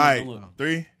down. look. Don't All look. right, Don't look.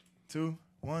 3, 2,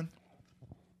 1.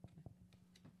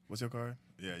 What's your card?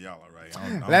 Yeah, y'all all right. I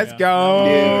don't- Let's I go.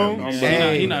 Yeah, He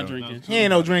Hey. not drinking. He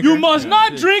ain't no drinker. You must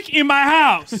not drink in my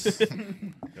house.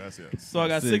 don't- Yes, yes. So I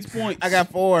got 6 points. I got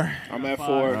 4. I'm at 4.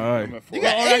 All right. I'm at 4. You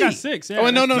got Oh, I got 8. 6. Yeah, Oh,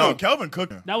 wait, no. No, Kelvin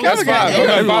cooking. That was That's 5. eight. I'm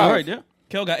at all 5. right, yeah.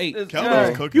 Kel got 8.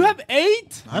 Kelvin's cooking. You have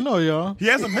 8? I know y'all. He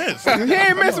hasn't missed. He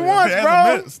ain't missed He once, hasn't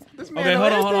bro. missed. This man Okay,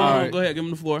 hold on. All right. Go ahead, give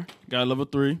him the floor. Got level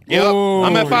 3. Yep.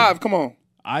 I'm at 5. Come on.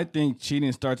 I think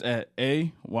cheating starts at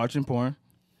A, watching porn,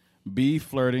 B,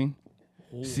 flirting,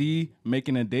 C,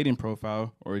 making a dating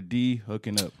profile, or D,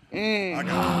 hooking up. I got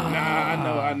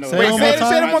Nah, I know. Say Wait, it one say more it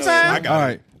time. one more I time. got All it.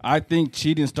 right. I think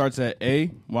cheating starts at A,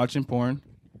 watching porn,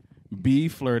 B,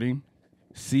 flirting,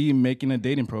 C, making a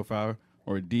dating profile,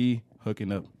 or D,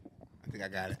 hooking up. I think I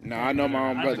got it. Nah, I know my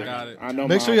own brother. got it. I know.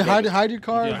 Make my sure own you brother. hide your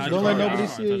cards. hide Don't your let cards. nobody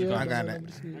Touch see your it. cards. I got it.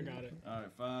 I got it. All right,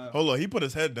 5, Hold on, he put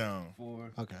his head down.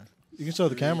 4, Okay. You can show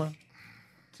the camera.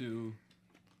 2,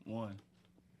 1.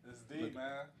 It's deep,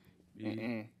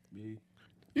 man. B.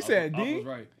 You said I was D?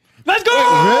 right. Let's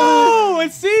go!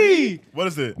 And C. What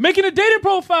is it? Making a dating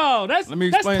profile. That's Let me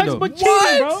explain, that's though. textbook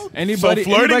cheating, bro. Anybody, So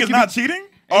flirting anybody is can not be, cheating?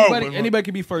 Anybody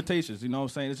can be flirtatious. You know what I'm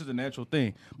saying? This is a natural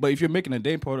thing. But if you're making a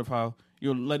dating profile,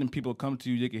 you're letting people come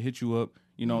to you. They can hit you up.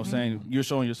 You know what I'm saying? You're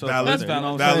showing yourself. Valid. out That's there, you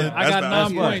know what I'm Valid. saying? I got That's 9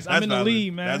 valid. points. I'm That's in the valid.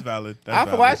 lead, man. That's valid. I That's can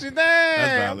valid. watch it That's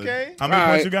then. valid. Okay. How many All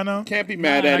points right. you got now? Can't be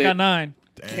mad I at got it. 9.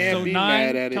 Can't So be 9.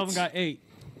 mad at Kelvin it. got 8.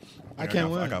 I can't I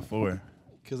win got 4.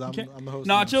 because I'm the host.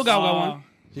 Nah, now. Chill got one.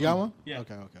 You got one? Yeah.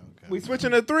 Okay. We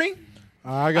switching to 3?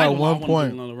 I got 1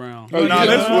 point. Another round. Oh, Nah, you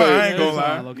this said- one I wait, ain't gonna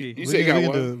lie. Low-key. You said you got we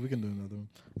can one. do another one.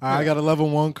 I got a level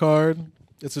 1 card.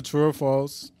 It's a true or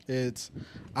false. It's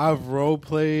I've role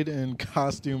played in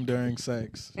costume during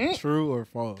sex. True or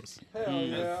false?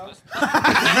 Go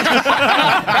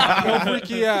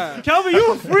freaky ass. Kelvin,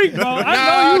 you a freak, bro. I know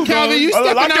Nah, you, Calvin, bro. you Lock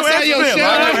stepping your outside your answers in.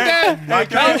 shell Lock like your that. answers.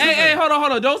 Lock your Hey, answers. hey, hold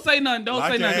on. Don't say nothing. Don't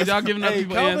Lock say your nothing because y'all answers. giving up Hey,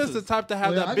 people Kelvin's answers. the type to have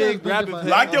Wait, I that gotta big think rabbit if I- head.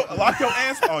 Lock your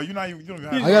answer. Oh, you don't even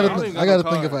have. I I don't gotta even I gotta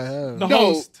got think a if I card. have. The No,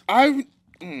 host.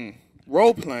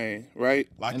 role playing, right?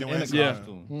 Lock your In a answer. Yeah.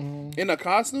 costume. In a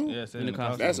costume? Yes, In in the a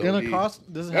costume. That's costume. OD. In a costume?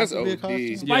 Does it have That's to be a OD. costume?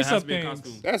 Yeah, it Spice has up to be a things.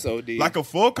 costume. That's OD. Like a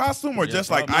full costume or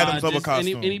just like Nah, items of a just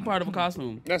costume? Any part of a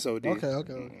costume. That's OD. Okay.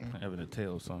 Having a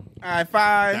tail or something. All right,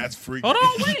 5. That's freaky. Hold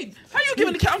on, wait. How you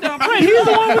giving the countdown? Wait, he's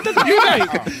the one with the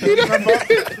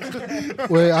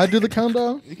Wait, I do the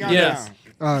countdown? You count Yes. down.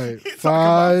 All right. Talking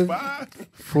 5, about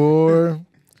 4,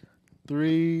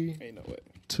 3, Ain't no way.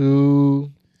 2,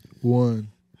 1.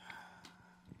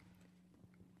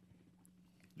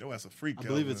 Yo, that's a freak. I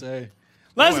believe it's A.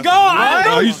 Let's What? go. I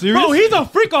know. Are you serious? Bro, he's a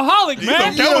freakaholic,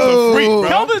 man. Kelvin's a freak, bro.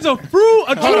 Kelvin's a true Hold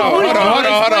on, hold on, freak. hold on,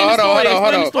 hold on, hold on.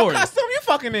 Explain the story. Costume you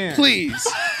fucking in? Please.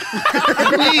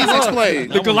 Please explain.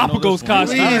 The Galapagos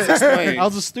costume. Please explain. I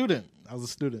was a student.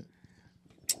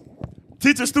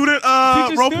 Teacher student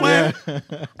Teacher role student? playing.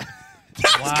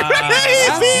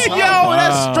 Crazy, yo,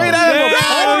 that's straight out of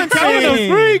Oh, the Kelvin a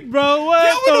quarantine. freak, bro.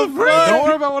 What the Don't fuck?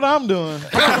 worry about what I'm doing.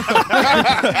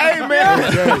 Hey,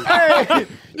 man. Hey,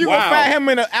 you Wow. gonna find him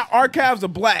in the archives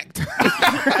of Black.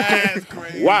 That's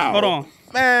crazy. Wow. Hold on.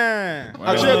 Man.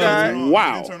 Wow. Chill, guy.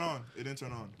 Wow. It didn't turn on. It didn't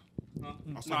turn on.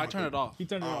 No, I turned it off. He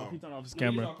turned it off. He turned off his Let me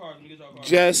camera. get y'all cards. Let me get y'all cards.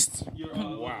 Just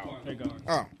Wow. There you go.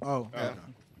 Oh, okay.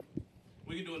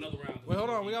 We can do another round. Wait, hold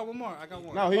on. We got one more. I got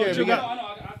one. No, he is. I know.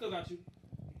 I still got you.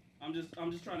 I'm just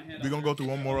trying to hand out. We're going to go through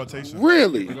one more rotation.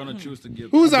 really. We're gonna choose to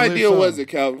give. Whose I believe idea so. was it,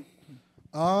 Calvin?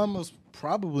 It was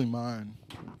probably mine.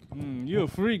 You a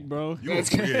freak, bro. You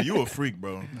a freak,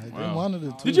 bro. I didn't wanted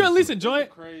it too. Did you at least enjoy it?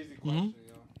 Crazy question,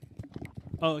 yo.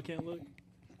 Oh, I can't look.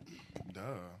 Duh.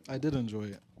 I did enjoy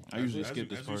it. I usually As skip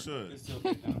you- this as you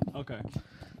part. should. Okay.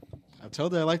 I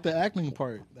told you I like the acting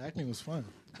part. The acting was fun.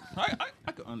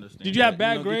 I could understand. Did you have that.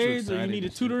 bad Get you grades or you excited needed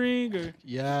and shit. tutoring or?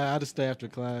 Yeah, I had to stay after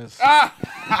class.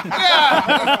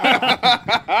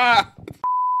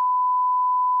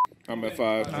 I'm at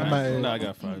 5. I'm at 8. No, I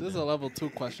got 5. This is a level 2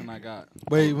 question I got.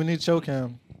 Wait, we need show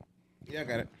cam. Yeah, I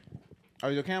got it. Oh,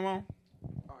 your cam on?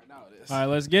 All right, now it is. All right,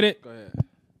 let's get it. Go ahead.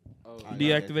 Oh,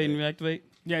 Deactivate and reactivate.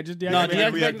 Yeah, just No, deactivate. deactivate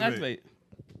and reactivate. activate.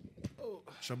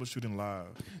 Troubleshooting live.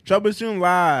 Troubleshooting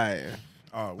live.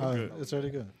 Oh, we're good. It's already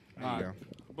good. all right.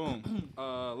 Boom.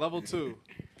 Level 2.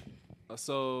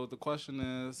 So the question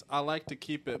is, I like to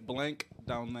keep it blank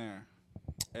down there.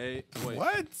 Wait.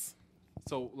 What?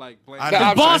 So like blank. I The know,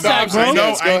 options, boss the act, bro. I know,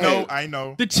 options. Go I know, ahead. I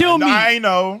know. The chill meat. I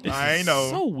know, This I is know.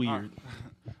 So weird.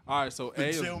 All right. So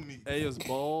chill me. A is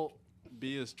bold,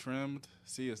 B is trimmed,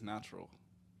 C is natural.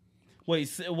 Wait,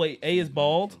 A is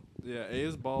bald. Yeah, A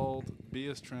is bald, B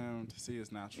is trimmed, C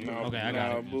is natural. No, Okay, I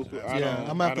got it. Yeah,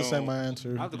 I'm gonna have to say my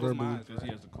answer I have to go with verbally. mine. Because he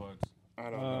has the cards. I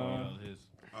don't know. His.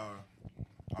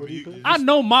 I mean, you- I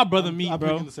know my brother meat, I'm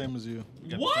bro. picking the same as you.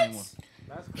 You got What? the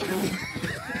same one.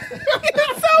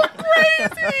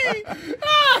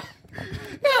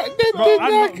 Bro, I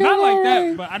know, not like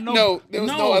that, but I know. No, there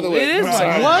was no, No, other way. it is I'm like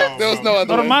sorry. what? There was no other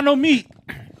But way. I know meat.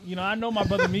 You know, I know my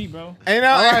brother meat, bro. Ain't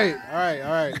All no. right.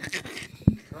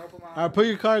 All right, put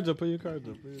your cards up. All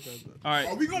right.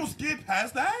 Are we gonna skip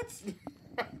past that?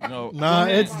 No. Nah,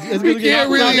 it's We gonna get can't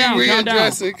really down, count down.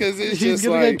 readdress it because it's he's just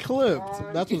gonna like get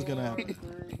clipped. That's what's gonna happen.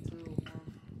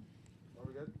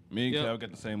 Me and Yep. Cal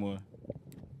got the same one.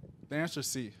 The answer is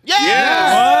C.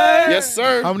 yes,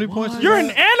 sir. How many points? You're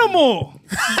an animal.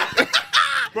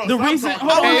 Bro, The stop reason, talking.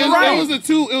 hold on, Hey, you're it right. was a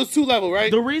two. It was 2 level,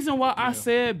 right? The reason why I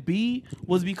said B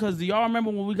was because do y'all remember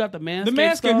when we got the Manscaped The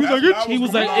Manscaped, stuff? he's like, That He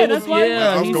was going like, on. it is, why- yeah.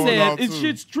 That was He going said, on, it too.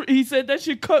 shit's he said that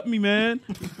shit cut me, man.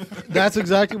 That's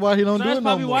exactly why he don't So do that's it no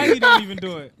probably more. why he don't even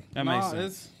do it. That Nah, makes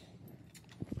sense.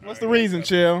 it's, What's the reason,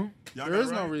 Chill? Y'all there got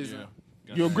is it no right? reason.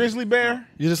 You a grizzly bear?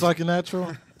 You just like a natural.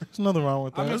 There's nothing wrong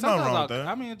with I mean, that. There's nothing sometimes wrong with I'll- that.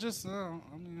 I mean, it just.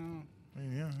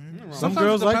 Yeah. Some Sometimes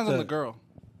girls it like depends on that. the girl.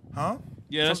 Huh?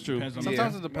 Yeah, that's true. Depends on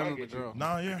Sometimes it depends on the girl.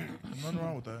 Nah, yeah. Nothing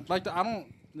wrong with that. Like I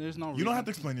don't. There's no. Reason. You don't have to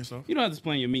explain yourself. You don't have to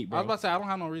explain your meat, I was bro. about to say I don't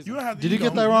have no reason. You don't have to. Did you get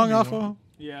don't. that wrong, You don't. Alpha?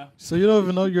 Yeah, So you don't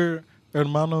even know your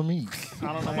hermano meat.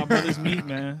 I don't know my brother's meat,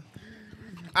 man.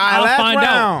 I'll I'll find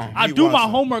out. I Meat do my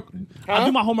watson. homework. I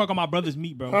do my homework on my brother's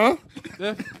meat, bro. Huh?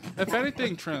 If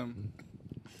anything, trim.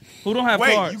 Who don't have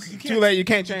Wait, cards? you can't. Too late. You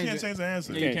can't You change can't it. change the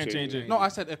answer. Yeah, you can't change it. No, I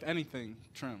said if anything,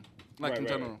 trim. Like in Right.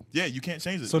 general. Yeah, you can't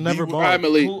change it. So never Be- bought. All right,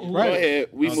 Malik. Who- Go ahead.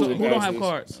 We So moving who don't past have this.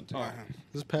 cards?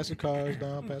 Just pass the cards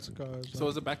down. Pass the cards. So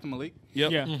is it back to Malik?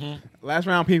 Yep. Yeah. Last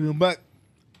round, people. But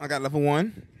I got level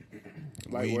 1.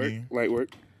 Light work. Weenie. Light work.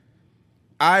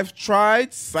 I've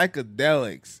tried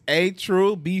psychedelics. A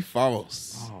true, B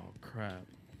false. Oh crap.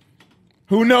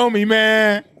 Who know me,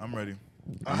 man? I'm ready.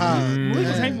 We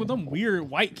was hanging with them weird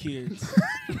white kids.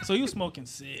 So you was smoking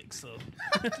 6. So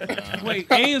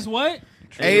wait, A is what?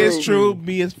 A is true,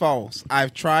 B is false.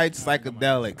 I've tried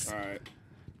psychedelics. All right.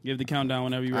 Give the countdown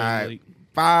whenever you're All ready. right. Malik.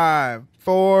 5,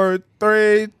 4,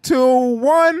 3, 2,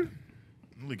 1.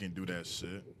 We can do that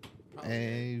shit.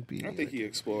 A, B. I think he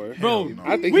explored. Bro, no.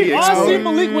 I think we he all explored. seen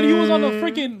Malik when he was on the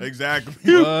freaking. Exactly.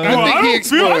 I think he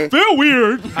explored. feel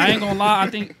weird. I ain't gonna lie. I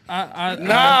think I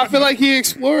Nah, I feel like he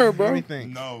explored, bro.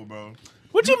 Everything. No, bro.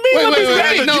 What you mean? Wait, Let me wait,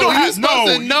 finish. wait. No, You don't you're have- supposed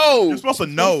no. to know. You're supposed to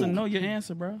supposed to know. know your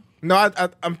answer, bro. No,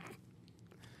 I'm.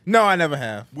 No, I never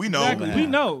have. We know. Exactly. We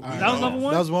know. That was level That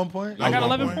 1. was 1 point. I got That was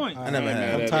 11 1 point. points. I never I ain't have.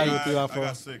 mad I'm at tied it. with you, I Alpha.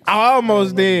 got 6. I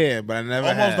almost did, but I never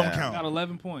Almost have. don't I got count.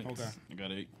 11 points. I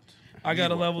got 8. I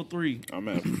got a level 3. I'm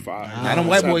at 5. Now, them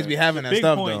white boys be having that Big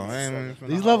stuff, points. though. I ain't-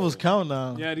 These levels count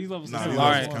now. Yeah, these levels. Nah, are these All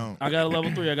levels right. count. I got a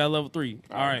level 3. I got a level 3.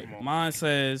 All right. come on. Mine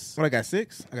says What, I got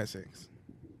 6? I got 6.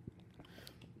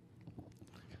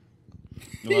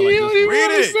 No, I like this one. Read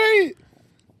Read it. it.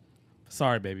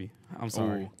 sorry, baby. I'm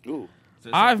sorry. Ooh.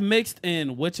 I've mixed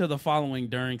in which of the following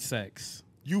during sex?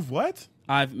 You've what?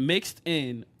 I've mixed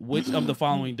in which of the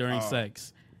following during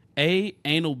sex? A.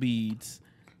 Anal beads.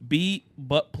 B.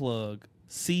 Butt plug.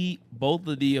 C. Both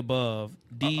of the above.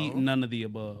 D. None of the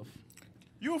above.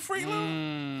 You a freak, Lil?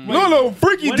 No,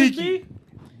 freaky What is deaky. B?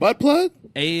 Butt plug?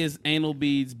 A is anal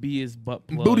beads. B is butt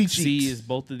plug. Booty C cheeks. is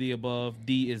both of the above.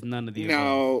 D is none of the above.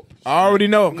 No. I already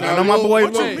know. I know my Lou, boy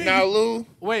what you Lou. mean? Now, Lou.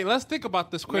 Wait, let's think about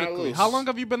this critically. loose. How long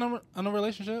have you been in a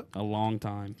relationship? A long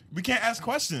time. We can't ask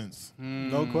questions.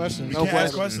 No questions. We can't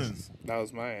ask questions. That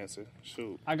was my answer.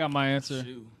 Shoot. I got my answer.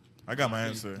 I got my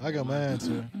answer. I got my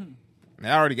answer. I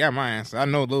already got my answer. I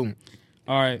know Lou.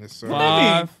 All right. Yes, sir.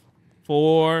 5,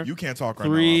 4, You can't talk right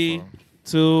 3, now.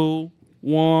 2,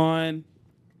 1.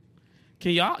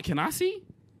 Can I see?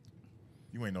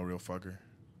 You ain't no real fucker.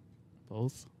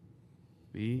 Both.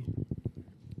 B.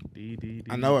 D. D. D.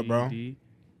 I know it, D, bro. D.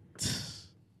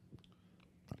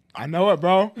 I know it,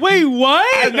 bro. Wait, what?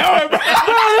 I know it, bro. Wait.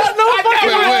 No.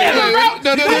 What's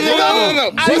the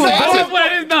This answer? way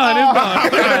it's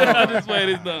done. This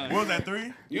way it's done. What was that,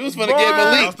 3? You was finna get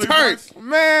Malik Three turned. points?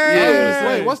 Man. Yeah.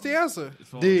 Wait, what's the answer?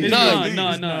 D. It's None.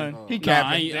 none. He Nah,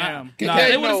 capping. Damn. Nah,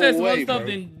 Ain't they would have said no some way, other stuff. bro.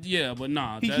 Then yeah, but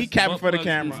nah. He that's capping butt for the plugs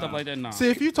and camera. stuff like that. Nah. See,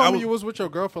 if you I told me was- you was with your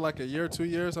girl for like a year, 2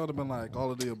 years, I would have been like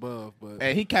all of the above. But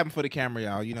Hey, he capping for the camera,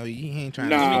 y'all. You know, he ain't trying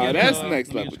Nah, to. Get, that's uh, next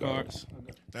give me level, your dog. cards.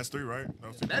 That's 3, right? That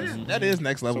was That is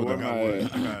next level, So though. what I got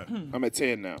what? I got, I'm at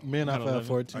 10 now. me and I got have 11.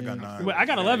 14. I got 9. Wait, I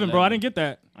got 11, bro. I didn't get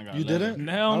that. I got You 11. didn't?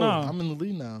 Hell no. I'm in the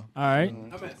lead now. All right.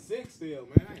 I'm at 6 still,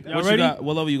 man. Y'all What ready? you got?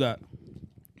 What level you got?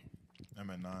 I'm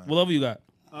at 9. What level you got?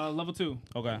 Level 2.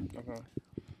 Okay.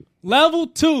 Level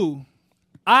 2.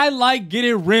 I like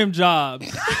getting rim jobs.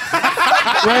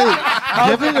 Wait,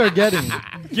 giving or getting?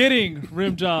 Getting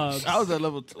rim jobs. I was at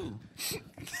level 2.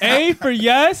 A for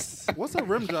yes. What's a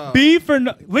rim job? B for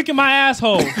no. Licking my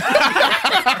asshole.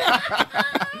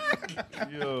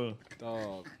 Yo.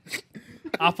 Dog.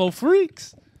 I for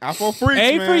freaks. I for freaks,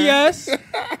 A man. for yes.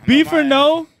 B for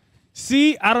no.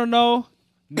 C, I don't know.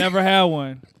 Never had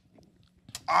one.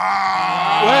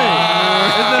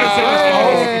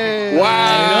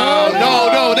 Wow.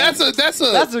 No, that's a That's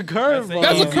a curveball.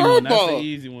 That's a easy one. That's curveball. an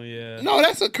easy one. Yeah. no,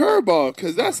 that's a curveball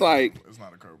because that's like It's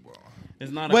not a curveball.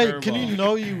 It's not a Wait, curveball. can you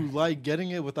know you like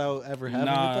getting it without ever having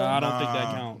it though? Nah, I don't think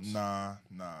that counts. Nah.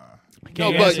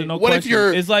 Can't no, answer but no what if question.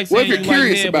 you're It's like what saying if you you're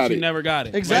curious like head, about but you it? never got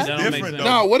it. Exactly. Like, that don't make Different, sense.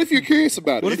 though. No, what if you're curious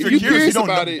about it? If If you're you're curious you don't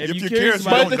about know. it, If you you're curious curious,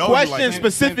 about you But don't the know. question Like,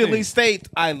 specifically states,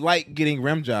 I like getting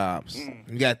rim jobs.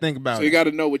 You got to think about so you it. got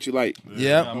to know what you like.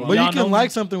 Yep. But Y'all you know can me.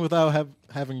 like something without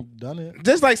having done it.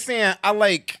 Just like saying, I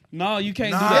like. No, you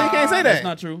can't Nah. do Yeah, that. you can't say That's that.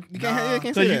 not true. You can't, you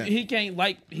can't So say that. he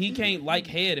can't like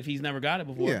head if he's never got it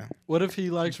before. Yeah. What if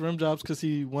he likes rim jobs because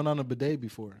he went on a bidet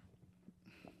before?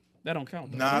 That don't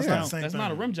count. though. Nah, it's Yeah. not the same That's thing.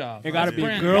 not a rim job. It gotta That's be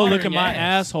brand girl water licking in your my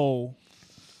ass. asshole.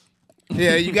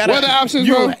 Yeah, you got to. What are the options,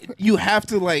 you, bro? You have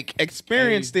to, like,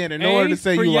 experience it in order to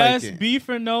say for you yes, like it. B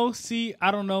for no, C,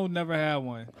 I don't know, never had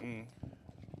one.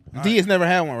 D has never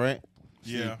had one, right?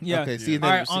 Yeah. Yeah. Okay, C has All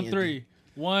never right, on seen it. 3.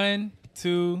 1,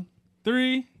 2,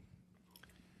 3.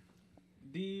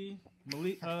 D.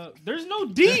 Malik. There's no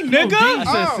D, nigga. I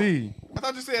said Oh. C. I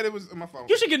thought you said it was my phone.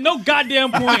 You should get no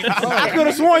goddamn point. I could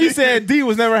have sworn you said D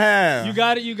was never had. You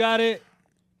got it.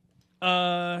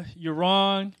 You're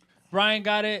wrong. Brian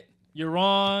got it. You're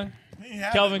wrong.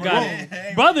 Kelvin got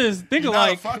it. Brothers think You're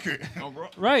alike. not a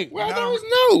fucker. Right. Well, I Not thought a- it was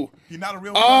no. You're not a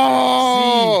real fucker.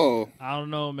 Oh, I don't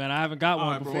know, man. I haven't got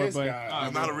one before, but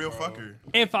You're not a real fucker.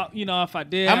 if I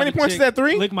did, How have many a points is chick that,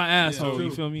 3? Lick my asshole. Yeah.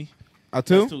 You feel me? A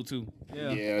 2? 2. Yeah.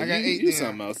 yeah. I got you, 8 you then.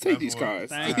 something else. Take these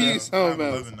cards. Thank Take you. these I have something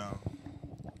else. 11 now.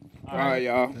 All right,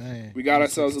 y'all. Dang. We got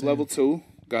ourselves a 16. level 2.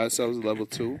 Got ourselves a level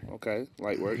 2. Okay,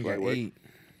 light work, You light got work. 8.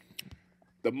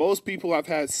 The most people I've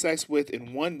had sex with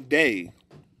in one day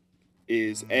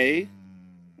is A,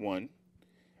 1,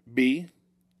 B,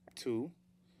 2,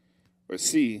 or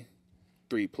C,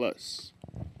 3+.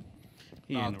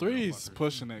 He Nah, ain't no real 3's fucker.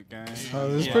 pushing it, gang. This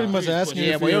is Yeah. pretty much asking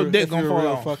Yeah, if well, your you're, dick if gonna you're a fall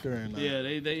real off. fucker or not. Yeah,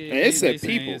 they it said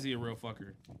saying, people. is he a real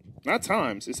fucker? Not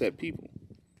times, it said people.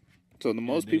 So the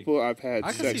most indeed. people I've had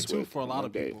I can sex see 2 with for a in lot one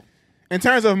of day. people. In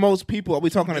terms of most people, are we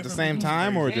talking at the same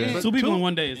time or Crazy. just? 2 people in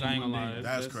one day is I ain't gonna lie.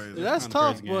 That's crazy. That's kinda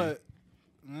tough, crazy,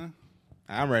 gang.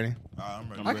 but I'm ready. I'm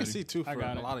ready. I can see 2 I for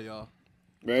got a it. lot of y'all.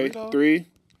 Ready? Three, though? 3,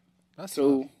 That's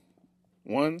 2, tough.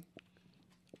 1.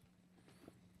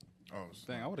 Oh,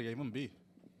 Dang, I would have gave him B.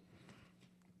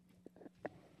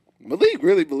 Malik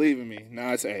really believe in me.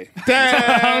 Nah, it's A.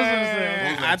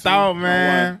 Damn. I thought,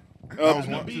 man.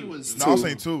 B was No, I'll 2.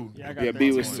 say 2. Yeah, I got Yeah, that.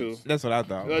 B was 2. That's what I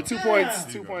thought. 2 points.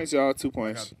 2 points, y'all. 2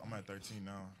 points. I'm at 13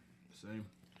 now.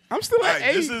 I'm still All at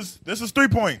right, 8. this is 3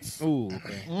 points. Ooh,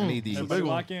 okay. I need these. Everybody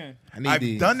lock in. I need I've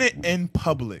these. done it in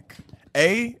public.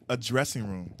 A, a dressing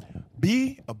room.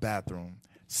 B, a bathroom.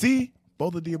 C,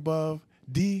 both of the above.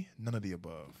 D, none of the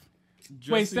above.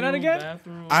 Wait, say that again?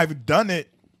 Bathroom. I've done it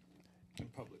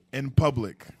in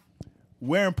public.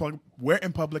 Where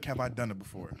in public have I done it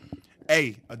before?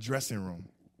 A, a dressing room.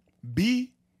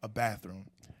 B, a bathroom.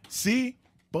 C,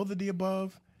 both of the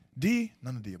above. D,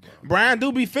 none of the above. Brian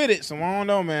do be fitted, so I don't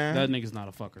know, man. That nigga's not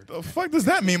a fucker. The fuck does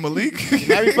that mean, Malik?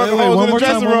 Now you fucking wait, hoes one in the more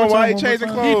time, dressing one more room while time, he one more changing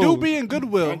time. clothes. He do be in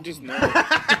Goodwill. I just know.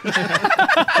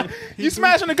 You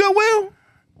smashing the Goodwill?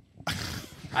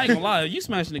 I ain't gonna lie. You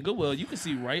smashing the Goodwill, you can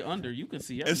see right under. You can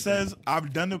see everything. It says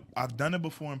I've done it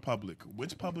before in public.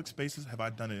 Which public spaces have I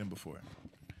done it in before?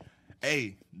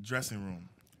 A, dressing room.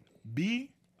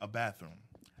 B, a bathroom.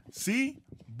 C,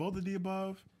 both of the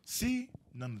above. C,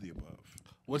 none of the above.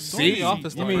 What's C. throwing me off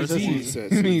is the You mean first C? one. You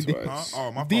said C twice.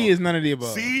 Oh, my D fault. is none of the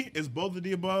above. C is both of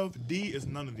the above. D is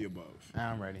none of the above.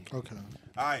 I'm ready. Okay.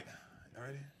 All right. You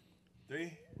ready?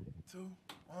 3, 2,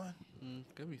 1.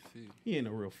 Give me C. He ain't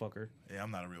a real fucker. Yeah,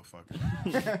 I'm not a real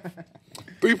fucker.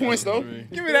 3 points though.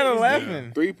 Give me that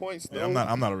 11. 3 points though.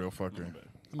 Yeah, I'm not a real fucker. I'm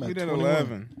Give me at that 21.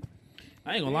 11.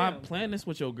 I ain't gonna lie. Playing this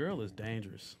with your girl is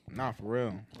dangerous. Nah, for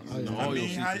real. Oh, yeah. I mean,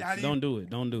 how do you, Don't do it.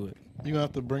 Don't do it. You're gonna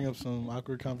have to bring up some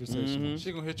awkward conversation.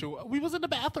 She gonna hit you. We was in the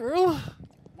bathroom.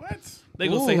 what? They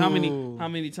gonna say how Ooh.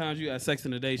 many times you had sex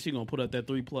in a day. She gonna put up that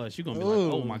 3+. She gonna be Ooh.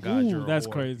 like, oh my god, you're a That's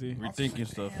whore. crazy. Rethinking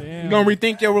stuff. Damn. You gonna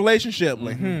rethink your relationship?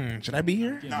 Like, should I be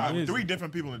here? Nah, it is. 3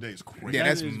 different people in a day is crazy. Yeah,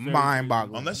 that's is very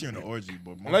mind-boggling. Unless you're in the orgy,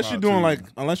 but more Unless you're power doing to you.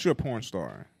 unless you're a porn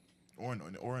star. or in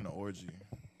an orgy.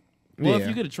 Well, Yeah. if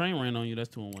you get a train ran on you, that's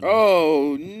 2 in 1.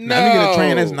 Oh no! Now if you get a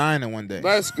train, that's 9 in one day.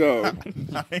 Let's go.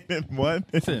 9 and 1.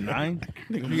 It's a 9.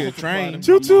 If you get a train,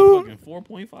 Choo-choo.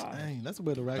 4.5. Dang, that's a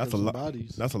way to rack That's up a some lot.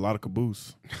 bodies. That's a lot of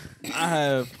caboose. I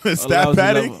have a Stat lousy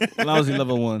padding. lousy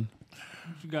level 1.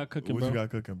 What you got cooking, What bro? you got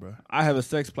cooking, bro? I have a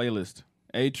sex playlist.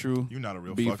 A true, You're not a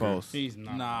real B fucker. false. He's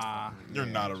not. Nah. You're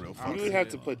not a real fucker. You would have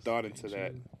to put thought into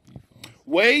that.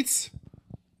 Wait,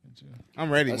 I'm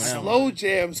ready. a whenever. slow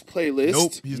jams playlist.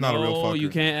 Nope, he's not a real No, fucker. you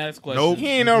can't ask questions. Nope. He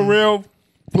ain't no real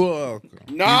fuck.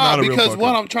 Nah, not a real because fucker.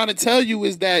 what I'm trying to tell you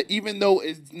is that even though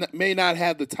it may not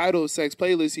have the title of sex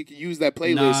playlist, he can use that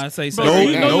playlist. Nah, I say Bro, so. Nope.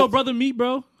 you know Nope. your brother meat,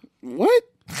 bro. What?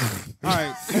 All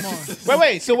right, come on.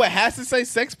 Wait. So what has to say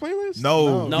sex playlist?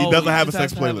 No, No, he doesn't you have a just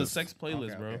sex to have a playlist. sex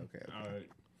playlist,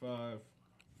 bro.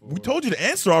 We told you the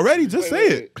answer already. Just say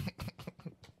it.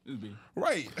 It's B.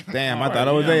 Right. Damn, I thought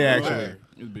it was A actually.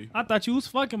 It's B. I thought you was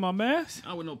fucking my man.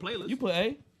 I would know playlist. You put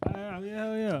A. Yeah,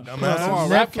 yeah. Dumbass.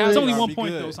 Rap It's only Netflix. 1 be point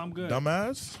good. though, so I'm good.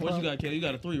 Dumbass. What you got, Kelly? You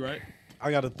got a 3, right? I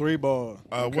got a 3-ball.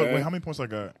 Wait, how many points I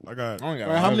got? I got. I only got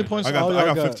All right, how many 11. points? I got. all I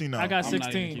y'all got 15 now. I got I'm not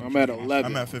 16. even I'm at 11.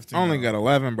 I'm at 15. I only now. got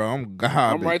 11, bro. I'm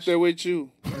garbage. I'm right there with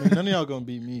you. I mean, none of y'all gonna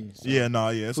beat me. So. Yeah, no,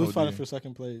 yeah. It's Who's OD. fighting for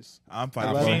second place? I'm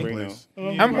fighting for 11. second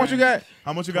place. How much you got?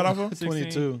 How much you got, Alpha?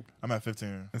 22. I'm at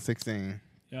 15. 16.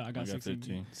 Yeah, I got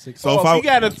 16. 6. So if Oh, I you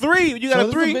got a 3. You got so a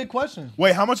this is a 3. big question.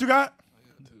 wait, how much you got?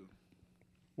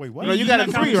 Wait, what? No, you He's got not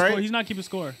a counting 3, score. right? He's not keeping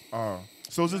score. Oh,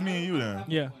 so it's just me and you then.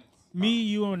 Yeah. Me,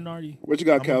 you, and Nardi. What you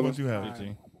got, How Calvin? much you have?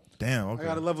 15. Damn. I Okay.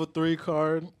 got a level 3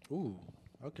 card. Ooh,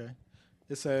 okay.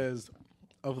 It says,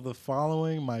 of the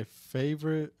following, my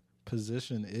favorite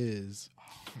position is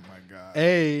Oh my god.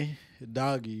 A,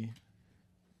 doggy,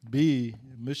 B,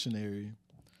 missionary,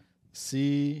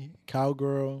 C,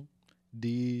 cowgirl,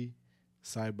 D,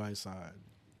 side by side.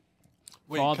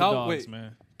 For all the dogs, wait,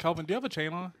 man. Calvin, do you have a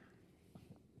chain on?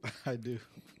 I do.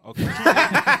 Okay.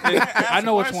 I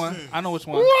know which one. I know which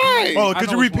one. Why? Oh, I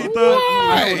could know you which repeat one. the? I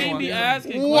know You which can't one. be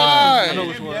asking Why? I know You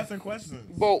which can't be one. asking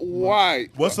questions. But why?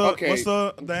 What's the Okay. what's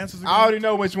the answers again? I already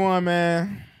know which one,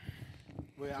 man.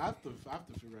 Wait, I have to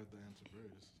figure out the answer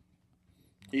first.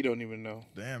 He don't even know.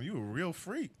 Damn, you a real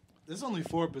freak. There's only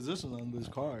 4 positions on this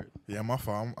card. Yeah, my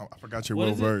fault. I forgot you're What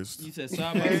well is it? versed. You said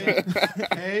side by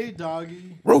side. A,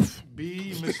 doggy, Roof.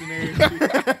 B, missionary,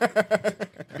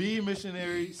 B,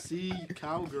 missionary, C,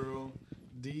 cowgirl,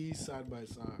 D, side by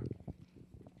side.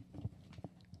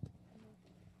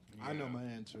 I know my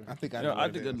answer. I think I Yeah, know. I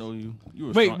what think it I is. know you. You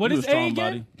a Wait, strong, what you is a strong A again?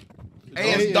 body. A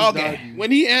is is doggy. doggy.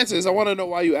 When he answers, I want to know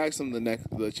why you asked him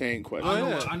the chain question.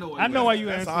 I know why you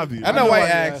That's answered. obvious. I know why you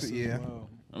you asked it, as yeah. well.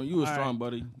 I mean, you a All strong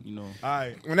buddy. You know, All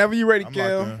right, Whenever you ready, I'm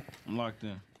Kel. locked in. I'm locked in.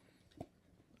 All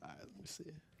right, let me see.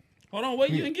 Hold on, wait.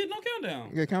 You didn't get no countdown.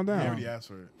 You gotta count I down. already asked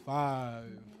for it. 5,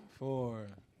 4,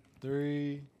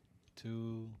 3,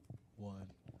 2, 1.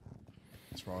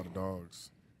 It's for all the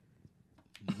dogs.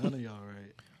 None of y'all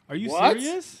right. Are you What?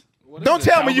 serious? Don't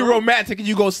tell me you romantic and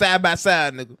you go side by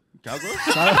side, nigga. The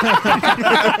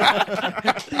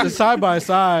side by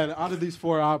side. Out of these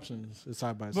 4 options, it's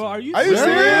side by side. Bro, are you Are you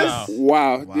serious? serious?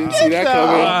 Wow. Didn't see that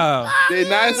coming. Wow. Did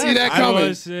not see that coming.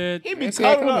 Bullshit. He be Ain't see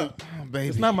that cuddled coming. up. Oh, baby.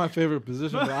 It's not my favorite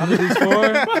position, but out of these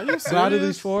 4, so out of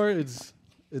these 4, it's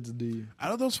D.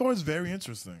 Out of those 4, it's very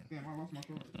interesting.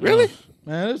 Really?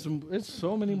 Man, it's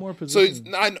so many more So it's positions.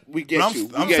 not, we get But you.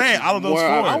 We I'm get saying you. out of those More 4,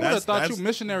 I options. would have That's- thought that's- you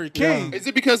missionary king. Is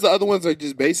it because the other ones are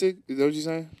just basic? Is that what you're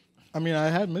saying? I mean, I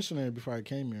had missionary before I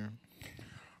came here.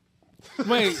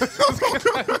 Wait,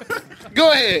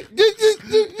 Go ahead.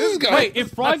 Just go. wait.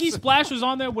 If Froggy Splash was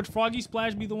on there, would Froggy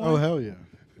Splash be the one? Oh hell yeah!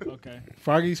 Okay.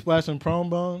 Froggy Splash and Prone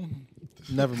Bone,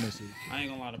 never miss it. I ain't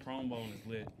gonna lie, the prone bone is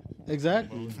lit.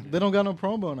 Exactly. They don't got no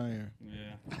Prone Bone out here.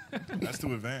 Yeah. That's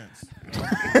too advanced.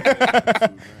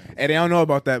 Hey, they don't know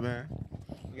about that, man.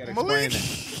 You gotta explain Malik.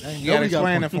 that. You gotta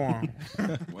explain it for him.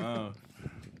 Wow.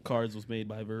 Cards was made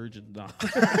by Virgin. Nah.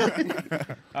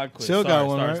 I quit. Still got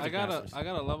one, right? I got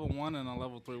a level 1 and a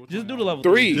level 3. Which Just one do y'all the level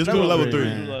Three. 3. Just do a level 3.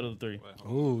 Do the level 3.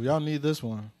 Ooh, y'all need this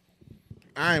one.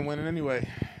 I ain't winning anyway.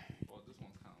 Well, this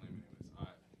one's kind of lame anyways.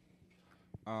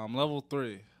 All right. Level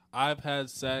 3. I've had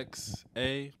sex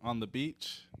A, on the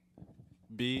beach,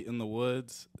 B, in the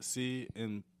woods, C,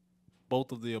 in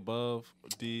both of the above,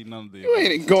 D, none of the You above.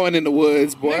 ain't going in the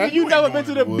woods, boy. Nigga, you never been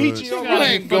to the beach. You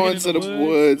ain't going to the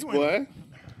woods, boy.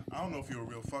 I don't know if you're a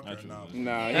real fucker or not.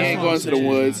 Nah, he That's ain't what going I'm to the saying.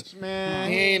 woods.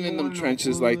 Man, He ain't in them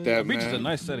trenches like that, Beach is a man.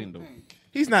 nice setting though.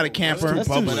 he's not a camper. That's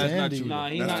too public. sandy. Nah,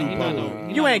 he That's not. too He not. public. No,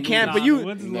 he You not ain't no camper. Nah, You- the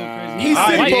woods is a little Nah, crazy. He's All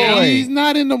city right, boy. He's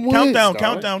not in the woods. Countdown, dog.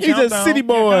 countdown, He's a countdown. city Calm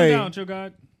boy. down, chill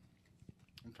God.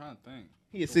 I'm trying to think.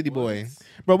 He a city boy.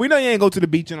 Bro, we know you ain't go to the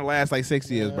beach in the last like 6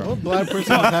 years, bro. What black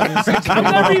person is having sex? I've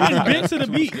never even been to the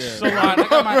beach. So all right,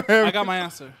 I got my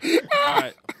answer. All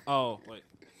right. Oh wait.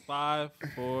 5,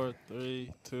 4,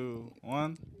 3, 2,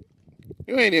 1.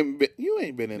 You ain't been in You them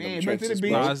ain't been to the trenches,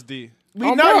 beach. bro. Nah, it's D. We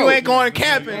Oh, know bro. you ain't going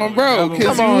camping. Oh, bro,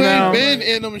 because Come you on ain't now. been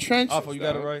in them trenches. Alpha, you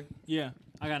got it dog. right. Yeah,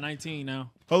 I got 19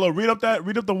 now. Hold on, read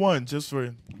up the one just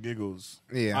for giggles.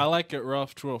 I Yeah. like it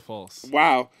rough. True or false?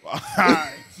 Wow.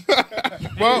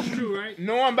 Well, True, right?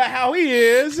 knowing about how he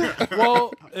is.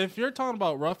 Well, if you're talking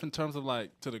about rough in terms of like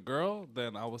to the girl,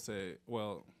 then I would say,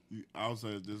 well, I would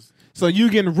say just So you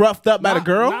getting roughed up by the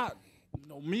girl?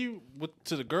 No, me with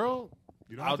to the girl.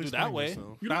 you don't I'll have to do explain that way.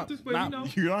 yourself. You don't have to explain, you know.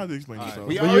 You don't have to explain All right. yourself.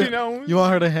 We But already know. You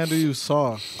want her to handle you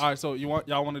soft. All right, so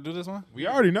y'all want to do this one? We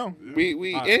already know.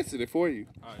 We All right. answered it for you.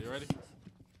 All right, you ready?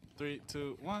 3,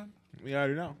 2, 1. We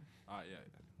already know. All right,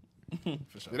 yeah.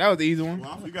 For sure. That was the easy one.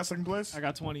 Well, you got second place? I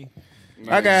got 20.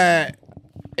 I got You got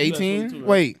 18. 22, right?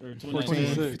 Wait. Or 14,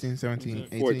 29. 15, 17,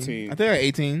 18. 14. I think I got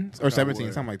 18 or got 17,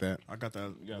 what? something like that. I got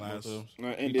that last.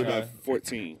 I ended Okay. at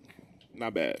 14.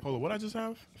 Not bad. Hold on, what I just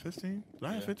have? 15? Did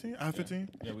I have 15? I have 15?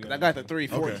 Yeah, we I got the 3,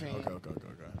 Okay. 14.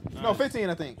 Okay. No, 15,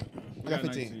 I think. I got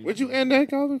 15. What'd you end at,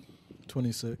 Calvin?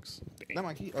 26. That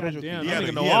my key. Oh, God that's your damn, key. that He nigga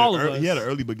had, know he, had all an of early, us. he had an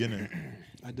early beginning.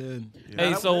 I did.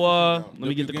 Hey, so let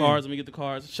me get the game. cards. Let me get the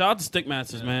cards. Shout out to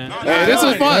Stickmasters, man. Hey, this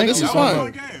is fun. This is you.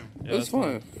 fun. Game. Yeah, This is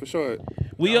fun, for sure.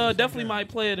 We definitely might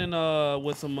play it in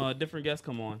with some different guests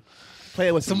come on. Play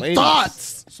it with some ladies.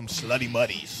 Thoughts. Some slutty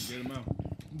muddies.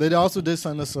 They also did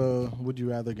send us a Would You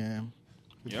Rather game.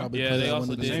 We'll probably Yeah, play they that also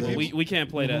one of these did. days. But we can't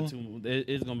play that too.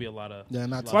 It's gonna be a lot of. Yeah,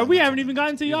 not Why we haven't even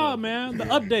gotten to y'all, man. The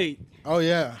update. Oh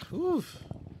yeah. Oof.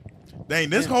 Dang,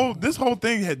 this whole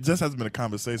thing has been a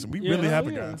conversation. We Yeah, really hell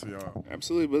haven't yeah. gotten to y'all.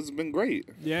 Absolutely, but it's been great.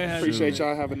 Yeah, it has Appreciate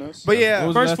y'all having us. But yeah, What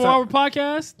was the First last 4 hour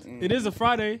podcast. It is a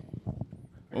Friday.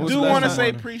 What was do the last want to time? say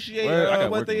appreciate Where? I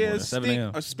got what work they in the morning, is 7 Stick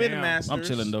a.m. or Spin Damn. Masters I'm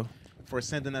chilling though. for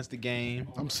sending us the game.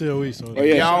 I'm COE, so Oh,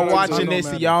 yeah. Y'all shout out to watching No this,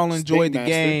 Matter. y'all enjoyed the Stickmaster.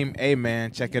 game. Hey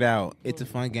man, check it out. It's a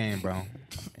fun game, bro.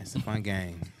 It's a fun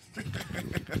game.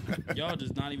 Y'all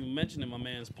just not even mentioning my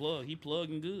man's plug. He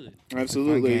plugging good.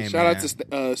 Absolutely. Fun game, Shout out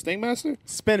man. to Stinkmaster.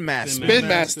 Spin Master. Spin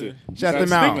Master. Shout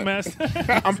them out.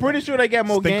 Stickmaster. I'm pretty sure they got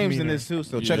more Stink games than meter. this too,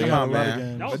 so Yeah, check they them got out, a lot of man.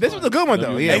 games. That was But this was a good one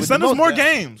though. Yeah, Hey, but send us most more def-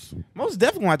 games. Most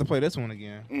definitely gonna have to play this one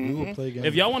again. we will play games.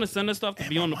 If y'all want to send us stuff to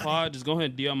be on the pod, just go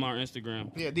ahead and DM our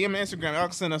Instagram. Yeah, DM Instagram. Y'all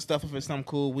can send us stuff if it's something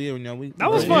cool. We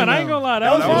That was fun. I ain't gonna lie.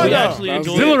 That was That fun. was We fun. actually That was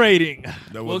enjoyed it. Exhilarating.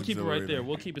 That We'll was keep it right there. exhilarating.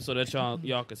 We'll keep it so that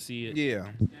y'all can see it. Yeah.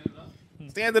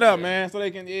 Stand it up, man, so they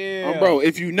can. Yeah, Bro,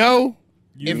 if you know,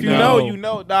 If you know, you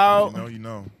know, dog. You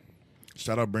know.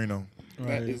 Shout out Brino. that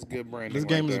Right. is good branding. This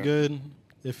game right is there. good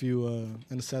if you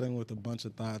in a setting with a bunch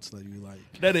of thoughts that you like.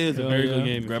 That is a very Yeah. good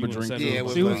game. if Grab you a wanna drink. set it Yeah, up.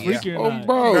 with See who's Yeah. freaky or Oh, not.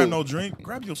 bro. Grab no drink.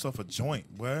 Grab yourself a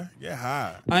joint, boy. Get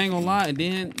high. I ain't gonna lie. And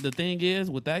then the thing is,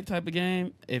 with that type of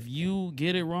game, if you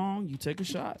get it wrong, you take a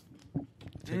shot,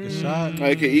 Take a shot.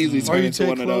 I could easily Or turn you into take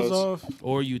one of clothes those. off.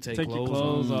 or you take Take your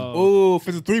clothes clothes off. off. Oh, if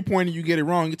it's a 3-pointer, you get it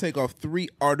wrong. You take off 3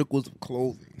 articles of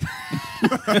clothing.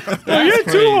 Oh, you're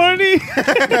too horny.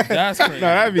 That's crazy.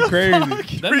 That'd be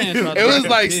crazy. That man tried to It was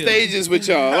take like a pill. stages with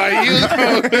y'all. Like you was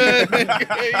going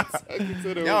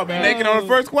good. Y'all be naked on the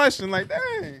first question, like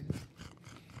dang.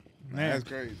 That's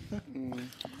crazy.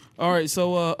 All right,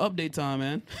 so update time,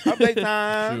 man. Update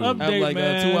time. Have Update, like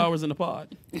man. 2 hours in the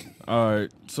pod. All right.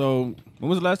 So when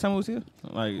was the last time we was here?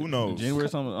 Like Who knows? January or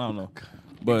something. I don't know.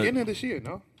 But Beginning of this year,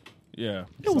 no? yeah.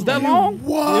 It was that long?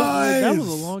 That was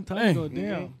a long time ago. Dang.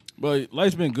 Damn. But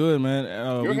life's been good, man.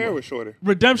 Your hair was shorter.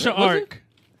 Redemption arc.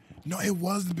 No, it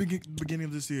was the beginning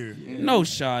of this year. No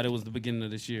shot. It was the beginning of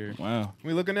this year. Wow.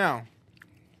 We looking now.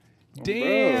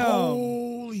 Damn.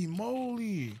 Holy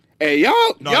moly. Hey, y'all,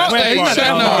 No, y'all, that's hey, not shut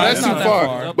that no, far. that's That's too not that far.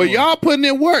 far. But y'all putting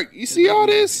in work. You see all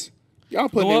this? Y'all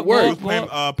putting Go in up, work. go We up.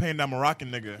 was paying that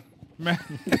Moroccan nigga.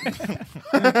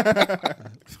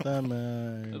 That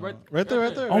man. Right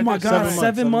there. Oh my God,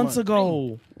 7 months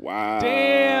ago. Wow.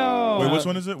 Damn. Wait, which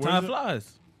one is it? Where Time is it?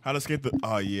 flies. How to escape the?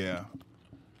 Oh yeah.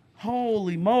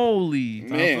 Holy moly.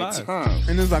 Man, flies. time.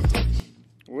 And it's like,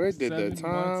 Where did 7 the months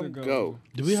time ago. go?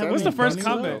 Do we have What's any the first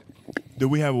paintings comment? up? Do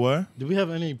we have what? Do we have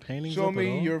any paintings show up at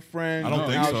me all? your friend. I don't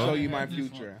think and I'll so. show you my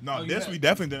future. No, this we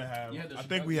definitely didn't have. I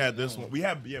think we had this one. We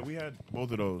had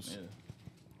both of those.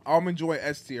 Almond Joy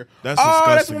S tier. That's that's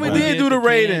disgusting, when we man. did do the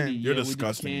rating. You're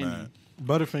disgusting, man.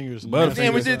 Butterfingers. Butterfingers.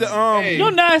 Damn, we did the Hey.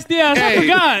 You nasty ass. I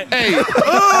forgot. Hey,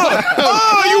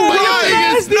 Oh, you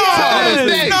nasty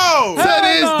ass. No. to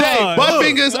this no. day, butt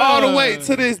fingers all the way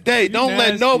to this day. Don't let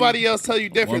nasty. nobody else tell you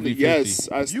differently. 1v50. Yes,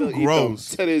 I still eat gross.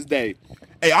 them to this day.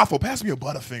 Hey, Afo, pass me a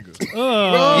Butterfinger.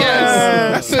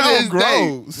 Yes, That to sounds this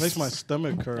gross. Makes my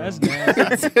stomach curl. That's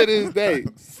nasty. day. To this day,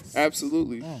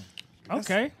 absolutely.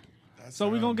 Okay. So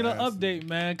we're going to get an update,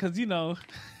 man, because, you know,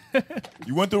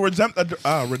 You went through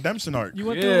redemption arc. you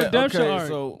went through a redemption okay, arc.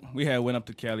 so we went up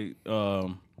to Cali.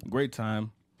 Great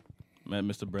time. Met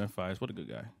Mr. Brent Fires. What a good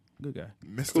guy. Good guy.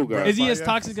 Mr. Cool guy. Brett Is he as Fire.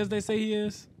 toxic as they say he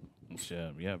is?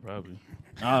 Shit, yeah, probably.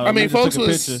 I mean, we just folks took a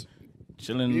was- picture,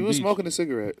 chilling. He was smoking a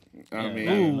cigarette. I Yeah,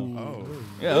 mean, Oh,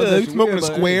 Yeah, it was You smoking a weird,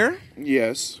 but- square?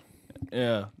 yes.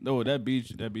 Yeah, no, that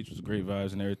beach was great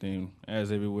vibes and everything.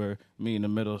 As everywhere, me in the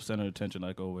middle, center of attention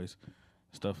like always,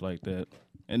 stuff like that.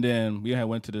 And then we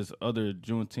went to this other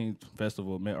Juneteenth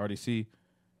festival, met RDC.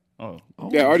 Oh,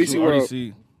 Yeah, RDC World.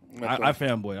 RDC. I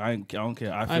fanboy. I don't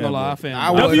care. I I ain't gonna lie, I fanboy. fan.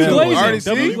 I was W fanboy. Glazing. RDC?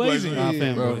 W Glazing. I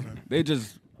fan, Bro, bro. they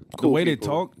just Cool the way people. they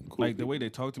talk, Cool like the way they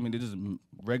talk to me, they're just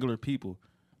regular people.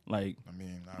 Like I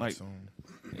mean, not Like- soon.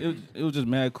 it was just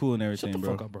mad cool and everything, Shut the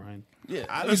bro. fuck up, Brian. Yeah,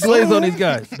 they glazed on these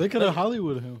guys. They could have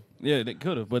Hollywood him. Yeah, they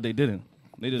could have, but they didn't.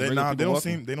 They just They regular people don't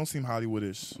walking. they don't seem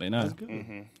Hollywoodish. They not.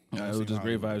 Yeah, it was just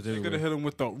great vibes They could everywhere. have hit him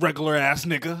with the regular ass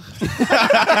nigga.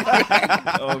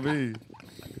 Oh me,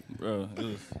 bro. It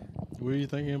was Were you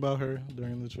thinking about her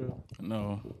during the trip?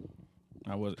 no.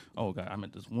 I was. Oh god, I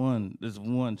met this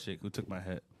one chick who took my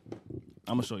hat.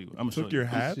 I'm gonna show you. I'm gonna show Took you. your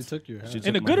hat. She took your hat. She In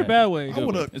a took my good or hat. bad way? I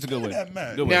would've- It's a good way. that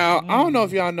man. Good way. Now, I don't know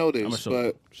if y'all know I'ma this, show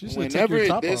but She said, "Take your whenever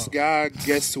top this off." guy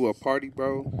gets to a party,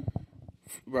 bro,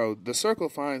 the circle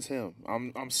finds him.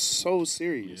 I'm so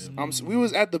serious. We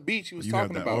was at the beach. He was You have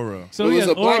talking that about. aura. So it he was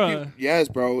has a black. aura. Yes,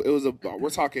 bro. It was a. We're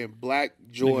talking Black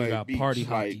Joy got Beach, party like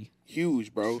hockey.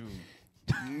 huge, bro.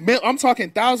 I'm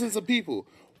talking thousands of people.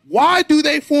 Why do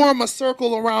they form a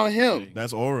circle around him?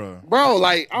 That's aura. Bro,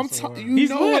 like you He's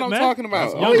know lit, what I'm man. talking about.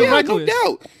 That's Oh Young yeah, and no Reckless.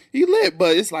 doubt. He lit,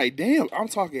 but it's like, damn, I'm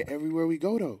talking everywhere we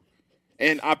go though.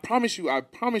 And I promise you,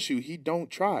 he don't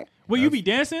try. Will you be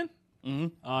dancing? Mm-hmm.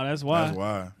 Oh, that's why. That's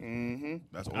why. Mm-hmm.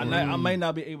 That's I aura. might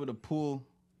not be able to pull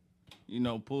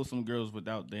some girls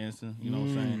without dancing. You know what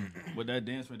I'm saying? With that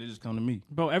dance, they just come to me.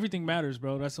 Bro, everything matters,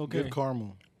 bro. That's okay. Good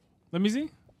karma. Let me see.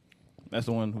 That's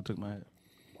the one who took my hat.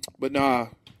 But nah,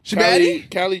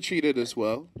 Shabaddy? Callie treated us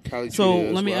well. So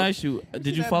let me ask you: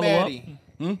 did you follow up?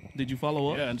 Hmm? Did you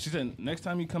follow up? Yeah, and she said next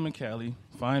time you come in Cali,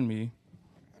 find me,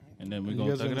 and then we You go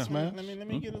guys thug gonna it out. smash?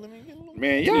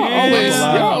 Man, y'all Yeah. always, I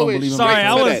y'all don't always believe in Sorry, straight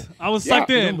I to was that. I was Yeah. sucked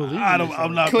in. believe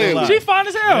I'm not Clearly. gonna She lie. fine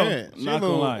as hell. Not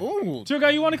gonna lie. Chill guy,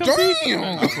 you want to come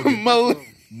see? Mo-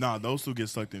 Nah, those two get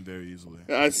sucked in very easily.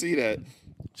 I see that.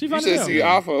 She You fine should as see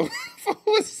hell. Afo.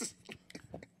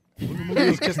 Movie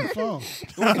was kissing phone.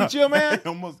 Chill, man.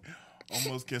 almost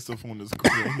kissed her phone. Is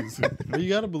crazy. But you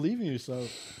gotta believe in yourself.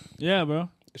 Yeah, bro.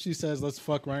 If she says, "Let's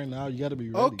fuck right now," you gotta be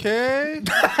ready. Okay.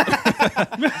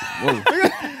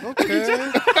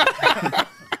 Okay.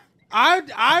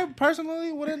 I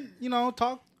personally wouldn't,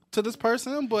 talk to this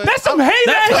person, but That's some hate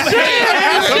ass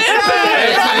shit.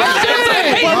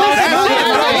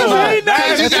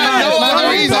 Because you got no other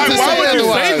reason to Why would say you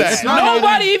say otherwise. that?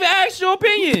 Nobody even asked your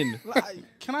opinion.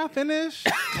 can I finish?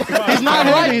 He's not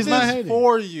hating. He's This not hating.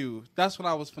 for you. That's what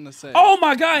I was finna say. Oh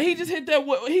my God, he just hit that.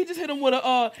 He just hit him with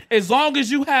a. As long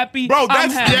as you happy, Bro, I'm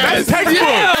that's happy. that's textbook.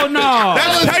 Hell no.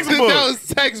 That's textbook. That was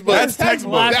textbook. That's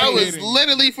textbook. That was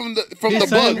literally from the He's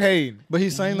saying- book. Hey, But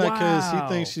he's saying that because Wow.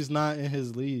 he thinks she's not in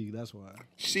his league. That's why.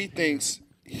 She thinks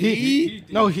He he.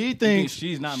 no, he Think thinks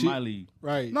she's not she- my league.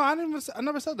 right. no, I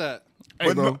never said that.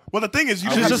 But well, the thing is, you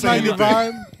She's should just say not your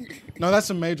anything. vibe. No, that's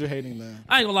some major hating then.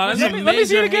 I ain't gonna lie. That's Let me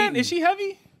see it again. hating. Is she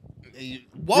heavy?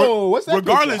 Whoa, what's that?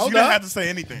 Regardless, picture? you don't have to say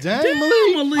anything. Dang,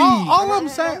 Malik. All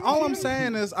I'm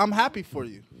saying is I'm happy for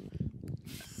you.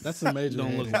 That's some major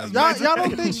Don't look hating. like Y'all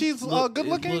don't think she's good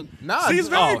looking? Nah, She's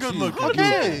very good looking.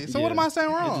 Okay, so what am I saying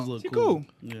It just wrong? look She cool.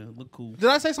 Yeah, look cool. Did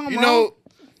I say something You wrong?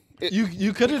 know,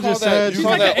 You could have call just that- said you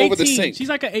call that over the 18. sink. She's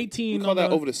like an 18. we call on that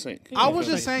the- over the sink. I was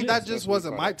just Like, saying yeah, that just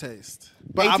wasn't my taste.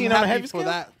 But 18 I'm on the happy heavy for scale?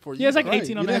 that. For Yeah, it's like Right. 18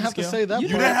 You on the didn't heavy have to scale. say that. You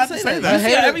part. didn't have to say that. You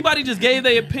see how everybody just gave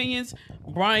their opinions.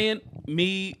 Brian,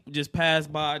 me, just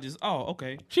passed by. Just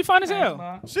okay. She fine as Passed hell.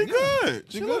 by. She good.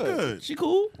 She look good. She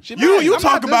cool. You I'm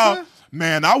talk not about, dissing.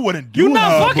 man, I wouldn't do You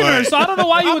not her, fucking but her, so I don't know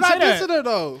why you I'm would not say that. dissing her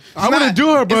though. I wouldn't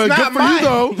do her, but it's good not for you mine.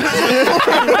 though.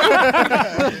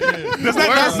 does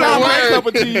that sound word. right? Cup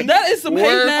of tea. That is some Word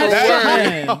hating for ass word.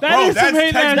 shit. That Bro, is some that's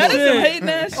hating ass That is some shit. hating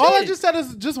ass shit. All I just said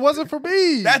is just wasn't for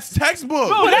me. That's textbook.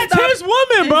 Bro, that's his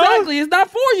woman, bro. Exactly, it's not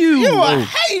for you. You a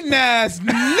hating ass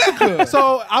nigga.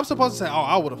 So I'm supposed to say, "Oh,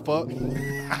 I would have fucked."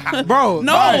 Bro,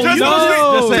 No, Just,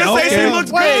 No. just say she okay.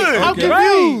 looks Wait, good. I'm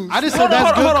confused. I just Hold said on,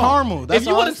 that's hold good on. karma. That's If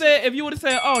you all would I have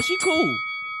said, oh, she cool.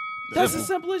 That's as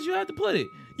simple as you had to put it.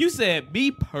 You said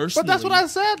be personally. But that's what I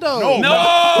said though.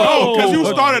 No. because you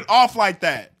started off like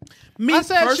that. Me I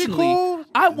said she personally, cool.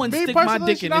 I wouldn't Me stick my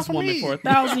personally, dick she in not this for woman me. for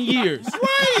 1,000 years.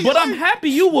 But I'm happy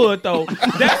you would though.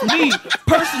 That's me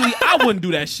personally. I wouldn't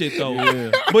do that shit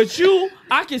though. But you,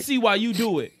 I can see why you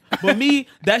do it. But me,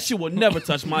 that shit would never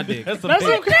touch my dick. That's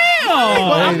okay. But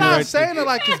I'm not right saying it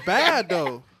like it's bad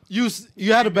though. You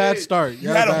had a bad start. You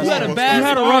had a bad You had a start. bad You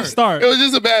had a rough start. It was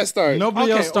just a bad start.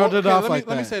 Nobody else started off like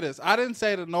let me that. say this. I didn't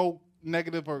say no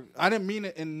negative or I didn't mean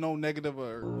it in no negative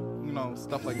or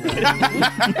stuff like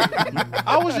that.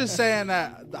 I was just saying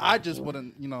that I just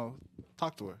wouldn't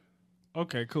talk to her.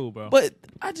 Okay, cool, bro. But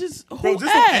I just Bro, who just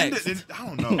don't end asked? it. I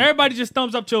don't know. Everybody just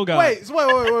thumbs up chill guy. Wait.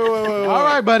 All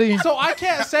right, buddy. So I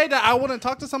can't say that I wouldn't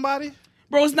talk to somebody.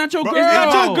 Bro, it's not your Bro, girl. it's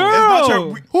not your girl. It's not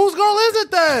your, Whose girl is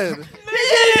it then?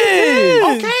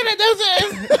 Okay, that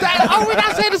doesn't. Are we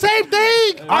not saying the same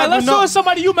thing? All right, let's show us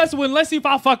somebody you messing with and let's see if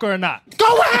I fuck her or not. Go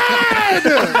ahead.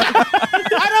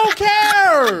 I don't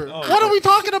care. What are we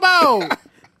talking about?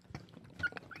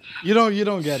 You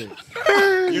don't get it.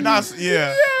 you're not.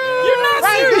 Yeah. You're not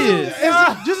serious.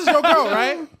 This is your girl,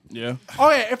 right? Yeah. Oh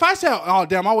yeah. If I said, "Oh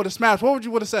damn," I would have smashed. What would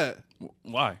you have said?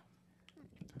 Why?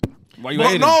 Why you Bro,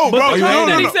 hating? no, bro. But No, what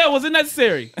no, he no. said was it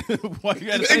necessary? Why you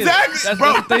gotta say Exactly, that?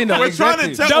 bro. That's the thing, though. We're trying to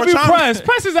Exactly. tell. W we're trying to-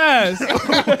 press his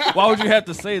ass. Why would you have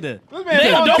to say that?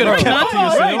 Damn, don't don't kept count to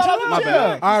yourself. My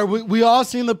bad. All right, we all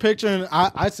seen the picture, and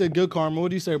I said good karma. What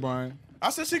do you say, Brian? I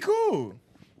said she cool.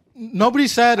 Nobody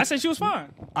said. I said she was fine.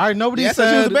 All right, nobody Yeah, I said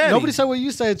she was said. a baddie. Nobody said what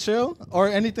you said, chill, or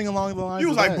anything along the lines. You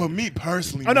was of like, that. but me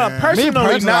personally, Oh no, man. personally,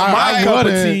 personally, not my I cup of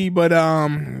wouldn't. tea, but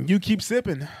you keep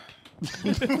sipping.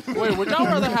 Wait, would y'all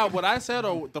rather have what I said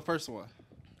or the first one?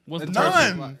 What's the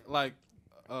None. Like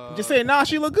Just say, nah,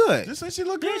 she look good. Just say she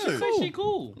look Yeah, good. she say she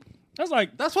cool. That's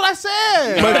like that's what I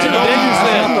said. But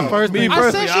That's the first thing.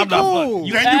 I said she cool.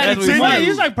 You Then you added continue. Right,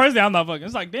 he's like personally, I'm not fucking.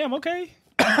 It's like, damn, okay.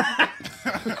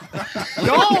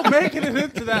 Y'all making it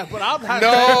into that, but I'm not.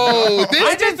 No, this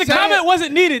I just the comment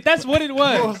wasn't needed. That's what it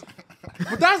was.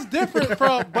 But that's different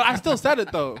from. But I still said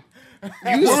it though.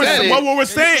 you said it. What we're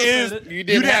saying is You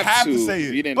didn't have to say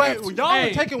it. You didn't have But to. y'all are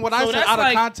taking what I said out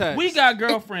of context. We got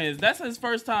girlfriends. That's his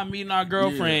first time meeting our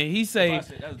girlfriend. He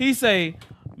say,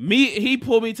 me. He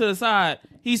pulled me to the side.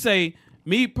 He say,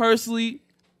 me personally,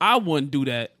 I wouldn't do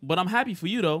that, but I'm happy for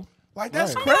you though. Like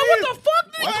that's Bro, crazy. what the fuck?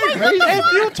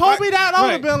 If you told me that, I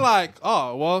would have been like,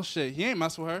 "Oh, well, shit, he ain't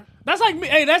messing with her." That's like me.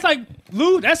 Hey, that's like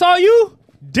Lou. That's all you.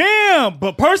 Damn.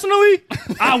 But personally,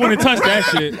 I wouldn't touch that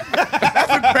shit.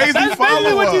 That's a crazy That's basically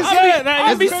follow what you up. said.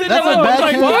 I'd be sitting That's there a like,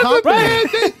 backhanded what?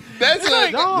 compliment. Right? That's a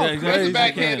exactly. that's a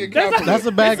backhanded compliment. That's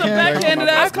a backhand. backhanded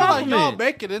I ass feel like y'all compliment.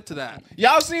 make it into that.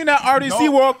 Y'all seen that RDC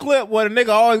No. World clip where the nigga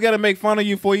always got to make fun of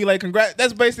you for you like congrats?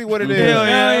 That's basically what it is. Hell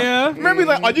yeah. Remember, he's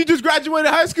like, oh, you just graduated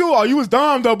high school? Oh, you was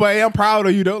dumb though, but hey, I'm proud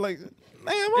of you though. Like, man,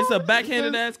 It's a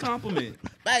backhanded ass compliment.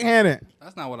 backhanded.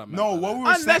 That's not what I meant. No, what we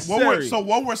were saying. Unnecessary.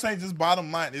 What we're saying, just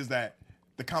bottom line is that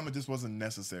the comment just wasn't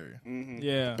necessary.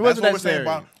 Yeah. It wasn't That's what we're saying. necessary.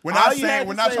 About, we're All not you saying had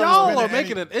we're to not say- trying to Y'all spin are it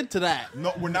making any, it into that.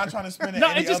 No, we're not trying to spin it. No,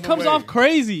 any it just other comes way. off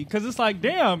crazy because it's like,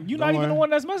 damn, you're not Don't even the worry. one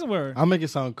that's messing with her. I'll make it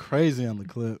sound crazy on the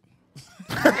clip.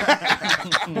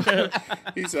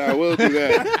 He said, "I will do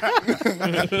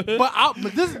that."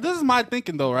 But this is my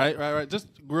thinking though, right? Just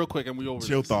real quick, and we over.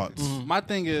 Chill this. thoughts. My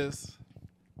thing is,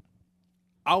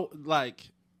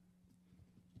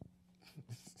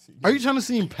 Are you trying to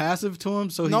seem passive to him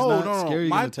so he's not scary?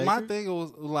 My to take my her? thing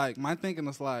was like my thinking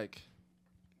is like,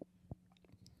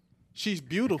 she's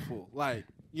beautiful, like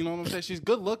you know what I'm saying. She's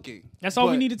good looking. That's all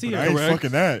we But needed to I hear. ain't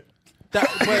fucking that.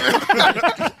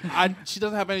 But she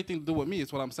doesn't have anything to do with me.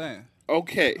 Is what I'm saying.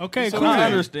 Okay. Okay, So cool. I Okay.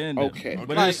 understand that. Okay.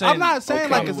 But Like, you're saying, I'm not saying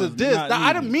okay. like it's a was diss. not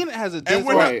I didn't needed. mean it as a diss. And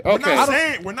we're Right, not okay.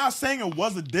 saying it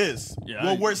was a diss. Yeah,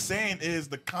 what I- we're saying is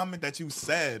the comment that you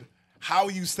said how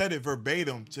you said it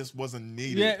verbatim just wasn't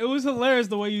needed. Yeah, it was hilarious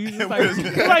the way you It like, was-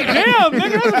 like, damn,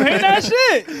 nigga, I'm hating that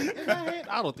shit.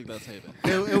 I don't think that's hating.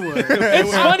 It was.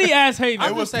 It's funny ass hating.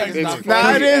 It was saying technically it's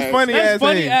Nah, it is funny That's ass.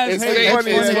 funny hate. ass It's hating.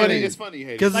 funny. It's funny. funny. It's funny.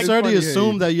 hating. Because it's already funny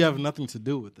assumed that you have nothing to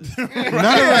do with it.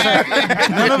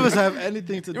 None of us have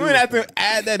anything to do You with ain't have it. to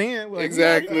add that in. Like,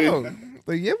 Exactly.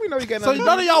 Like, yeah, we know you got So nothing.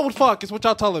 none of y'all would fuck, is what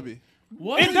y'all telling me.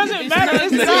 What? It doesn't matter.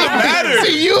 It's It doesn't not. matter.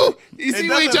 See you see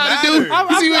what he doesn't trying to do.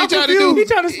 matter. You see what he trying to do. He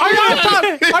trying to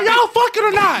Are y'all fucking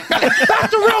or not?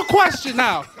 That's the real question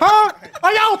now. Huh?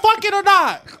 Are y'all fucking or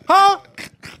not? Huh?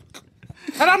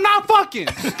 And I'm not fucking.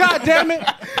 God damn it.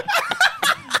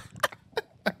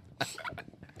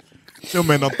 Your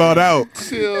man done thought out.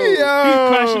 Chill. He's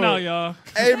crashing out, y'all.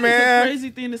 Hey, That is a man. crazy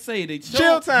thing to say. They show,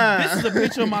 Chill time. This is a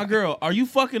picture of my girl. Are you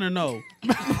fucking or no?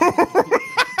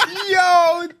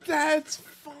 Yo, that's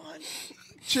fun.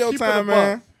 Chill time,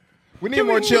 man. We need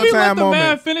more chill Can we let time the man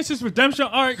moments. finish his redemption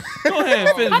arc? Go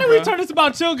ahead, finish. How do we bro. turn this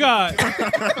about Chill God?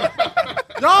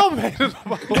 Y'all made it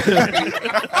about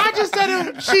I just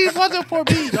said she wasn't for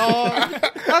me, dog.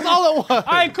 That's all it was. All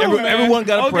right, cool, man. Everyone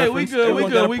got a Okay, we preference. good, we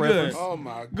Everyone good, got a we preference. good. Oh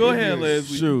my. Go ahead,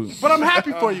 Leslie. Shoot. But I'm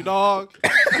happy for you, dog.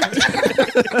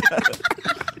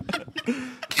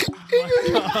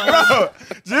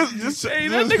 Just Hey,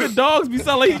 that nigga dogs be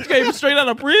sounding like he came straight out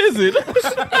of prison.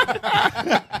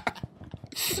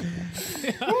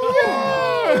 you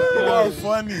are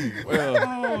funny.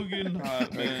 Oh, getting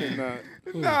hot, man.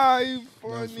 Nah, you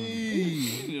funny.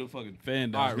 You're a fucking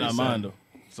fan. It's not mine though.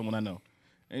 Someone I know.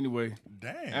 Anyway,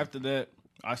 Damn. after that,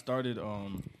 I started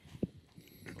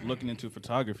looking into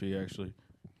photography actually.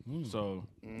 So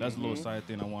that's a little side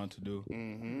thing I wanted to do.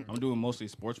 I'm doing mostly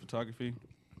sports photography.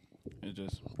 It's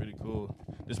just pretty cool.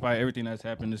 Despite everything that's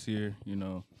happened this year, you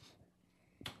know,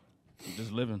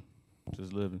 just living.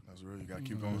 Just living. That's real. You gotta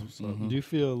keep going. Do you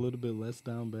feel a little bit less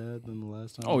down bad than the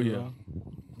last time? Oh you yeah, were on?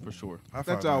 for sure. High five,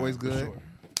 That's man, always for good. sure.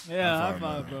 Yeah, high High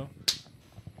five, five,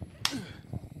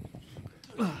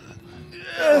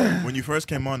 bro. When you first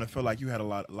came on, it felt like you had a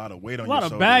lot of weight on A your lot of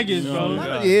shoulders. baggage, bro.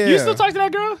 Yeah. Yeah. You still talk to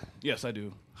that girl? Yes, I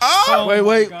do. Oh, Wait, my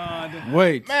wait. God.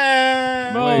 Wait.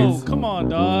 Man. Bro, Wait. come on,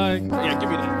 dog. Yeah, give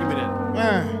me that. Give me that.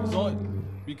 Man. So,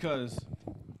 because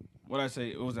what I say,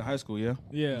 it was in high school, yeah.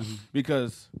 Yeah.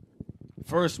 Because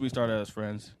first we started as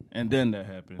friends, and then that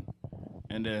happened,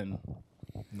 and then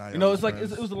Now you know y'all it's like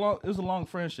friends. it was a long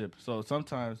friendship. So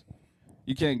sometimes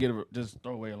you can't just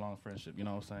throw away a long friendship. You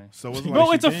know what I'm saying? So what's it like? Bro,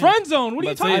 she it's a being- friend zone. What are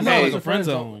you But say talking no, about? it's a friend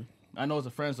zone. I know it's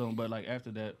a friend zone, but like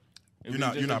after that, if You're we not-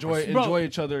 just you're not enjoy pursuing- Bro, enjoy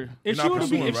each other. If You're she not were to be,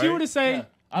 pursuing, if she right? were to say, Yeah.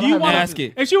 I do don't you have want ask to?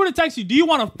 it. If she were to text you, do you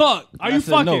want to fuck? Are And you I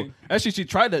said fucking? no. Actually, she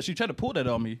tried that. She tried to pull that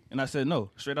on me, and I said no,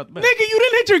 straight out the back. Nigga, you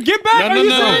didn't hit your get back. No, Are no, you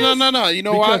no, serious? no, no, no. You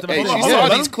know why? Because of- Hey, hold she on, saw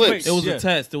hold on. these clips. It was Yeah. a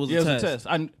test. It was Yeah, a it was test. a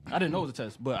test. I didn't know it was a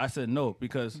test, but I said no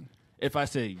because if I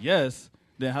say yes,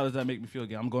 then how does that make me feel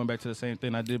again? I'm going back to the same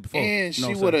thing I did before. And You know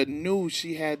she what I'm would saying? have knew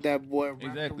she had that boy wrapped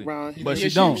Exactly. around. But Yeah,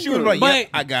 she don't. She was like, But- yeah,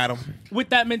 I got him. With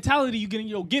that mentality, you getting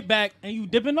your get back and you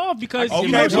dipping off because Okay, you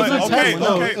know but- she's a okay, text.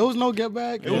 No, okay. it was no get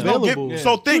back. It was no available. get.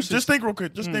 So just think real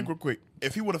quick. Just think real quick.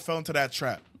 If he would have fell into that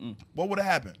trap, what would have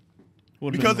happened?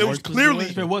 Because it was clearly,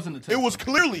 If it wasn't a test, it was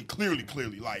clearly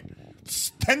like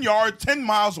 10 yards, 10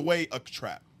 miles away a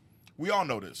trap. We all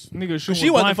know this, Nigga, shooting she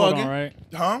with wasn't blindfold fucking. on, right?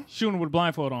 huh? Shooting with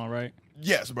blindfold on, right?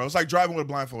 Yes, bro. It's like driving with a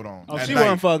blindfold on at She night,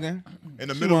 wasn't fucking. in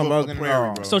the she middle of wasn't a fucking prairie,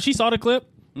 at bro. So she saw the clip.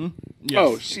 Yes.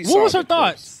 Oh, she saw What was her the clips.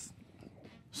 thoughts?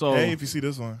 So Hey, if you see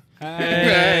this one,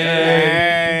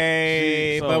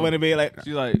 Hey, So- but when it be like,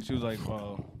 she was like,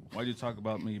 well, why'd you talk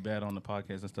about me bad on the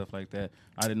podcast and stuff like that?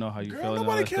 I didn't know how you girl, felt. and all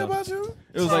nobody that care stuff. about you.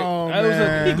 It was like Oh, I was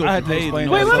man. like, I had to explain.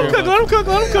 Wait, all let that him stuff. cook. Let him cook.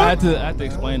 Let him I cook. had to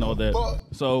explain all that.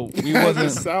 So we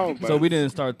wasn't. So we didn't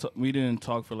start. We didn't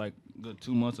talk for like good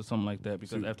 2 months or something like that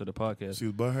because after the podcast. She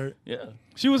was butthurt. Yeah.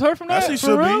 She was hurt from that. As she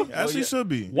For should real? be. As she should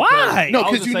be. Why? No, I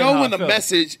was because just you saying know how when I the felt.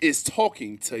 message is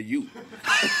talking to you.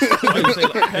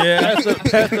 Yeah,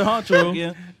 that's the Hunter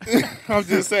again. I'm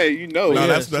just saying, you know. No, Yeah,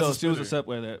 that's so a she was spitter. upset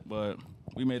with that, but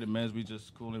we made amends. We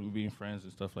just cool and we being friends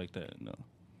and stuff like that. No,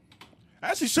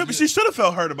 As she should be. She should have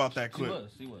felt hurt about that she clip.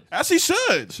 was. She was. As she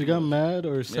should. She got mad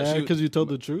or sad she- because you told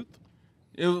the truth?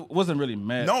 It wasn't really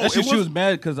mad. No, Actually, it she was was-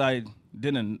 mad because I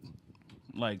didn't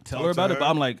like tell Talk her to about it. her. But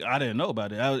I'm like, I didn't know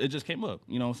about it. It just came up.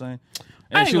 You know what I'm saying?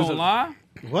 And I ain't she was gonna lie.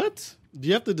 What? Do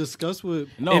you have to discuss with?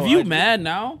 No, If you I- mad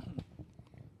now,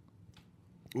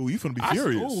 Ooh, you finna be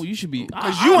furious. Oh, you should be.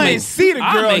 Cause you ain't see the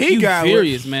girl I make he you got.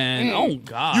 furious, man. Oh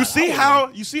God. You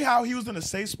see how he was in a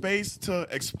safe space to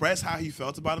express how he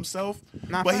felt about himself,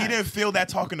 Not but he facts. didn't feel that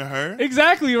talking to her.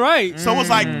 Exactly right. So it's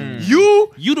like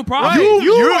you the problem.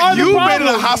 you are the you've been in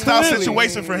problem, a hostile clearly.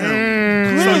 situation for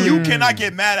him. So you cannot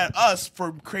get mad at us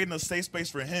for creating a safe space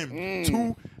for him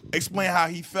to explain how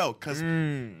he felt. Because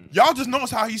y'all just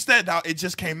noticed how he said how it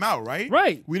just came out, right?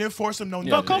 Right. We didn't force him no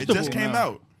Felt nothing. It just comfortable. came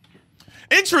out.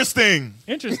 Interesting.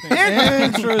 Interesting.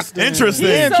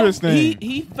 Interesting.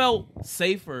 He felt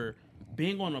safer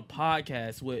being on a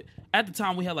podcast with. At the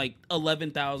time, we had like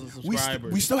 11,000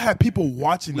 subscribers. We still had people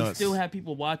watching We us. still had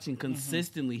people watching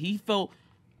consistently. He felt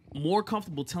more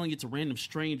comfortable telling it to random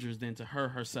strangers than to her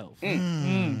herself.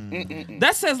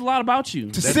 That says a lot about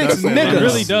you. To That six does say It that. niggas.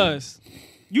 really does.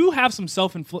 You have some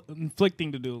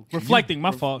self-inflicting to do. Reflecting,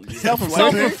 my fault.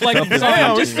 Self-reflecting. Sorry,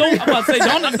 I'm just so. I'm about to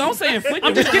say, don't say inflicting.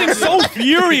 I'm just getting so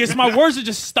furious. My words are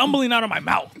just stumbling out of my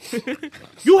mouth.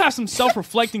 You have some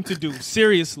self-reflecting to do.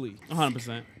 Seriously,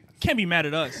 100%. can't be mad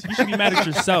at us. You should be mad at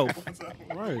yourself.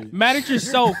 Right. Mad at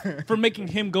yourself for making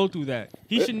him go through that.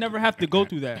 He should never have to go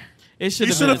through that. It should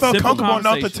He have should have felt simple comfortable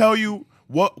enough to conversation. tell you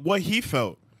what he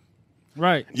felt.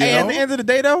 Right. You Hey, at know? the end of the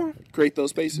day, though, Create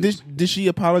those spaces. did she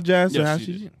apologize? Yes, to how she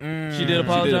she? did. She did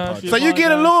apologize. apologize. So you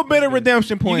get a little bit of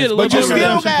redemption points, get a little but you bit of still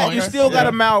redemption got points. you still got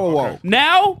a mile to walk.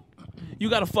 Now you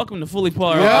got to fuck him to fully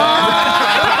par.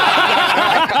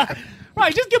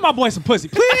 Right. Just give my boy some pussy,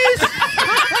 please.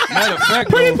 Matter of fact,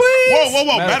 Pretty though, please.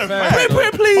 Whoa. Matter of fact.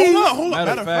 Pretty please. Hold on.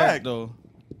 matter of fact, though,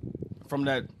 from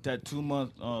that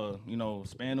 2-month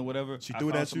span or whatever, She I threw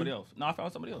it found at you? somebody else. No, I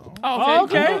found somebody else. Oh,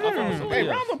 okay. I found somebody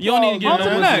else. You don't need to get On to no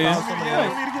the pussy.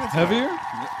 next. Heavier?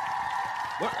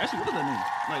 What does that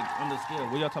mean? Like on the scale?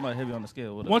 What y'all talking about heavy on the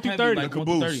scale? What 1 through 30. Like The 1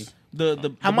 to caboose. 30.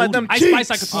 The How much them Ice cheeks? Spice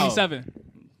like a 27.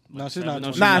 No, she's not.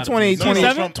 No, 20. she's Nah, not. 20, No, 20,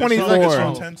 it's from 24.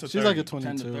 10 to 30. She's like a 10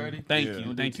 to 22. 30? Thank Yeah, you.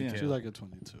 we'll Thank do you. 10. She's like a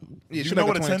 22. Yeah, You she know like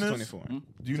what a a 20 10 to is? 24.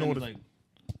 Do you know what a like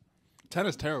 10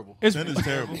 is terrible. It's 10 is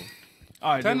terrible?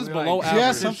 All right, 10 then is we below like She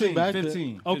has average. something back there.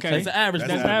 15. okay. That's the average.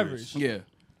 That's That's average. Yeah.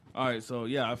 All right, so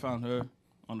yeah, I found her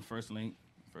on the first link.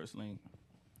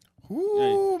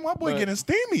 Ooh, my boy but- getting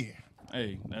steamy.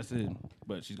 Hey, that's it.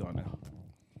 But she's gone now.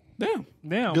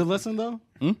 Damn. Good lesson though.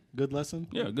 Hmm? Good lesson.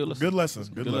 Yeah, good listen. Good lesson.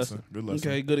 Good Good lesson. Good lesson.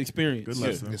 Okay, good experience. Good Yeah,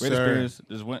 lesson. great sir. experience.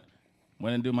 Just went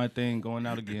and do my thing, going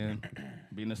out again,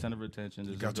 being the center of attention.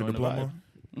 Just Got your enjoying the diploma?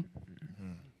 vibe.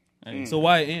 Hey, So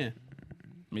why end?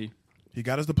 me. He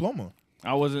got his diploma.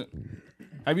 I wasn't.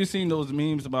 Have you seen those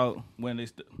memes about when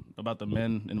about the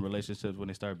men in relationships when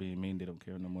they start being mean, they don't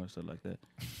care no more, stuff like that?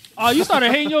 Oh, you started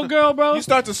hating your girl, bro? You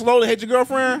start to slowly hate your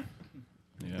girlfriend.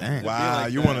 Yeah. Damn. Wow,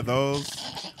 like you that. one of those?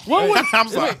 What was, I'm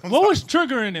sorry. what was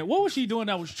triggering it? What was she doing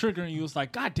that was triggering you? It was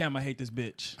like, God damn, I hate this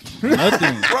bitch.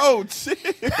 Nothing. Bro,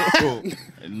 chill.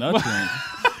 Nothing.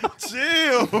 Chill,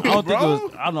 I don't think it bro.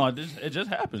 was. I don't know. It just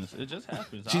happens. It just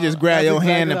happens. She just grabbed your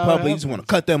exactly hand in how it public. You happens. just want to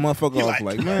cut that motherfucker off.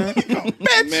 Like,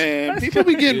 man, Man, people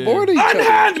be getting bored of each other.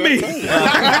 Unhand me.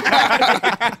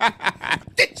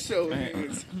 Get your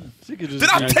hands. She could just. Did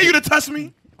I tell you to touch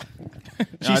me?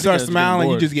 she starts smiling.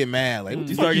 You just get mad. Like, what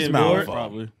the fuck start you getting smiling bored? for?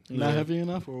 Probably. Not heavy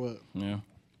enough or what? Yeah.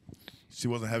 She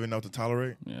wasn't heavy enough to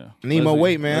tolerate. Yeah. Need more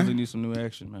weight, man. Leslie needs some new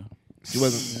action, man. She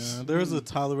wasn't. Yeah, there is a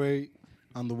tolerate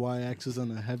on the y-axis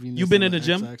and a heaviness. You been on in the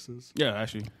gym? x-axis. Yeah,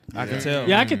 actually. I can tell.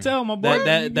 Yeah, I can tell, my boy.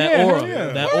 That Yeah, aura. hell yeah.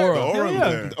 That The aura. aura was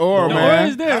there. Or The man. aura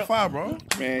is there. High five, bro.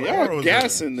 Man, Aura y'all was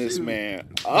gassing this man.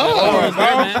 Aura's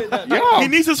Oh, there, man. y'all He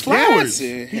needs his flowers.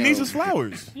 gassing He him. needs his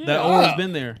flowers. That aura's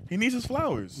been there. He needs his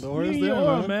flowers. The aura's You there,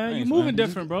 aura, man. man. You Thanks, moving man.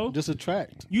 different, bro. Just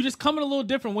attract. You just coming a little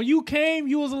different. When you came,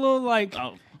 you was a little like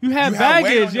Oh. you had You had weight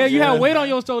baggage. on Yeah, your you had shoulders. weight on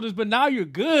your shoulders, but now you're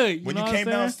good. When know you what came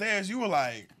I'm saying? downstairs, you were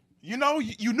like, you know,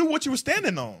 you knew what you were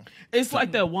standing on. It's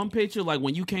like that one picture, like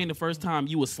when you came the first time,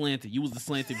 you was slanted. You was the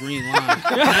slanted green line.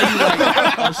 Now you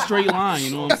like a straight line. You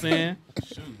know what I'm saying?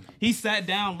 He sat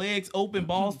down, legs open,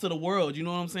 balls to the world. You know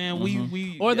what I'm saying?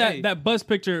 We Or hey. that bus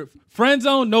picture, friend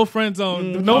zone, no friend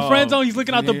zone, no friend zone. He's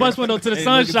looking out the bus window to the Hey,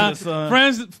 looking to sunshine. the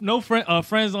sun.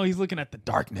 Friend zone. He's looking at the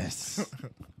darkness.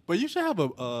 But you should have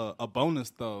a bonus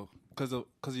though, because of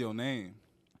your name.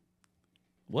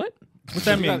 What? What's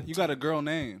that mean? You got a girl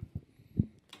name.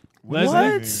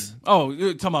 Leslie? Oh,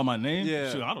 you're talking about my name?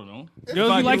 Yeah. Shoot, I don't know. Yo,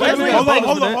 you like Leslie- Leslie?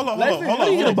 Hold on. Leslie,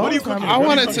 What are you cooking? I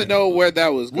wanted to know where that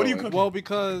was What are you going. cooking? Well,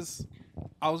 because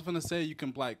I was gonna say you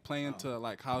can like play into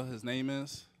like how his name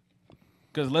is.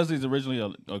 Because Leslie's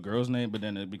originally a girl's name, but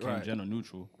then it became Right. gender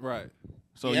neutral. Right.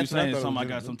 So Yeah, you're that's what I saying thought it something I was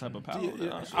got gender some type of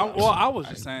power? I was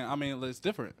just saying. I mean, it's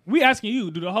different. We asking you,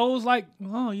 do the hoes like,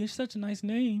 oh, you're such a nice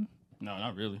name? No,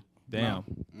 not really. Damn.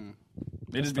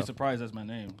 They just be surprised that's my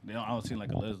name. I don't seem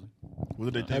like a Leslie. What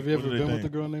did they think? Have you What ever did they been with a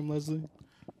think? girl named Leslie?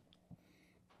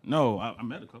 No, I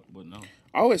met a couple, but no.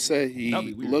 I always said he That'd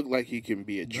be weird. looked like he can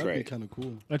be a That'd be Trey. kind of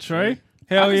cool. A Trey? I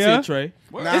Hell can yeah. see a Trey.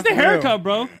 It's the haircut,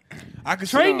 bro. I can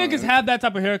Trey see. niggas have that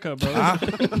type of haircut, bro.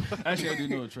 Actually, I do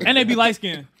know a Trey. And they be light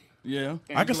skinned. Yeah.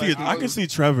 I can see. I can see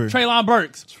Trevor. Traylon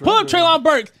Burks. Pull up Traylon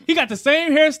Burks. He got the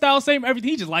same hairstyle, same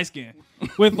everything. He just light skinned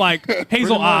with like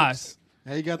hazel much. eyes.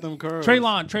 Hey, you got them curls.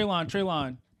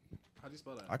 Traylon.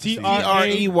 I can see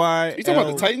Trey. You talking about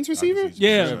the Titans receiver?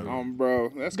 Yeah.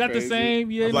 Bro, that's Got crazy. the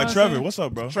same. Yeah. I'm like Trevor. What's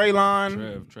up, bro?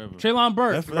 Traylon. Trevor. Traylon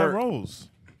Burks. That rolls.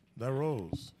 That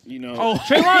rolls. You know. Oh,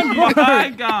 Traylon my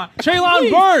Burke. God.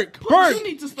 Traylon Burke. You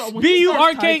need to start when you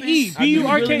start typing.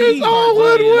 B-U-R-K-E.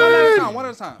 One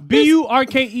at a time.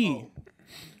 B-U-R-K-E.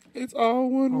 It's all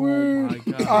one word. My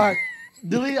God. All right.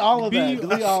 Delete all of that.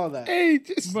 Delete all of that. Hey,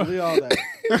 just Delete all that.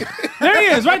 There he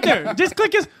is, right there. Just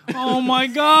click his. Oh my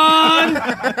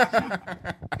God.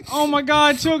 Oh my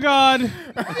God, chill God.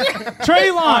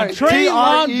 Traylon Burke.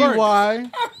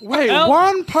 T-R-E-Y. Wait, L-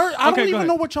 one per. I Okay, don't go even ahead.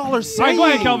 know what y'all are All right, saying. go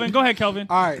ahead, Kelvin. Go ahead, Kelvin.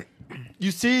 All right. You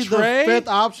see Trey? the fifth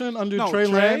option under No, Trey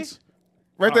Trey? Lance?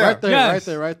 Right there. Right there, Yes. right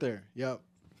there, right there. Yep.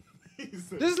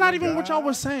 This is not even what y'all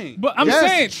were saying. But I'm Yes,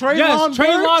 saying, Traylon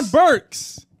Traylon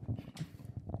Burks.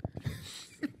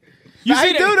 You How see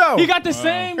you that? do, though? He got the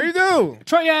same How you do?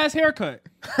 Trey ass haircut,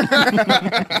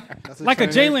 That's like a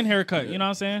Trey. Jalen haircut. You know what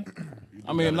I'm saying?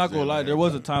 I mean, I'm not gonna lie. There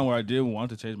was a time where I did want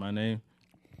to change my name,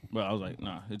 but I was like,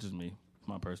 nah, it's just me. It's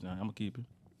my personality. I'm gonna keep it.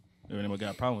 If anyone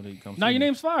got a problem with it, come. Now see your me.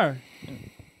 name's fire.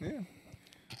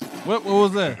 What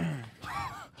was that?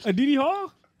 Aditi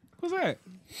Hall? Who's that?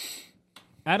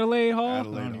 Adelaide Hall?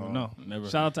 Adelaide I don't even Hall. know. Never.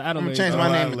 Shout out to I'm Adelaide. gonna change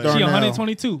my name to She She Darnell.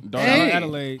 122. Hey.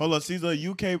 Adelaide. Hold up, she's a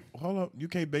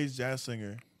UK-based jazz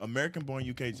singer, American-born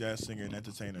UK jazz singer and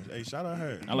entertainer. Hey, shout out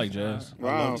her. I like jazz. I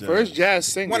wow, love jazz. first jazz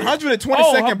singer.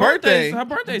 122nd birthday. Her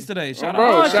birthday's today. Shout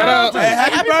Bro, out. shout out. Hey,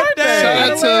 happy birthday!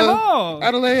 Shout out to Hall.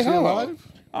 Adelaide She Hall. alive?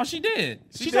 Oh, she did.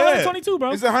 She's dead. 122,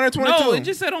 bro. It's 122. No, it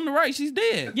just said on the right she's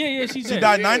dead. Yeah, she's She dead.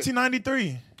 died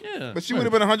 1993. Yeah. But she would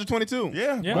have been 122.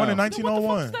 Yeah, Yeah. born in What the fuck does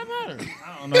 1901. that matter?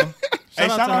 I don't know. Hey,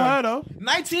 shout to out her. her though.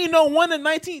 1901 to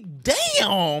 19.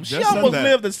 Damn. She Just said almost that.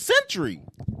 lived a century.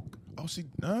 Oh, she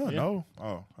no.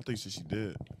 Oh, I think she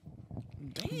did.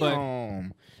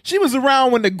 Damn. She was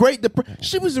around when the Great Depression.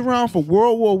 She was around for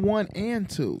World War I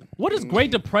and II. What is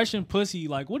Great Depression pussy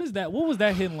like? What is that? What was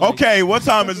that hitting like? Okay, what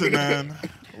time is it, man?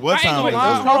 What time is it?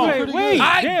 Okay, wait,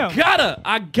 damn.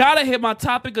 I gotta hit my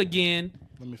topic again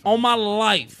on my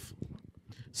life.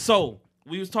 So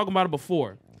we was talking about it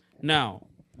before. Now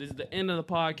this is the end of the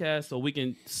podcast, so we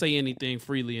can say anything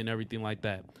freely and everything like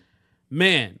that.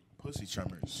 Man, Pussy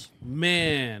tremors.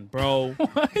 bro.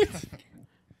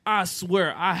 I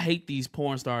swear, I hate these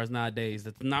porn stars nowadays.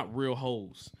 That's not real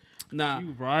hoes. Nah,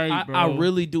 You right, bro. I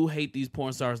really do hate these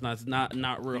porn stars. Not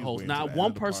real You hoes. wait Not till the one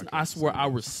end of the person. podcast I to swear, say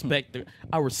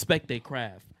I respect their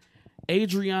craft.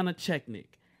 Adriana Chechnik.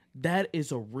 That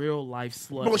is a real life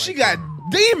slut. Bro, right she there.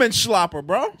 got demon slopper,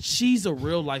 bro. She's a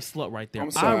real life slut right there.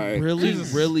 I'm sorry. I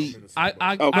really, I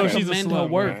Okay. she's a commend her slut,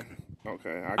 work.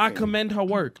 Okay, I commend her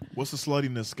work. What's the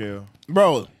sluttiness scale?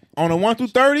 Bro, on a 1 through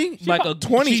 30, Like a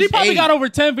 20. She probably got over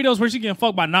 10 videos where she getting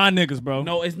fucked by 9 niggas, bro.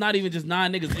 No, it's not even just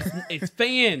 9 niggas. It's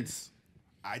fans.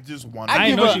 I just wanted. I I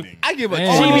give know a, she- I give a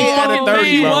Man. 20 out Oh, of 30,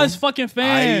 she bro. was fucking I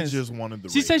fans. just wanted the.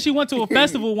 She said she went to a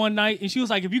festival one night and she was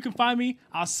like, if you can find me,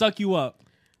 I'll suck you up.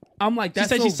 I'm like, She that's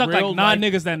said she so sucked real like 9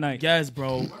 life- niggas that night. Yes,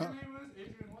 bro.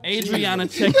 Adriana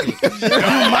Chechnik.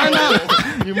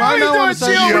 You might not want to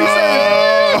say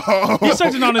He's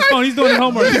searching on his phone. He's doing his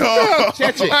homework. I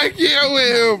can't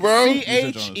with him, bro.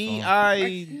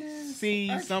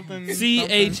 CHEIC something.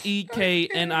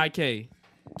 CHEKNIK.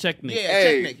 Chechnik. Yeah,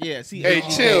 Hey. Technic. Yeah, Hey,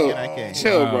 chill,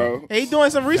 chill, bro. Hey, he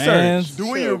doing some research. Fans.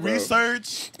 doing your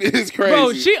research. It's crazy,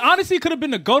 Bro, she honestly could have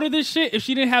been the go to this shit if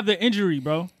she didn't have the injury,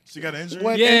 bro. She got an injury.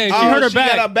 What? Yeah, she Oh, hurt her she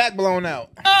back. got her back blown out.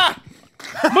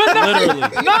 But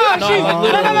no,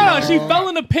 Literally. no. She fell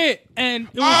in the pit and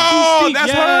it was Oh, too steep. that's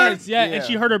Yes, her? yeah, and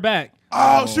she hurt her back.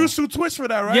 Oh, she was too twitch for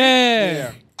that, right?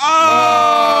 Yeah.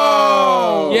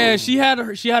 Oh. Yeah, she had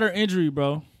her injury,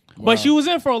 bro. But she was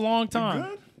in for a long time.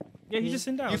 Good? Yeah, he just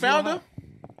sent down. You found her?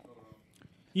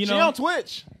 You She know, on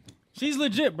Twitch. she's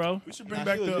legit, bro. We should bring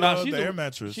back the she's air a-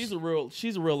 mattress. She's a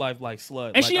real life like slut.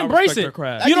 And Like, she I embraced respect it. her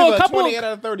craft. I You know, give a her couple, 28 out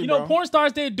of 30, you know, bro. porn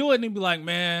stars they do it and they be like,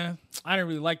 man, I didn't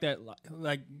really like that.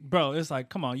 Like, bro, it's like,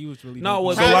 come on, you was really No, dope.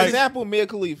 was Prime like- example, Mia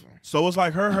Khalifa. So it's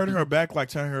like her hurting her back, like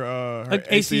tearing her like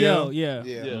ACL, yeah.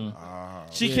 Yeah. Yeah.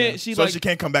 She can't. She So like she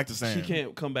can't come back the same. She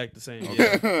can't come back the same.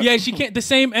 Yeah, she can't. The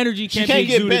same energy She can't, can't be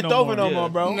get exuded bent over no Yeah. more,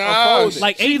 bro. Nah, Or folded.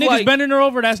 Like 8 She's niggas like- bending her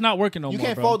over, that's not working no you more,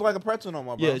 can't bro. fold like a pretzel no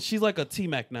more, bro. Yeah, she's like a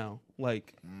T-Mac now.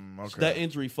 Like Okay. that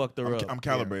injury fucked her up. I'm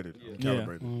calibrated. I'm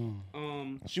calibrated.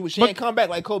 She ain't come back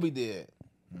like Kobe did.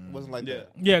 Wasn't like that.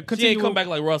 Yeah, She continue. ain't come back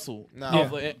like Russell. Nah.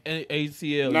 Off of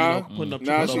ACL. Nah, you know, putting up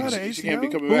nah, triple doubles. she can't be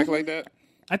coming back like that.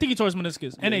 I think he tore his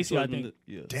meniscus and ACL. I think.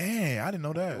 Yeah. Damn, I didn't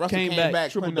know that. Russell Came came back,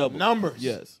 back triple putting up double. numbers.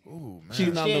 Yes. Ooh, man. She's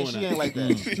not doing She that. ain't like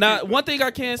that. Now, one thing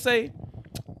I can say,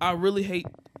 I really hate.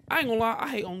 I ain't gonna lie. I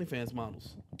hate OnlyFans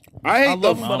models. I hate love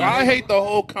the them, but I hate the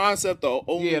whole concept of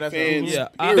Yeah, that's OnlyFans. Yeah,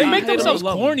 They I make hate them, themselves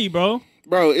love them. corny, bro.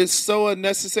 Bro, it's so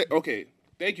unnecessary. Okay,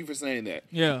 thank you for saying that.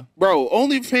 Yeah. Bro,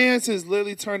 OnlyFans has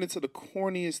literally turned into the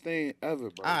corniest thing ever,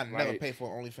 bro. I never Like, pay for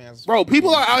OnlyFans. Bro,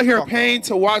 people are out here Fuck paying off.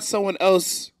 to watch someone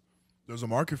else There's a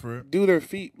market for it. do their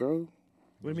feet, bro.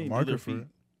 What do you mean? Market do their for feet? it.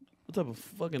 What type of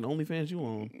fucking OnlyFans you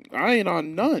on? I ain't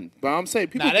on none, but I'm saying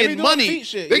people Nah, they be getting doing money. feet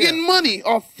shit, They're yeah. getting money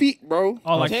off feet, bro.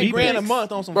 Oh, like 10 feet grand a pics.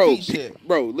 month on some Bro, feet shit.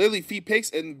 bro, literally feet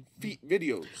pics and feet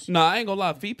videos. Nah, I ain't gonna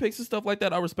lie. Feet pics and stuff like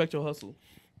that. I respect your hustle.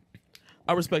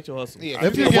 I respect your hustle. Yeah,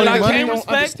 If you're What getting I money, can't don't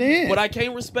respect, understand. what I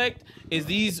can't respect is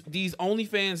these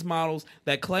OnlyFans models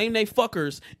that claim they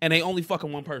fuckers and they only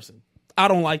fucking one person. I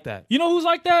don't like that. You know who's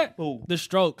like that? Who? The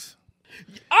Strokes.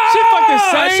 Ah, she fuck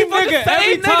the same nigga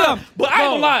every time. But I ain't Bro.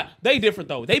 gonna lie, they different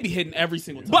though. They be hitting every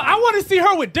single time. But I want to see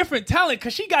her with different talent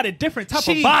because she got a different type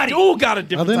she of body. do got a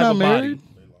different Are they type not of married? body.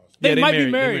 They Yeah, might be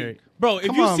They married. Bro, if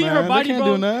Come you on, see man. her They body, can't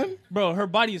bro, do nothing. bro, her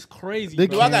body is crazy. They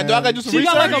bro. Do I gotta do some She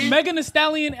research? got like a Megan Thee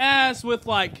Stallion ass with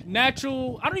like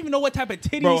natural. I don't even know what type of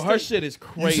titties. Bro, her that- shit is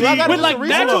crazy. see, I gotta with do like some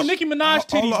natural research. Nicki Minaj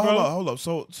titties, bro. Hold up.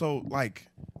 So like,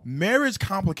 marriage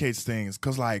complicates things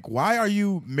because like, why are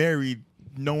you married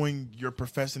knowing your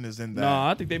profession is in that? Nah,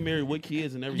 I think they married with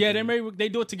kids and everything. Yeah, they're married. They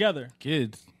do it together.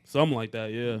 Kids. Something like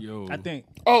that. Yeah. Yo. I think.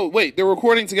 Oh, wait, they're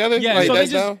recording together? Yeah, like, so they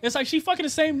that's just. now? It's like she fucking the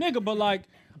same nigga, but like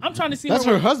I'm trying to see That's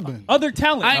her her with husband. other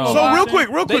talent. I ain't gonna So lie. real They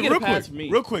quick, get a pass for me.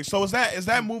 real quick. So is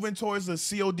that moving towards the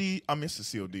COD? I miss the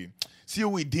COD.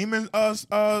 COE demon. No,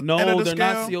 end of the they're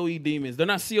not scale? COE demons. They're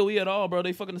not COE at all, bro.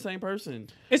 They fucking the same person.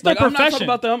 It's their I'm not profession. talking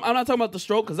about them. I'm not talking about the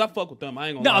stroke because I fuck with them. I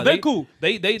ain't gonna No, lie. they cool.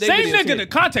 They Same really nigga. The intense.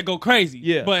 content go crazy.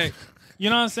 Yeah. but you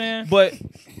know what I'm saying. But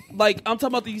like I'm talking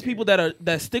about these people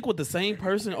that stick with the same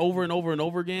person over and over and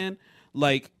over again.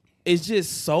 Like it's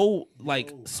just so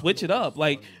like switch it up.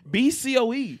 Like be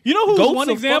COE. You know who's Go one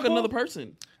to example? Fuck another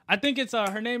person. I think it's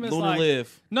her name is Luna like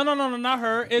Live. No, not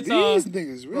her. It's These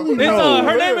niggas really it's know.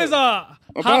 her name is Hot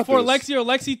About for this. Lexi or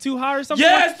Lexi Too Hot or something.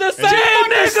 Yes, the same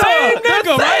fucked nigga. the same nigga, The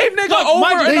right? same nigga Look, over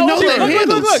mind you, and they know over. their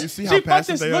handles. You see She how fucked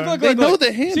passive this. they Look, are? look, They look, know look.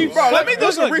 the handles. She, Bro, let me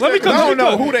do some Let me research. come. I don't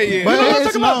know who they is. But Look,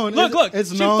 it's look, known. look, look.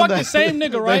 It's She known fucked that the same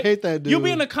nigga, right? They hate that dude. You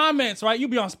be in the comments, right? You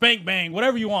be on Spank Bang,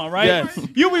 whatever you want, right? Yes.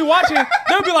 You be watching.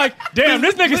 They'll be like, "Damn,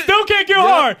 this nigga still can't get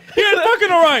hard. He ain't fucking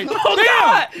alright." Oh Damn.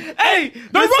 God! Hey,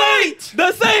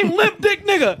 the same limp dick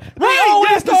nigga. They Right, always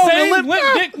that's the call him same limp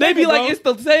dick They be nigga, like, bro. it's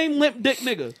the same limp dick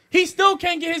nigga. He still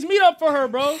can't get his meat up for her,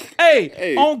 bro.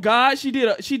 Hey, on God, she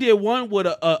did one with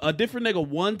a different nigga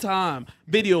one time.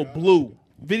 Video blue.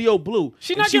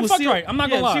 She And not getting was fucked CO right. I'm not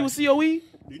gonna lie. She was COE.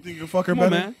 You think you fuck her Come on,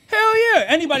 better? man. Hell yeah.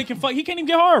 Anybody can fuck. He can't even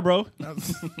get hard, bro.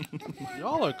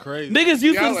 Y'all are crazy. Niggas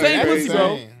used to Y'all the are same pussy, crazy.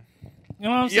 bro. You know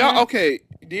what I'm saying? Y'all, okay,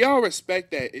 do y'all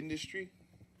respect that industry?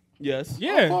 Yes.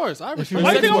 Yeah. Of course, I respect. Why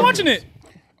do you think I'm watching it?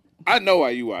 I know why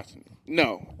you watching it.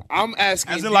 No, I'm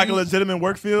asking. As in do like a you- legitimate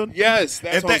work field? Yes,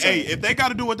 that's If what they I'm saying. if they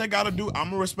gotta do what they gotta do, I'm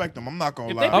gonna respect them. I'm not gonna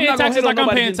If lie. they I'm paying not gonna taxes hate on like I'm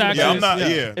nobody paying getting taxes. Yeah, I'm not.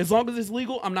 Yeah. As long as it's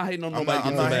legal, I'm not hating on I'm nobody. not,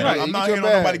 I'm getting not, their hating, bag. Right, I'm you not get your hating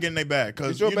on bag. nobody getting their bag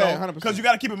because Get your you bag, know 100%. because you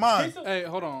got to keep in mind. Hey,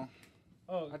 hold on.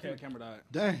 Oh, I think the camera died.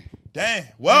 Dang. Dang.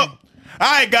 Well, all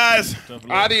right, guys.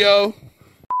 Audio.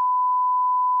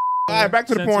 All right, back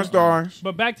to the porn stars.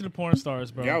 But back to the porn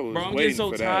stars, bro. Y'all was Bro, I'm waiting getting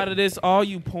so for tired that. of this. All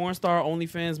you porn star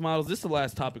OnlyFans models. This is the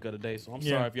last topic of the day, so I'm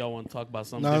Yeah. sorry if y'all want to talk about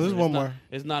something. No, there's different. one It's not- more.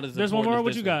 It's not as. There's one important more. as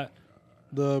What this you one. got?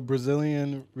 The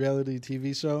Brazilian reality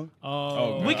TV show.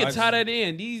 Oh, We can I- tie that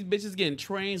in. These bitches getting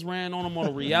trains ran on them on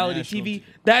a reality TV.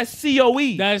 That's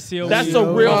COE. That's COE. That's a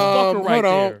real fucker right hold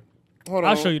on. there. Hold on.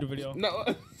 I'll show you the video. No,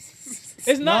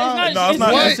 It's not. no, it's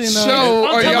not. what I've seen, show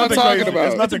I'm are talking y'all about talking It's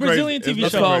about? nothing Brazilian crazy. TV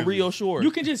It's show. called Rio Shore.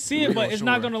 You can just see it, but it's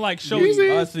not gonna like show Easy.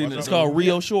 you. I seen It's it. called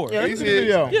Rio Shore. Yeah, let me see the Easy.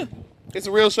 video. Yeah. It's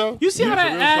a real show. You see how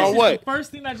that ass On is what? the first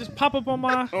thing that just pop up on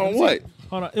my. On what?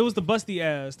 Hold on, it was the busty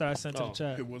ass that I sent to the Oh.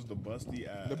 chat. It was the busty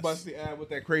ass. The busty ad with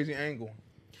that crazy angle.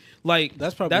 Like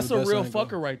That's probably that's the a best real angle.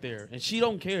 fucker right there, and she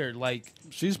don't care. Like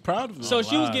She's proud of it. So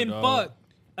she was wow, getting dog. fucked,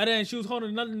 and then she was holding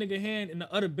another nigga hand in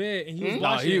the other bed, and he was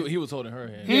Nah, watching. he was holding her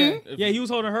hand. yeah, he was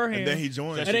holding her hand, And then he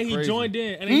joined. and then he crazy. joined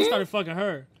in, and then he started fucking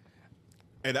her.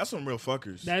 Hey, that's some real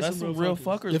fuckers. That's some real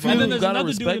fuckers. If bro. you- And then You there's gotta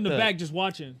another dude respect in the that. back just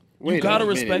watching. Wait gotta a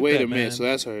minute. respect Wait that, a minute. man. So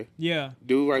that's her. Yeah.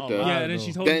 Dude right there. Yeah, and then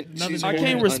she's holding Then another she's I dude. can't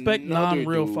holding respect another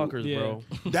non-real dude. fuckers, Yeah. bro.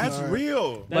 That's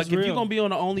real. That's Like if real. you're gonna be on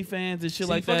the OnlyFans and shit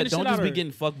like fucking that, the don't shit just out be of her.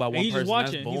 getting fucked by And one he's person. just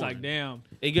watching. That's He's boring. like, damn.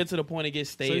 It gets to the point it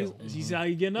gets So stale. you see how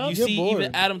you getting up? You Get see, bored.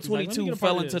 even Adam He's like, let me 22 get a fell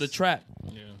part of into the this. trap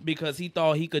because he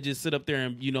thought he could just sit up there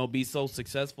and be so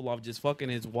successful off just fucking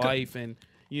his wife and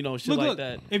shit Look, like look.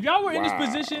 that. If y'all were in this Wow.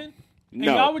 position and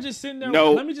No. y'all were just sitting there,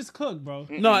 No. let me just cook, bro.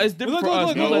 No, it's different Look, for look, us.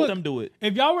 look, We look, let look. them do it.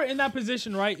 If y'all were in that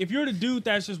position, right? If you're the dude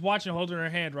that's just watching, holding her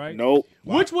hand, right? Nope.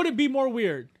 Which would it be more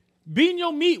weird? Beating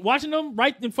your meat, watching them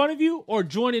right in front of you, or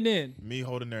joining in? Me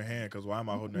holding their hand, because why am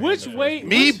I holding their Which hand? way?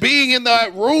 Me being in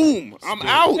that room. I'm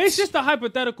out. It's just a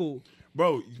hypothetical.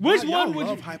 Bro, Which y'all one would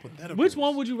love you? hypotheticals. Which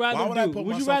one would you Why rather would I do? put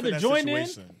Would you myself rather in that join in?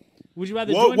 situation? Would you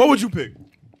rather What join? would in? you pick?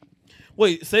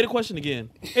 Wait, say the question again.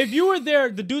 If you were there,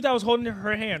 the dude that was holding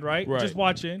her hand, right, Right. just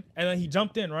watching, and then he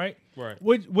jumped in, right? Right.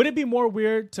 Would it be more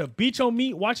weird to beat your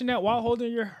meat watching that while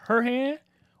holding her hand,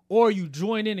 or you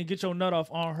join in and get your nut off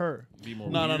on her?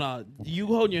 No. You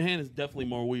holding your hand is definitely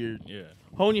more weird. Yeah.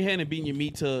 Holding your hand and beating your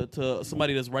meat to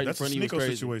somebody that's right That's a in front of you is Sneeko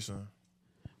crazy. situation.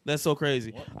 That's so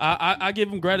crazy. I give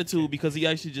him gratitude because he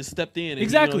actually just stepped in and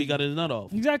Exactly. he got his nut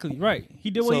off. Exactly, right. He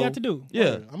did what he So, had to do.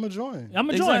 Yeah. I'm a join. I'm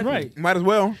a join, Exactly. right? Might as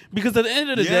well. Because at the end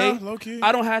of the Yeah, day, low-key.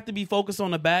 I don't have to be focused on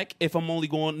the back if I'm only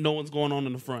no one's going on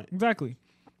in the front. Exactly.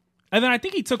 And then I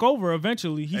think he took over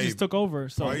eventually. He Hey, just took over.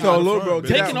 So Why you So, in the little front, bro, bitch?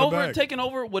 get Taking out. Back. taking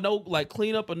over with no like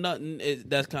cleanup or nothing.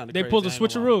 That's kind of They crazy. pulled the I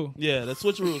ain't gonna lie. switcheroo. Yeah, the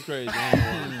switcheroo was crazy. I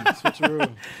ain't gonna lie.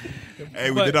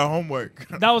 Hey, we But- did our homework.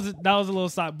 that was a little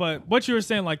side. But what you were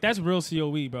saying, like that's real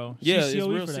COE, bro. Yeah, She's it's COE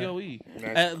real for that. COE.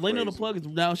 That's Lena the crazy. Plug is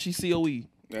now she's COE.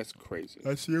 That's crazy.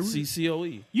 She's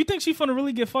COE. You think she finna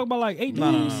really get fucked by like 8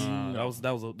 No, dudes?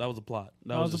 That was a plot.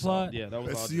 That was a just plot? Yeah, that was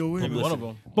That's all COE, man. publicity. One of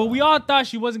them. But we all thought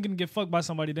she wasn't gonna get fucked by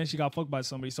somebody. Then she got fucked by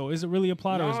somebody. So is it really a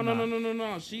plot or is it not?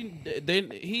 No.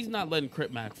 He's not letting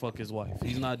Crip Mac fuck his wife.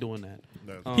 He's not doing that.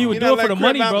 He would You do know, it for the like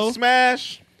money, Crip Mount bro.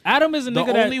 Smash. Adam is a The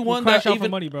nigga that only would one crash that out even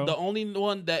for money, bro. the only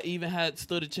one that even had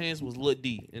stood a chance was Lil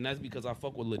D, and that's because I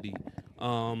fuck with Lil D.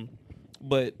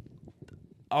 But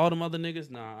all them other niggas,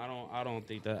 nah, I don't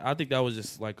think that. I think that was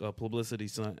just like a publicity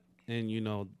stunt, and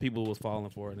people was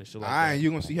falling for it and shit like All right, that. you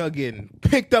gonna see her getting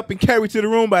picked up and carried to the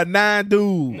room by 9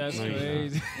 dudes. That's No, you're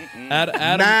crazy. Adam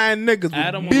 9 niggas with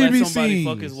Adam will let somebody BBCs.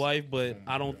 fuck his wife, but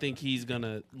I don't think he's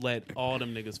gonna let all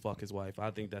them niggas fuck his wife.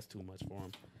 I think that's too much for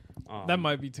him. That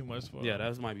might be too much for him. Yeah,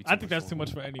 that might be. Too I think much that's for too him.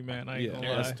 much for any man. I ain't Yeah,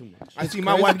 gonna that's lie. too much. I see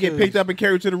my wife get picked up and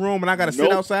carried to the room, and I gotta sit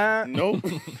Nope. outside. Nope.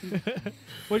 What'd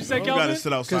you say, You gotta Kelvin?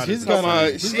 sit outside. Because he's and-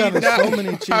 got She's gotten not so many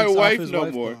my cheats off wife his no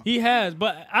wife. more. though. He has,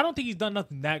 but I don't think he's done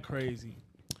nothing that crazy.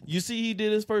 You see, he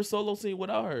did his first solo scene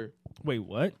without her. Wait,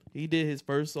 what? He did his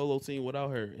first solo scene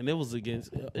without her, and it was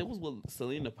with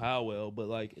Selena Powell, but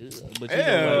like, but you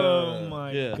know, Oh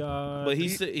my yeah. god! but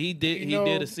he did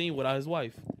a scene without his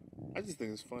wife. I just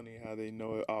think it's funny how they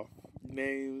know it off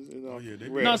names and off. yeah, they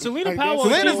rap. no, Selena Like, Powell.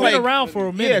 that's- She's Selena's been like- around for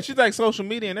a minute. Yeah, she's like social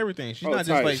media and everything. She's Oh, not just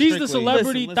tight. like She's the strictly-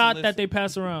 celebrity Listen, thought listen. that they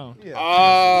pass around.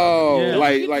 Oh, Yeah.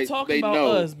 We get to like talk they about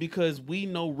know. us because we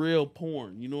know real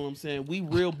porn. You know what I'm saying? We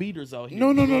real beaters out here. No.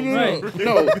 Right.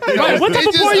 No. Right, what type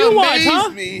It of porn just you watch, amazed huh?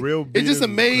 me. Real It beaters just is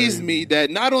amazed crazy. me that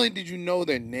not only did you know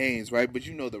their names, right, but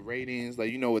you know the ratings,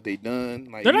 like you know what they done.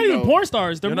 Like They're not you even know porn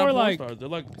stars. They're, They're more not porn like stars. They're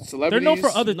like they're celebrities. known for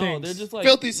other no, things. they're just like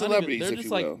Filthy not even- celebrities, They're if just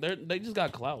you like will. they just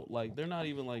got clout. Like they're not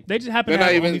even like They just happen They're to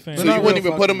not have even. OnlyFans. So not you wouldn't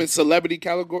real even put them fuckers. in celebrity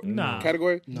category. Nah.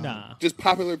 Category. Nah. Just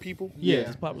popular people. Yeah.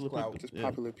 just popular people. Just Yeah.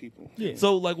 popular people. Yeah.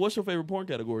 So like, what's your favorite porn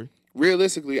category?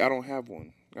 Realistically, I don't have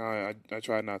one. I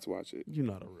try not to watch it. You're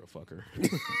not a real fucker.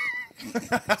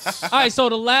 All right. So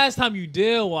the last time you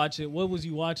did watch it, what was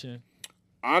you watching?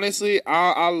 Honestly,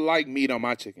 I like meat on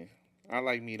my chicken. I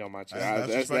like meat on my chicken.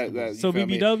 That's respectable. you So feel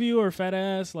me? BBW or fat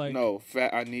ass? Like No,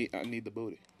 fat. I need the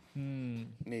booty. Need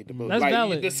the booty. That's like,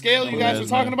 valid. The scale you guys were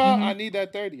talking about, I need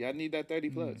that 30. I need that 30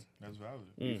 plus. That's valid.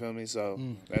 You feel me? So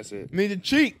that's it. Need the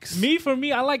cheeks. for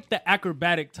me, I like the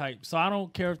acrobatic type. So I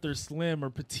don't care if they're slim or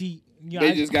petite. You know,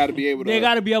 They I- just got to be able to. they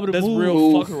got to be able to That's move. real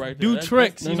Move. fucker right there. Do That's-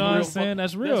 tricks, that's you know what I'm real saying?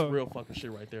 That's real. That's real fucker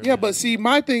shit right there. Yeah, man. but see,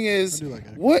 my thing is, do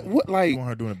like what like You want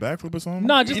her doing a backflip or something?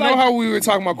 No, just you like know how we were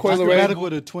talking about Coil Ray? Acrobatic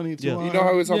with a 22. Yeah. on You know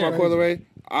how we were talking Yeah. about Coil Ray?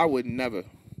 I would never.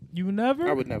 you never.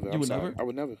 I would never. You I'm would sorry. never? I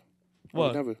would never. I What?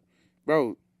 would never.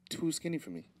 Bro, too skinny for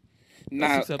me.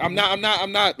 Nah, acceptable.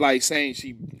 I'm not like saying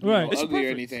she Right. It's ugly a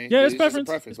or preference. anything. Yeah, it's just a preference.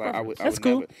 preference. It's Like I preference. would That's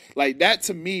never. cool. Like that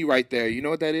to me right there. You know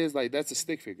what that is? Like that's a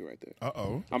stick figure right there.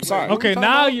 Uh-oh. I'm sorry. Okay,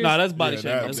 now you're. Nah, that's body Yeah,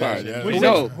 shaming. that- That's that- body yeah. shaming.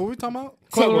 No, Who we talking about?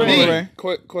 Coil me, Ray.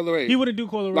 Coil Ray. He wouldn't do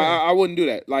Coil Ray. Like I wouldn't do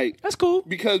that. Like That's cool.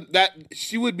 because that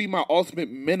she would be my ultimate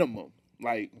minimum.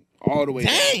 like all the way.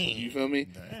 Down, you feel me?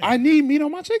 I need meat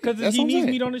on my chicken. Because That's he what I'm needs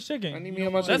saying. meat on his chicken. I need meat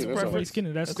on my That's chicken. That's all. preference.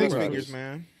 That's Six cool. fingers,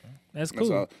 man. That's That's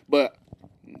cool. all. But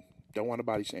don't want to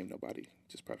body shame nobody.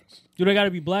 Just preference. Do they got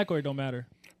to be black or it don't matter?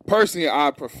 Personally,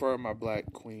 I prefer my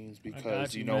black queens I because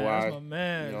got you know man. why. That's my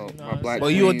man. You know, You know my what I'm black.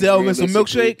 Well, you will queens, delve in some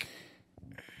realistically, milkshake?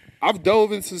 I've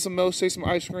dove into some milkshake, some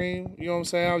ice cream. You know what I'm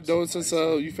saying? I've dove into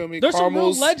some. You feel me? There's some real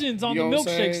Caramels, legends on you the know what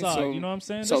I'm milkshake saying? side. Some- You know what I'm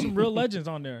saying? There's some real legends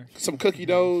on there. some cookie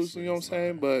doughs. You know what I'm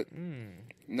saying? But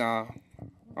nah,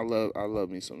 I love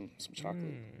me some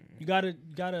chocolate. You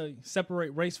gotta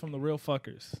separate race from the real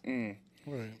fuckers.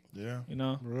 Right. Yeah. You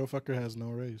know? The real fucker has no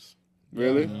race.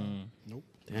 Really?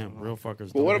 Damn, real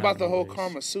fuckers. But what don't about have the no whole race.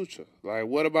 Kama Sutra? Like,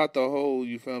 what about the whole?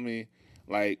 You feel me?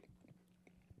 Like,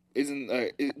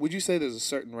 would you say there's a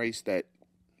certain race that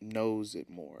knows it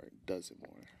more, does it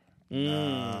more?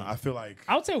 I feel like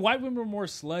I would say white women are more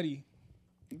slutty.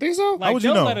 Think so? Like would you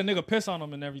they'll know? let a nigga piss on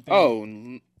them and everything. Oh,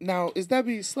 now is that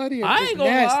be slutty or I just ain't gonna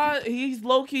nasty? lie, he's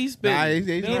low key spitting. Nah, he's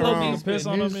They'll not low wrong. key piss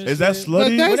on them. And is that shit.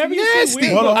 slutty? That's Whatever you see nasty.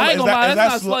 weird. Hold on, I ain't gonna lie,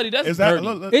 that's not slutty, that's is that, dirty.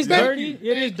 look, It's that- dirty.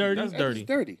 It is dirty. That's dirty. It's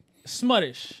dirty.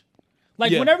 Smuttish.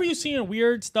 Like Yeah. whenever you seeing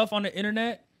weird stuff on the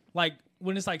internet, like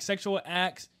when it's like sexual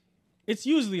acts, it's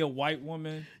usually a white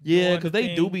woman. Yeah, doing because they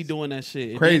do things. be doing that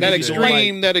shit. Crazy. That Shit.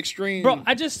 extreme. That extreme. Bro,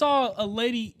 I just saw a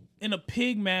lady in a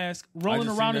pig mask rolling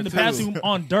just around seen in the that too. bathroom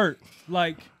on dirt.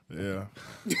 Like, Yeah.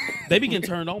 They be getting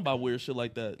turned on by weird shit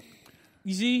like that.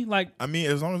 you see, like I mean,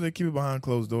 as long as they keep it behind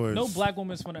closed doors. no black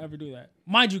woman's gonna ever do that.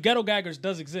 Mind you, ghetto gaggers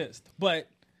does exist, but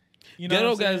you know, Ghetto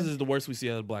what I'm guys saying? is the worst we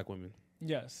see out of black women.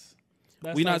 Yes.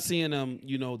 That's We like- not seeing them.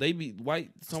 You know, they be white.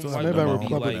 Some Still white have maybe women I be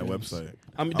Republican like. that website.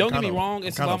 I mean, I'm don't get me kinda- wrong. I'm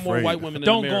It's a kinda lot more afraid. white women.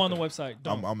 Don't in go America. on the website.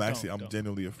 Don't, I'm don't.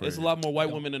 genuinely afraid. It's a lot more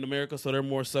white women in America, so they're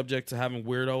more subject to having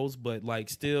weirdos. But like,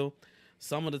 still,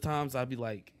 some of the times I'd be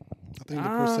like, I think the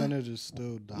percentage is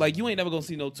still down. like you ain't never gonna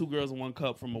see no two girls in one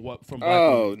cup from black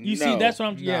Oh, women. You no. see, that's what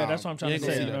I'm. Yeah, No. that's what I'm trying You to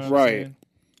ain't say. gonna You see know that. what I'm Right. saying?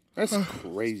 That's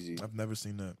crazy. I've never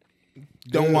seen that.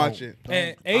 Don't watch it.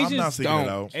 And I'm not Asians, seeing it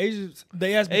out. Asians,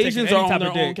 they ask me Asians taking are any on type their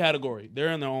of own dick. category. They're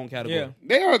in their own category. Yeah.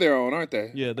 They are their own, aren't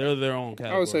they? Yeah, they're their own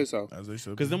category. I would say so. As they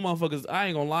should. Because them motherfuckers, I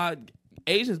ain't gonna lie,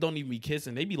 Asians don't even be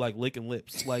kissing. They be like licking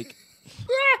lips. Like,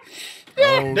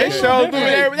 They show them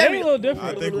They're a everything. little I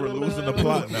different. think we're losing the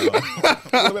plot now.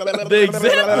 the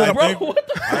example, bro.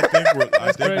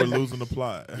 I think we're losing the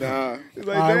plot. Nah. It's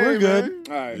All right, we're good.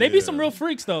 All right. They be some real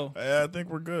freaks though. Yeah, I think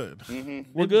we're good.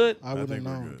 We're good. I I wouldn't think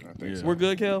we're know. good. I think so. We're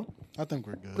good, Kel. I think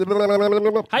we're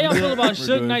good. How y'all feel about Suge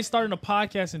good. Knight starting a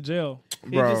podcast in jail?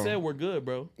 He Bro. just said we're good,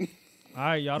 bro. All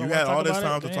right, y'all You don't had all want to this talk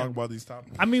time about to it. talk Damn. about these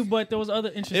topics. I mean, but there was other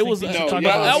interesting It was. things No, to talk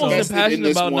y'all I about. wasn't invested in passionate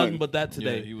this about one. nothing but that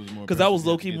today. Yeah, he was more Because I was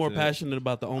passionate low key more into that. passionate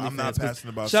about the OnlyFans. I'm not 'cause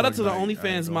passionate about Shout out Suge to the Knight. I ain't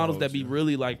OnlyFans gonna models hold that be you.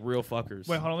 really like real fuckers.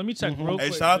 Wait, hold on. Let me check real Hey,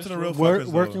 quick. shout out to the real Work, fuckers.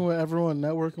 working though. with everyone,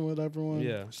 networking with everyone.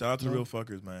 Yeah, Shout out to the real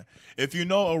fuckers, man. If you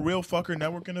know a real fucker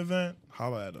networking event,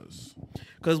 holla at us.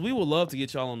 because we would love to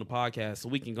get y'all on the podcast so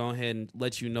we can go ahead and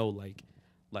let you know, like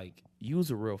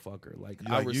you's a real fucker. Like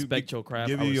I Like, you- respect your craft.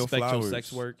 give I you your respect your flowers.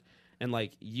 sex work, and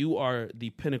like you are the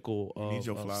pinnacle You need of,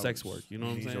 your of flowers. sex work. You know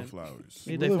what I'm need saying? your flowers.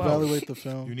 Need We'll they flowers. evaluate the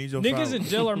film. You need your Niggas flowers. in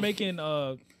jail are making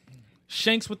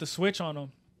shanks with the switch on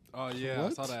them. Oh yeah, I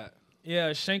saw that.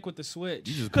 Yeah, shank with the switch.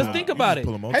 Because think about it.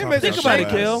 Hey, man, Think about it,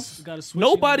 Kel. Got a switch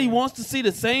Nobody in there. wants to see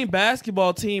the same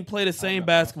basketball team play the same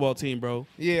basketball team, bro.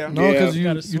 Yeah. No, because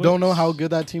Yeah. you Gotta don't know switch. how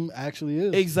good that team actually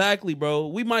is. Exactly, bro.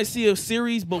 We might see a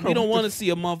series, but we don't want to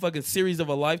see a motherfucking series of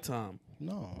a lifetime.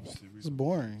 No, it's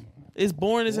boring. It's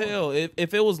boring as hell.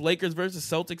 If it was Lakers versus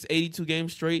Celtics 82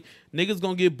 games straight, niggas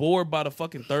gonna get bored by the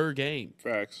fucking third game.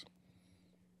 Facts.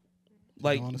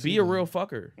 Like, wanna be see a that. real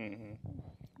fucker.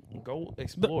 Go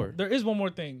explore. There is one more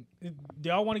thing. Do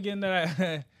y'all want to get into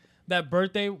that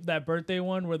that birthday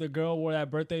one where the girl wore that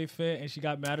birthday fit and she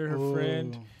got mad at her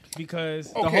friend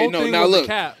because The Okay, whole no, thing now was look. a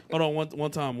cap. Hold on,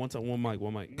 one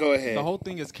mic. Go ahead. The whole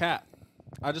thing is cap.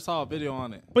 I just saw a video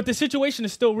on it. but the situation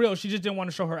is still real. She just didn't want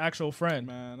to show her actual friend.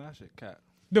 Man, that shit cap.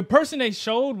 The person they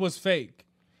showed was fake,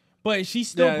 but she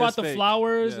still Yeah, brought it's the fake.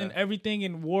 flowers Yeah. and everything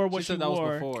and wore what She she said that was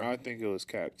wore before. I think it was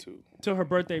Cap too. to her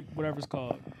birthday, whatever it's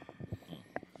called.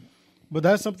 But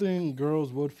that's something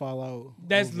girls would fall out.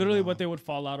 That's over literally now. what they would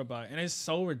fall out about, and it's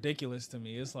so ridiculous to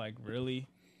me. It's like, really?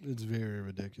 It's very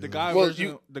ridiculous. The guy Well,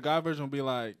 version, the guy version will be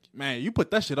like, "Man, you put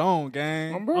that shit on,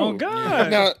 gang." Bro. Oh God!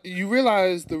 Now you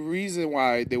realize the reason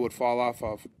why they would fall off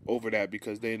over that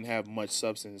because they didn't have much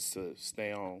substance to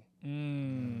stay on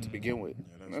to begin with.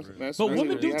 That's But really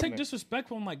women do happening. take disrespect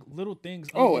from like little things.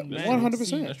 Oh, other than men 100%.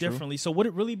 see That's differently. So would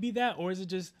it really be that, or is it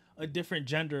just a different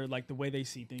gender, like the way they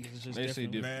see things is just They see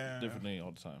different? Man. differently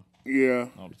all the time. Yeah.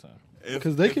 All the time.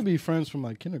 because they could be friends from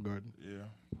like kindergarten. Yeah.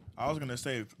 I was gonna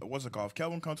say, what's it called? If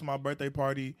Kelvin come to my birthday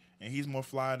party and he's more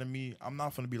fly than me, I'm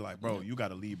not gonna be like, bro, you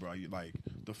gotta leave, bro. You like,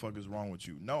 the fuck is wrong with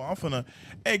you? No, I'm finna,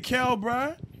 hey, Kel,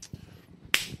 bro.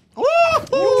 Woo! Put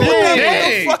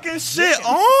that fucking shit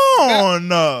on.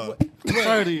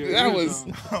 That was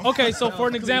Okay, so for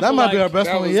an example, That might be like, our best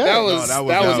that one was yet. that was that was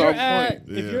that was down. on at,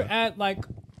 point. if you're at like,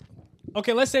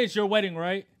 okay, let's say it's your wedding,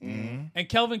 right? Mm-hmm. And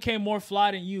Kelvin came more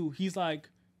fly than you. He's like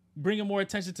bringing more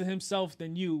attention to himself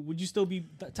than you. Would you still be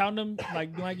telling him like,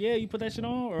 yeah, you put that shit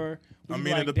on, or would I you mean,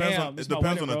 be it like, depends damn, on this it my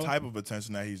depends wedding, on the bro? type of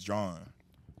attention that he's drawing.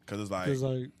 Cause it's like, Because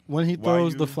like when he Why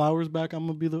throws you- the flowers back, I'm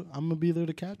gonna be there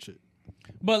to catch it.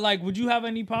 But like, would you have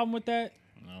any problem with that?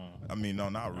 I mean, no,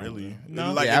 not really.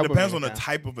 No? Like Yeah, I it depends wouldn't on the mind.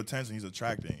 type of attention he's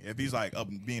attracting. If he's like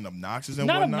being obnoxious and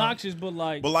Not whatnot, obnoxious, but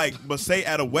like, but say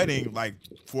at a wedding, like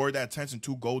for that attention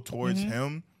to go towards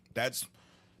him, that's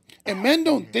And men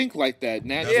don't think like that.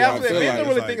 Naturally, Yeah, I I feel don't like.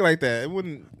 really like- think like that. It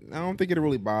wouldn't. I don't think it'd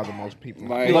really bother most people.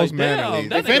 Like- most Like, men at damn, least.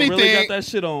 that If nigga really anything- got that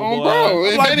shit on, Oh, boy. bro.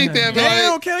 If like, anything, be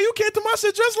damn, like, Kel, you came to my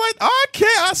shit just like I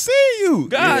can't. I see you.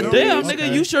 God You know? damn, Okay.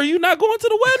 nigga, you sure you not going to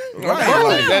the wedding? Right. bro,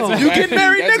 Like, that's damn. You get exactly-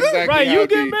 married, that's nigga? exactly right? how You it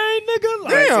get be. married, nigga.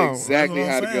 Like, Damn. That's exactly That's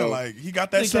how what to I'm go. saying. Like he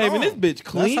got that Nigga shit came in on. this bitch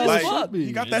clean how as Like, it fuck. should be.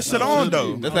 he got that That's shit how it on should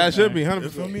though. be. That's how it should be. You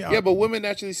 100%. feel me? Yeah, but women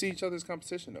naturally see each other's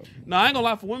competition though. No, I ain't gonna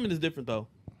lie. For women, it's different though.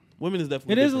 Women is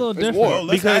definitely it is a little It's different. war. Well,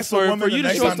 let's because ask the for woman you the to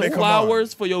next show time some they come on.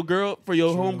 flowers for your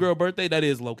homegirl birthday, that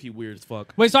is low key weird as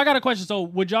fuck. Wait, so I got a question. So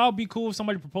would y'all be cool if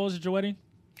somebody proposed at your wedding?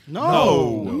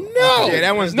 No. No, Yeah,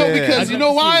 that one's no, dead. because I'd you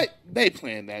know like to what? They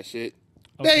planned that shit.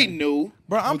 They knew.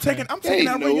 Bro, I'm taking They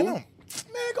that ring. You know. know.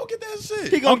 Man, go get that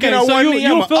shit. He gonna Okay, get on so one you- knee.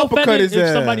 you I'ma feel uppercut offended his if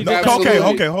ass. somebody No, did that?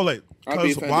 absolutely. Okay, hold it. I'd be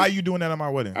Because offended. why are you doing that at my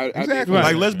wedding? I'd be Exactly. offended.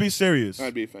 Like, let's be serious.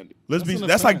 I'd be offended. Let's be. an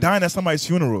That's like offense. dying at somebody's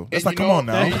funeral. That's And like, you come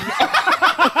know- on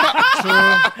now.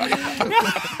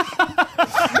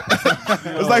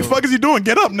 It's like, fuck is he doing?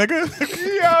 Get up, nigga.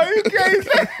 Yo, you can't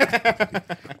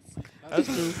say That's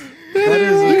true.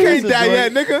 you can't die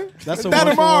yet, nigga. That's a Die one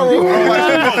for tomorrow. one.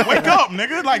 Like, wake up,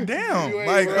 nigga. Like, damn. You ain't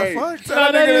Like, right. the fuck?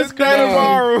 Tell that nigga to die crazy.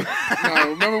 tomorrow. No,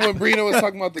 remember when Brina was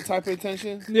talking about the type of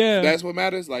attention? Yeah. That's what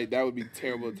matters. Like that would be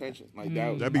terrible attention. Like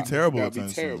that would That'd be terrible That'd be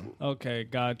attention. terrible. Okay,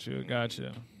 got you.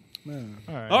 Man.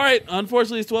 All right. All right,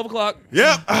 unfortunately, it's 12 o'clock.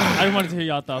 Yep. I just wanted to hear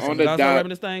y'all thoughts. On On the that. Guys, start dot. wrapping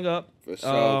this thing up. For sure.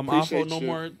 I'll Appreciate no you.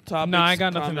 more topics. No, I ain't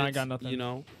got nothing. Comments, I ain't got nothing. You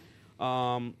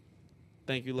know,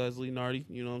 thank you, Leslie Nardi.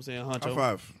 You know what I'm saying? High Huncho.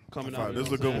 five. Coming High out, five. you This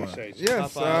know is a good what I'm one. Appreciate you.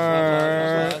 Yes,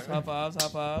 High sir. fives. High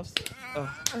fives.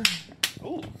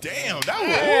 Oh, damn.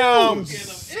 That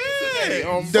was. Hey,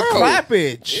 The bro,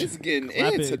 clappage. It's getting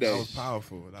Clap in it. That today. was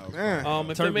powerful. That was Man.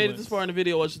 powerful. If they made it this far in the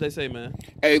video, what should they say, man?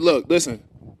 Hey, look, listen.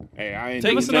 Hey, I ain't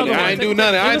Take do us none. another one. I ain't do Take-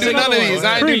 none. give I ain't us do none of another these. one. I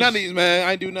ain't do Preach. none of these, man.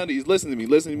 I ain't do none of these. Listen to me.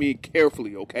 Listen to me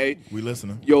carefully, okay? We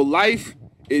listening. Your life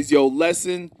is your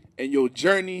lesson, and your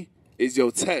journey is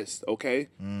your test, okay?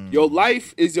 Your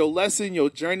life is your lesson, your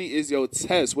journey is your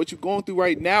test. What you're going through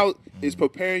right now is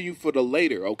preparing you for the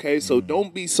later, okay? So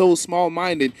don't be so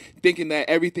small-minded thinking that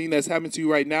everything that's happening to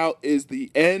you right now is the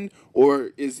end or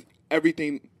is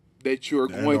everything that you're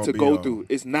The end going all to be go all. through.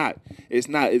 It's not. It's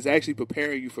not. It's actually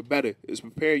preparing you for better. It's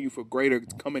preparing you for greater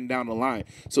coming down the line.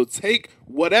 So take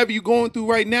whatever you're going through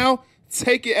right now,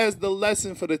 take it as the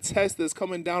lesson for the test that's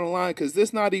coming down the line, because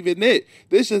this not even it.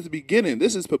 This is the beginning.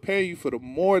 This is preparing you for the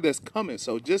more that's coming.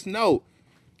 So just know,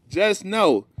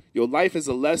 your life is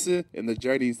a lesson and the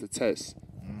journey is the test.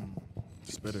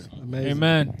 Spitter. Amazing.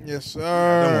 Amen. Yes, That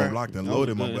one sir. locked and That was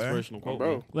loaded, a my good bad. inspirational quote,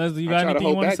 Bro, man. Leslie, you I got try to anything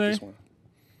you hold want to back say? this one.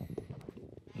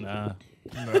 Nah.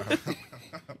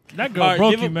 That girl All right,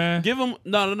 broke give you, him, man. Give them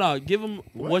no. Give them.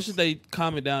 What should they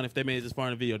comment down if they made it this far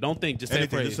in the video? Don't think. Just say a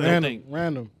Anything, phrase. just say Don't Random. think.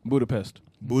 Random. Budapest.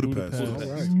 Budapest. All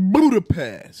right.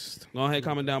 Budapest. Go ahead,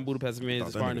 comment down Budapest if you made it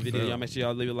this far in the video. Y'all make sure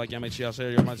y'all leave a like. Y'all make sure y'all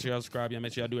share. Y'all make sure y'all subscribe. Y'all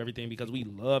make sure y'all do everything because we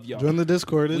love y'all. Join the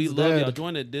Discord. It's We love dead. y'all.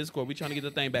 Join the Discord. We trying to get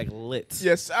the thing back lit.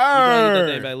 Yes, We trying to get that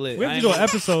thing sir. back lit. We have I to ain't do an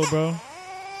episode, bro.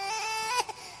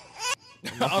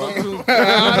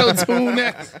 Auto-tune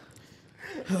that.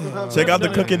 Check out the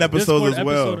cooking episodes Discord as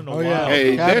well. episode in a Oh, while. yeah.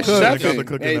 Hey, Cat they're cook. Check out the chefing.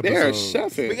 cooking Hey, they're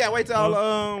episodes. chefing. We gotta wait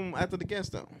till after the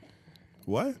guest though.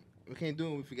 What? We can't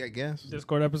do it if we got guests.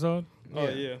 Discord episode. Oh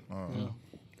yeah.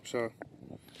 Sure.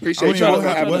 I Appreciate don't y'all even for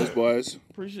know having what- us, boys.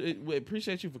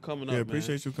 Appreciate you for coming Yeah, up.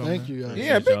 appreciate you coming. Thank you, guys.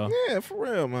 Yeah, y'all. yeah, for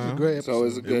real, man. Great episode. So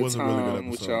it's a It good was a really good time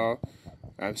with episode. y'all.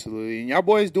 Absolutely. And y'all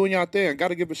boys doing y'all thing. Got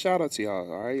to give a shout out to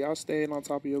y'all. All right, y'all staying on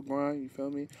top of your grind. You feel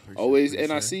me? Always.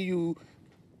 And I see you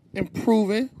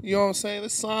improving. You know what I'm saying? The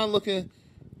son looking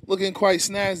quite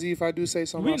snazzy, if I do say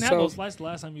so We didn't have those myself. lights the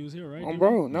last time you was here, right? Oh, dude?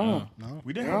 bro, no,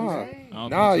 We didn't. nah, I don't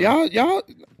nah. think so. Y'all,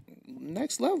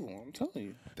 next level. I'm telling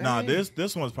you. Nah,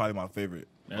 this one's probably my favorite.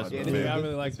 That's My my Yeah, favorite. I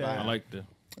really like that. I like the.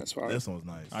 That's fine. This one's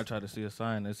nice. I tried to see a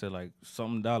sign that said like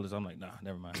something dollars. I'm like, nah,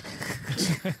 never mind.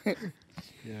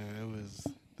 Yeah, it was.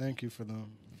 Thank you for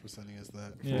them for sending us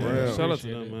that. Yeah, real. Shout out to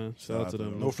appreciate them, it. man. Shout out to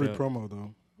them. No free cap. promo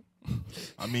though.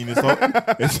 I mean,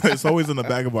 it's always in the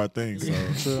back of our thing. So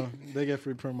So they get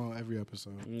free promo every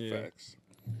episode. Yeah. Facts.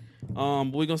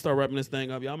 But we gonna start wrapping this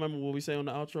thing up. Y'all remember what we say on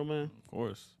the outro, man? Of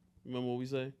course. Remember what we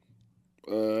say?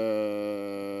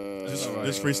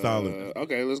 just freestyle it.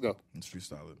 Okay, let's go. It's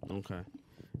freestyle it. Okay.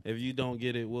 If you don't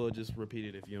get it, we'll just repeat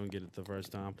it if you don't get it the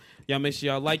first time. Y'all make sure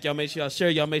y'all like, y'all make sure y'all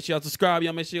share, y'all make sure y'all subscribe,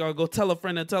 y'all make sure y'all go tell a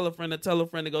friend and tell a friend and tell a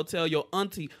friend to go tell your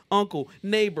auntie, uncle,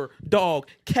 neighbor, dog,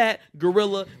 cat,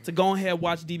 gorilla to go ahead and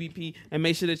watch DBP, and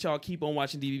make sure that y'all keep on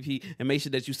watching DBP, and make sure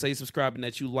that you say subscribe and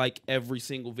that you like every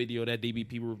single video that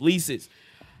DBP releases.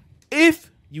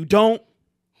 If you don't,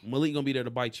 Malik gonna be there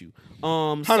to bite you.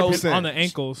 100%. On the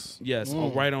ankles. Yes,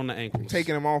 right on the ankles.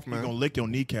 Taking him off, He's man. gonna lick your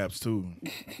kneecaps too.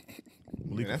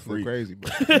 Man, that's freak. crazy,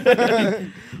 bro.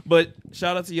 But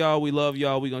shout out to y'all. We love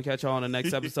y'all. We gonna catch y'all on the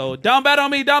next episode. Down bad on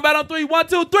me. Down bad on 3. 1,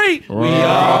 2, 3. We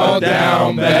all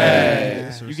down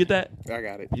bad. You get that? I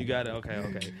got it. You got it.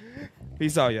 Okay.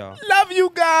 Peace out, y'all. Love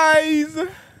you guys.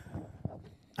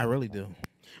 I really do.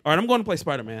 All right, I'm going to play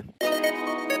Spider-Man.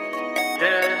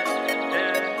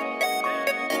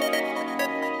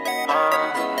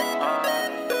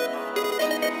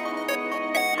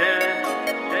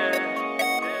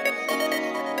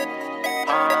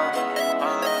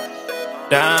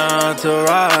 Down to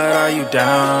ride, are you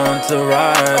down to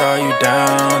ride? Are you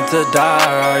down to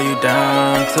die? Are you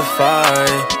down to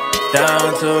fight?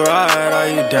 Down to ride, are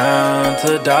you down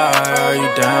to die? Are you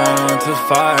down to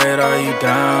fight? Are you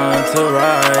down to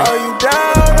ride? Are you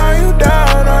down, are you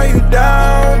down, are you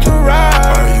down to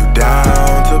ride? Are you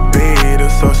down to be the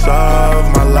source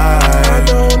of my life? I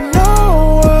don't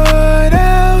know what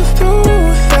else to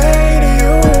say to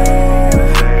you.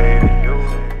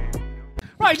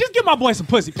 Right, just give my boy some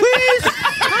pussy, please.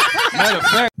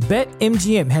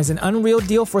 BetMGM has an unreal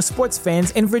deal for sports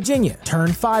fans in Virginia. Turn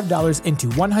 $5 into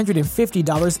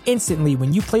 $150 instantly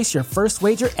when you place your first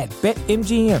wager at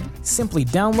BetMGM. Simply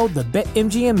download the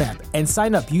BetMGM app and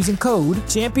sign up using code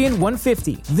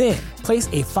Champion150. Then, place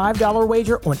a $5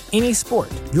 wager on any sport.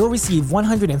 You'll receive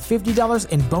 $150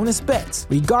 in bonus bets,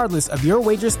 regardless of your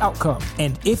wager's outcome.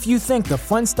 And if you think the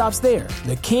fun stops there,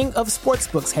 the king of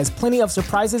sportsbooks has plenty of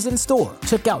surprises in store.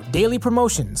 Check out daily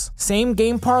promotions,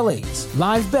 same-game parlays,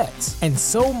 live bets, and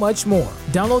so much more.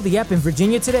 Download the app in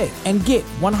Virginia today and get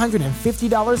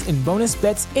 $150 in bonus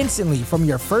bets instantly from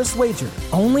your first wager.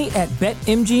 Only at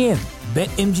BetMGM.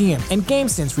 BetMGM and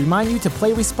GameSense remind you to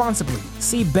play responsibly.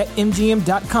 See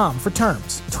BetMGM.com for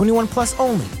terms. 21 plus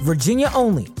only. Virginia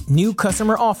only. New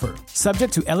customer offer.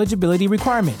 Subject to eligibility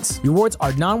requirements. Rewards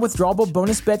are non-withdrawable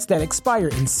bonus bets that expire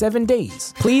in 7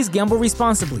 days. Please gamble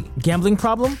responsibly. Gambling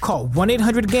problem? Call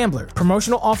 1-800-GAMBLER.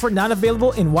 Promotional offer not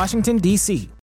available in Washington, D.C.